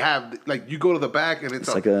 They have like you go to the back and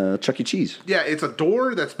it's like a Chuck E. Cheese. Yeah, it's a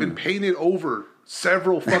door that's been painted over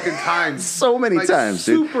several fucking times. So many times,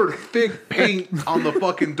 dude. Super thick paint on the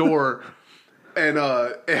fucking door. And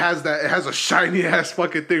it has a shiny ass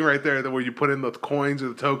fucking thing right there that where you put in the coins or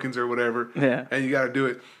the tokens or whatever. Yeah. And you got to do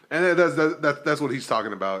it. And that's what he's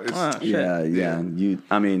talking about. It's, Yeah.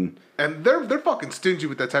 I mean, and they're fucking stingy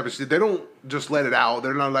with that type of shit. They don't just let it out.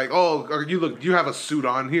 They're not like, oh, you have a suit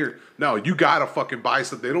on here. No, you gotta fucking buy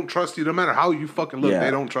something. They don't trust you. No matter how you fucking look, they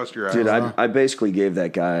don't trust your ass. Dude, I basically gave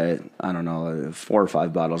that guy, I don't know, 4 or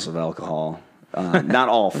 5 bottles of alcohol. Not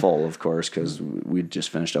all full, of course, because we just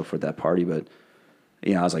finished up with that party. But,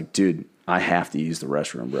 you know, I was like, dude, I have to use the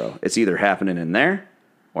restroom, bro. It's either happening in there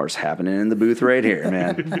or it's happening in the booth right here,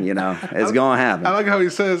 man. You know, it's going to happen. I like how he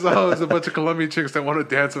says, oh, there's a bunch of Colombian chicks that want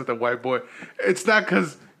to dance with a white boy. It's not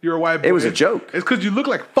because you're a white boy. It was a joke. It's because you look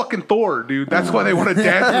like fucking Thor, dude. That's why they want to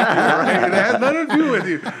dance with you, right? It has nothing to do with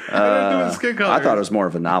you. It has nothing to do with skin color. I thought it was more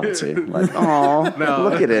of a novelty. Like, oh,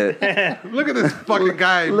 look at it. Look at this fucking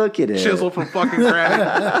guy. Look at it. Chisel from fucking Granite.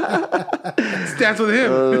 Let's dance with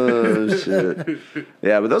him. Oh, shit.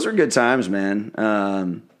 Yeah, but those are good times,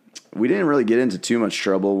 man. we didn't really get into too much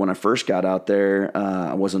trouble. When I first got out there,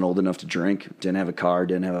 I wasn't old enough to drink, didn't have a car,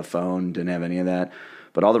 didn't have a phone, didn't have any of that.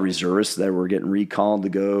 But all the reservists that were getting recalled to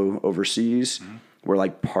go overseas were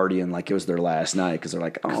like partying like it was their last night because they're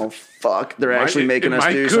like, oh, fuck, they're actually making us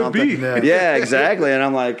do something. Yeah, exactly. And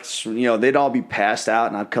I'm like, they'd all be passed out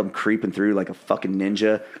and I'd come creeping through like a fucking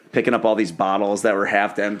ninja, picking up all these bottles that were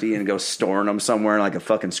half empty and go storing them somewhere like a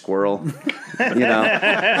fucking squirrel, But,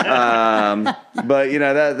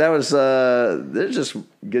 that was, they're just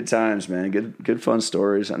good times, man. Good fun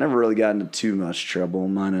stories. I never really got into too much trouble,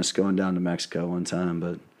 minus going down to Mexico one time,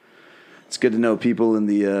 but it's good to know people in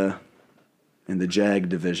the JAG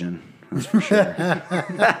division. That's for sure.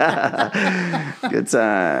 Good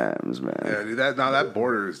times, man. Yeah, dude, that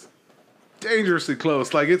border is dangerously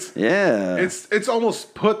close. Like it's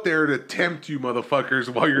almost put there to tempt you motherfuckers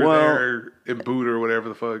while you're there in boot or whatever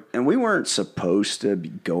the fuck. And we weren't supposed to be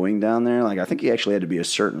going down there. Like I think you actually had to be a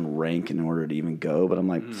certain rank in order to even go. But I'm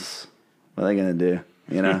like, what are they gonna do?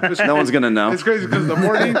 No one's gonna know. It's crazy because in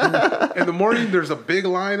the morning there's a big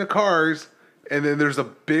line of cars. And then there's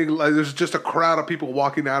there's just a crowd of people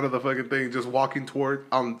walking out of the fucking thing, just walking toward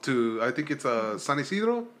to I think it's San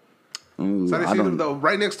Isidro. Ooh, San Isidro,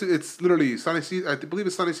 right next to it's literally San Isidro. I believe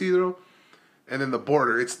it's San Isidro, and then the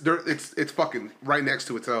border. It's fucking right next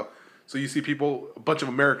to it. So you see people, a bunch of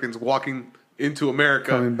Americans walking into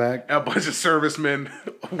America, coming back, and a bunch of servicemen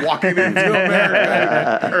walking into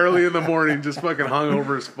America early in the morning, just fucking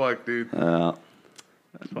hungover as fuck, dude.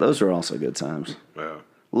 Those were also good times. Yeah.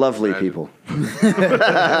 Lovely people.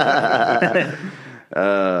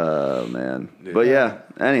 Oh, man. Yeah. But yeah,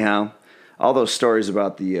 anyhow, all those stories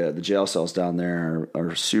about the jail cells down there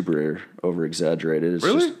are super over-exaggerated.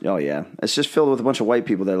 Really? Oh, yeah. It's just filled with a bunch of white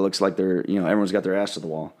people that it looks like they're, everyone's got their ass to the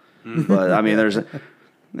wall. But, I mean, there's...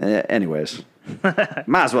 anyways.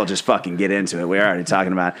 Might as well just fucking get into it. We're already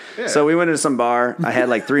talking about it. Yeah. So we went into some bar. I had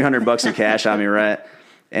like $300 in cash on me, right?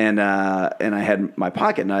 And I had my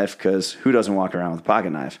pocket knife because who doesn't walk around with a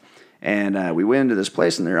pocket knife? And we went into this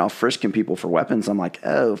place and they're all frisking people for weapons. I'm like,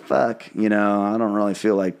 oh, fuck. I don't really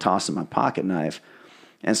feel like tossing my pocket knife.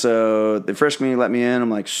 And so they frisked me, let me in. I'm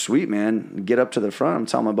like, sweet, man. Get up to the front. I'm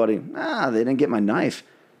telling my buddy, they didn't get my knife.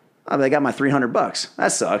 Oh, they got my $300.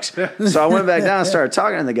 That sucks. So I went back down and started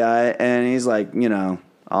talking to the guy. And he's like,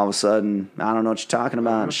 all of a sudden, I don't know what you're talking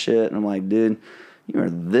about and shit. And I'm like, dude, you are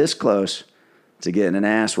this close to getting an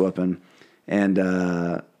ass whooping, and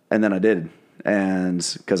then I did,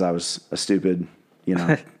 and because I was a stupid,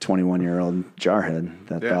 21-year-old jarhead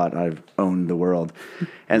that thought I owned the world,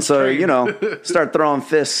 and so start throwing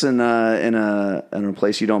fists in a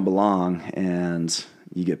place you don't belong, and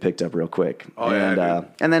you get picked up real quick, and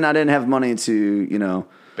then I didn't have money to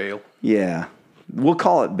bail. Yeah. We'll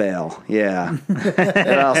call it bail. Yeah.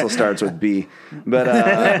 It also starts with B. But,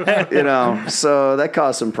 so that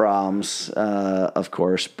caused some problems, of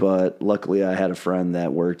course. But luckily I had a friend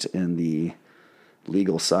that worked in the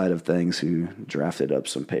legal side of things who drafted up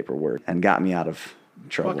some paperwork and got me out of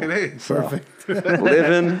trouble. Fucking A. So, perfect.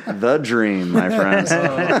 Living the dream, my friends. So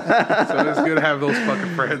it's good to have those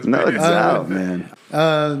fucking friends. No doubt, man.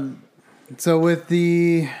 So with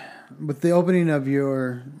the opening of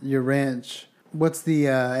your ranch, what's the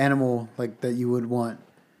animal like that you would want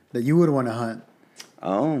to hunt?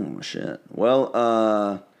 Oh shit.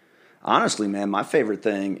 Well, honestly, man, my favorite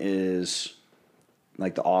thing is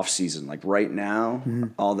like the off season. Like right now,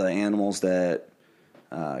 all the animals that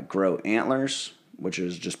grow antlers, which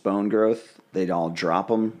is just bone growth, they'd all drop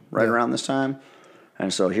them right around this time.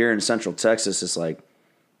 And so here in Central Texas, it's like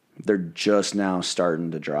they're just now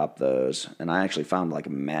starting to drop those. And I actually found like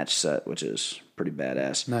a match set, which is pretty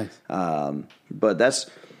badass. Nice. But that's,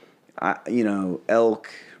 elk,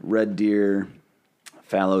 red deer,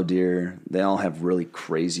 fallow deer, they all have really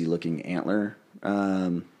crazy looking antler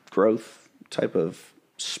growth type of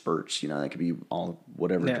spurts, that could be all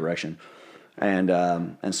whatever direction. And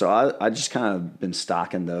so I just kind of been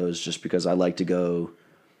stocking those just because I like to go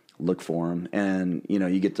look for them. And,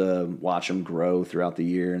 you get to watch them grow throughout the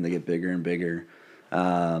year and they get bigger and bigger.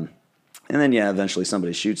 And then, eventually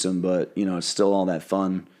somebody shoots them, but, it's still all that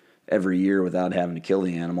fun every year without having to kill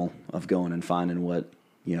the animal of going and finding what,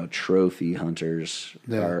 trophy hunters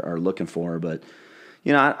are looking for. But,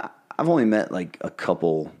 I've only met like a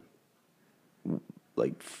couple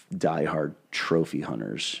like diehard trophy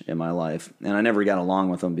hunters in my life. And I never got along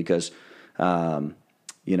with them because,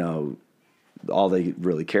 all they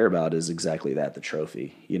really care about is exactly that, the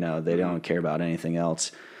trophy. They don't care about anything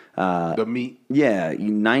else. The meat. Yeah,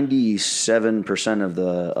 97% of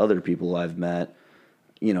the other people I've met,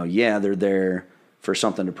 they're there for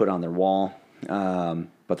something to put on their wall,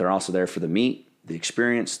 but they're also there for the meat, the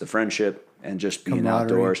experience, the friendship, and just being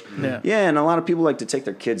Camaraderie. outdoors. Yeah, and a lot of people like to take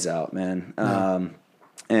their kids out, man.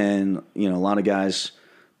 And a lot of guys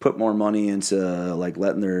put more money into like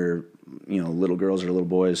letting their little girls or little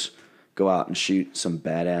boys go out and shoot some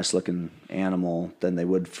badass looking animal than they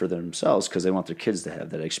would for themselves because they want their kids to have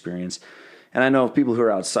that experience. And I know people who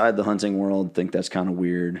are outside the hunting world think that's kind of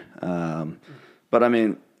weird. But I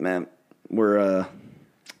mean, man,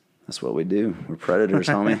 that's what we do. We're predators,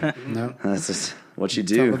 homie. No. That's just what you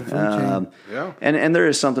do. Yeah. And there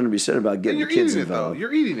is something to be said about getting And the you're kids eating it though. involved.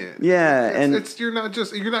 You're eating it. Yeah,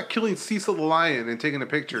 you're not killing Cecil the lion and taking a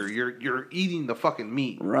picture. You're eating the fucking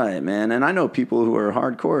meat. Right, man. And I know people who are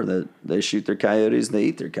hardcore that they shoot their coyotes, they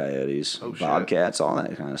eat their coyotes, bobcats, all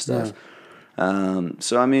that kind of stuff.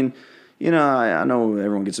 So I mean, I know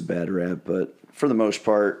everyone gets a bad rap, but for the most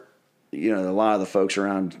part, a lot of the folks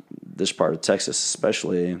around this part of Texas,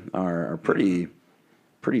 especially, are pretty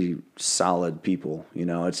solid people.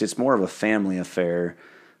 It's more of a family affair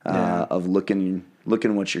of looking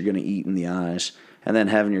what you're going to eat in the eyes, and then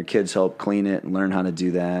having your kids help clean it and learn how to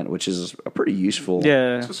do that, which is a pretty useful.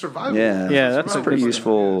 Yeah, it's a survival. Yeah, that's a pretty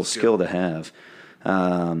useful skill to have.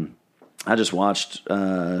 I just watched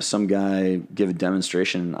some guy give a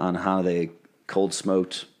demonstration on how they cold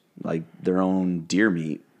smoked like their own deer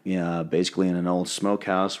meat. Basically in an old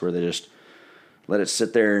smokehouse where they just let it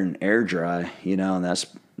sit there and air dry, and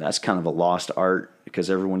that's kind of a lost art because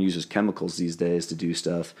everyone uses chemicals these days to do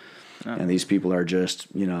stuff. And these people are just,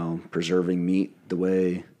 preserving meat the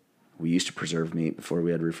way we used to preserve meat before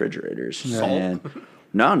we had refrigerators. And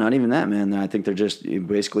no, not even that, man. I think they're just,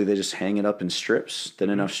 basically they just hang it up in strips, thin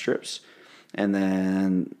enough strips. And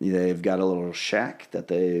then they've got a little shack that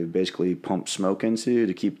they basically pump smoke into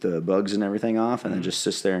to keep the bugs and everything off, and then just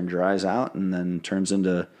sits there and dries out, and then turns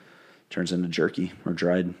into jerky or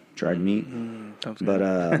dried meat. But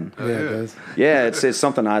it does. yeah, it's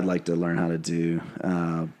something I'd like to learn how to do.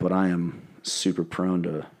 But I am super prone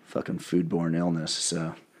to fucking foodborne illness,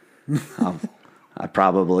 so I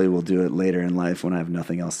probably will do it later in life when I have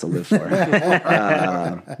nothing else to live for.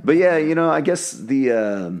 But yeah, I guess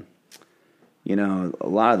the. A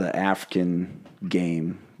lot of the African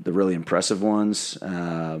game, the really impressive ones,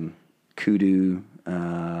 kudu,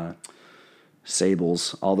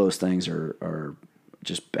 sables, all those things are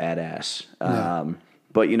just badass.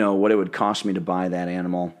 But what it would cost me to buy that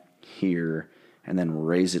animal here and then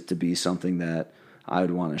raise it to be something that I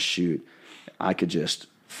would want to shoot, I could just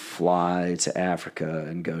fly to Africa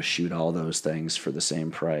and go shoot all those things for the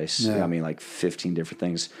same price. I mean, like 15 different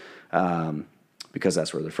things. Because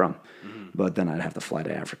that's where they're from. But then I'd have to fly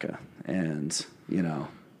to Africa. And,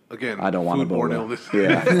 again, I don't want to foodborne illness.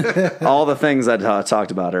 Yeah. All the things I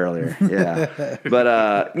talked about earlier. Yeah. But,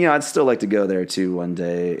 I'd still like to go there too one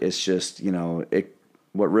day. It's just,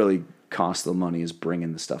 what really costs the money is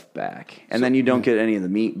bringing the stuff back. And then you don't get any of the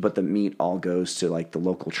meat, but the meat all goes to like the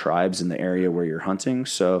local tribes in the area where you're hunting.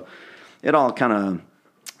 So it all kind of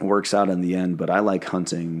works out in the end. But I like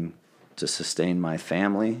hunting to sustain my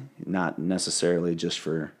family, not necessarily just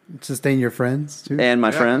for sustain your friends too, and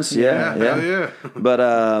my friends. Yeah.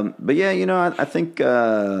 But yeah, I think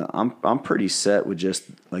I'm pretty set with just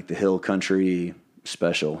like the hill country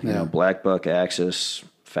special. You know, black buck, axis,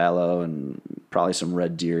 fallow, and probably some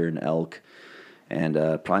red deer and elk, and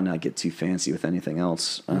probably not get too fancy with anything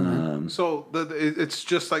else. So it's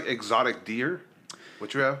just like exotic deer.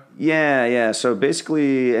 What you have? Yeah. So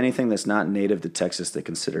basically anything that's not native to Texas they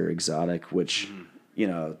consider exotic, which,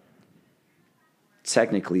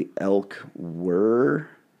 technically elk were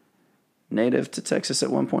native to Texas at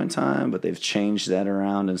one point in time, but they've changed that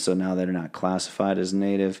around. And so now they're not classified as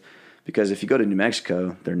native because if you go to New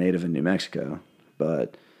Mexico, they're native in New Mexico.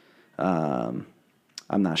 But I'm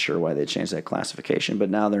not sure why they changed that classification, but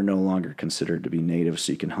now they're no longer considered to be native.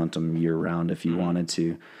 So you can hunt them year round if you wanted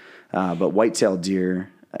to. But whitetail deer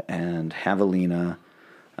and javelina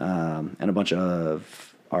and a bunch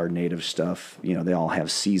of our native stuff, they all have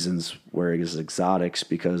seasons where it's exotics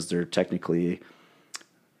because they're technically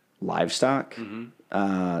livestock.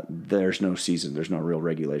 There's no season. There's no real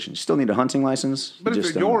regulation. You still need a hunting license. But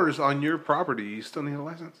if they're yours on your property, you still need a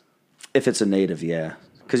license? If it's a native, yeah.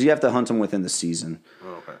 Because you have to hunt them within the season. Oh,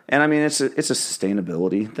 okay. And I mean, it's a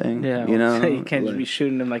sustainability thing. Yeah, you can't just be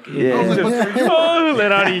shooting them like I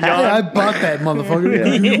bought that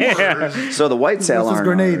motherfucker. So the whitetail This is on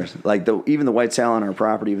grenade. even the whitetail on our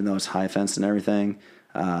property, even though it's high fenced and everything,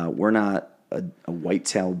 we're not a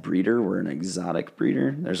whitetail breeder. We're an exotic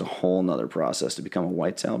breeder. There's a whole nother process to become a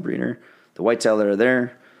whitetail breeder. The whitetail that are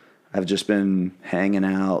there have just been hanging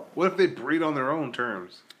out. What if they breed on their own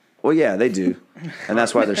terms? Well, yeah, they do, and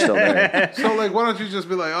that's why they're still there. So, like, why don't you just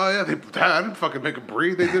be like, oh yeah, I didn't fucking make them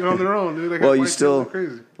breed. They did it on their own, dude. They got Well, you white still kids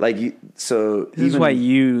crazy. like you. So This is why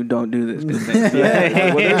you don't do this business.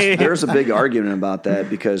 well, there's a big argument about that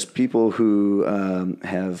because people who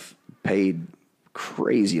have paid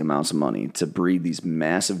crazy amounts of money to breed these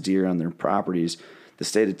massive deer on their properties, the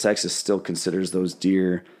state of Texas still considers those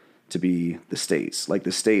deer to be the state's. Like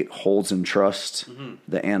the state holds in trust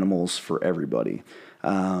the animals for everybody.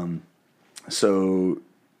 So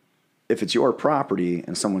if it's your property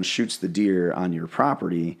and someone shoots the deer on your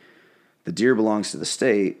property, the deer belongs to the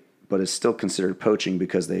state, but it's still considered poaching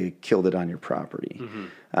because they killed it on your property.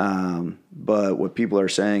 But what people are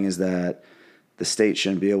saying is that the state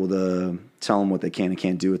shouldn't be able to tell them what they can and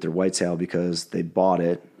can't do with their whitetail because they bought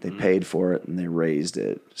it, they paid for it, and they raised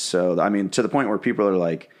it. So, I mean, to the point where people are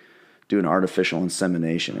like doing artificial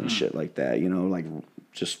insemination and shit like that, you know, like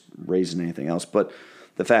just raising anything else. But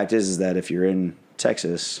the fact is that if you're in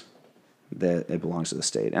Texas, that it belongs to the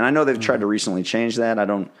state. And I know they've tried to recently change that.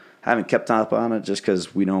 I haven't kept up on it just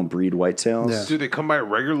because we don't breed whitetails. Yeah. Do they come by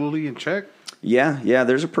regularly and check? Yeah.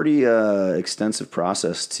 There's a pretty extensive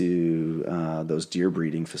process to those deer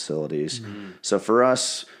breeding facilities. So for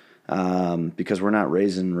us, because we're not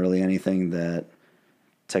raising really anything that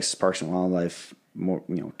Texas Parks and Wildlife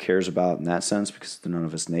cares about in that sense, because none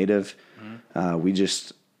of it's native, we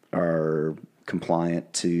just are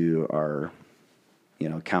compliant to our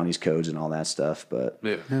county's codes and all that stuff. But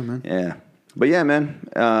Yeah, man. yeah. But yeah, man,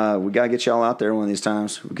 we gotta get y'all out there one of these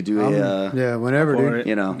times. We could do Whenever, dude.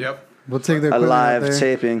 Yep. We'll take the a equipment out live there.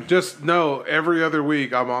 taping. Just know every other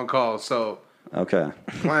week I'm on call, so Okay.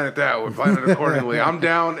 plan it that way. Plan it accordingly. I'm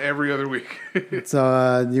down every other week.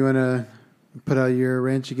 So, you want to put out your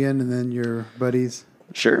ranch again and then your buddies?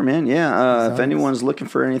 Sure, man. Yeah. If Exotics. anyone's looking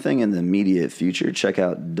for anything in the immediate future, check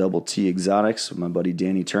out Double T Exotics with my buddy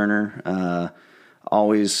Danny Turner.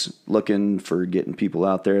 Always looking for getting people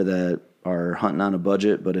out there that are hunting on a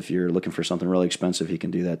budget, but if you're looking for something really expensive, he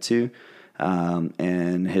can do that too.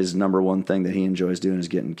 And his number one thing that he enjoys doing is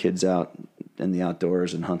getting kids out in the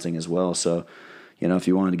outdoors and hunting as well. So, if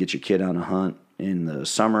you wanted to get your kid on a hunt in the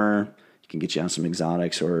summer, he can get you on some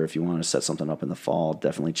exotics, or if you want to set something up in the fall,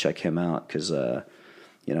 definitely check him out because,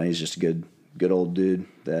 he's just a good old dude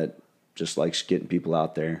that just likes getting people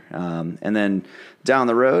out there. And then down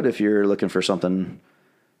the road, if you're looking for something,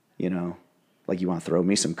 like you want to throw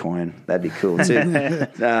me some coin, that'd be cool too.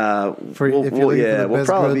 We'll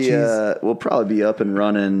probably be up and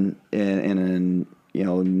running in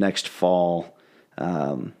next fall,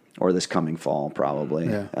 or this coming fall probably.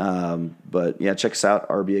 Yeah. But yeah, check us out,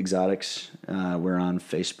 RB Exotics. We're on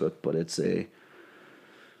Facebook, but it's a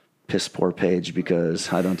piss poor page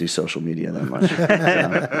because I don't do social media that much. So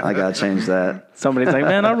I gotta change that. Somebody's like,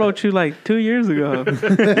 man, I wrote you like 2 years ago.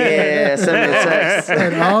 Yeah, send me a text.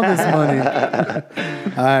 And all this money.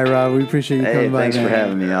 All right, Rob, we appreciate you Hey, coming by. thanks for man.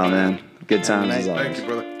 having me on, man. Good times as Thank always. you,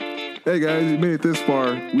 brother. Hey guys, you made it this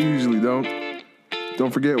far. We usually don't.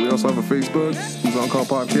 Don't forget, we also have a Facebook, Who's On Call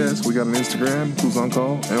Podcast. We got an Instagram, Who's On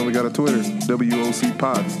Call, and we got a Twitter, WOC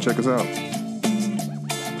Pod. Check us out.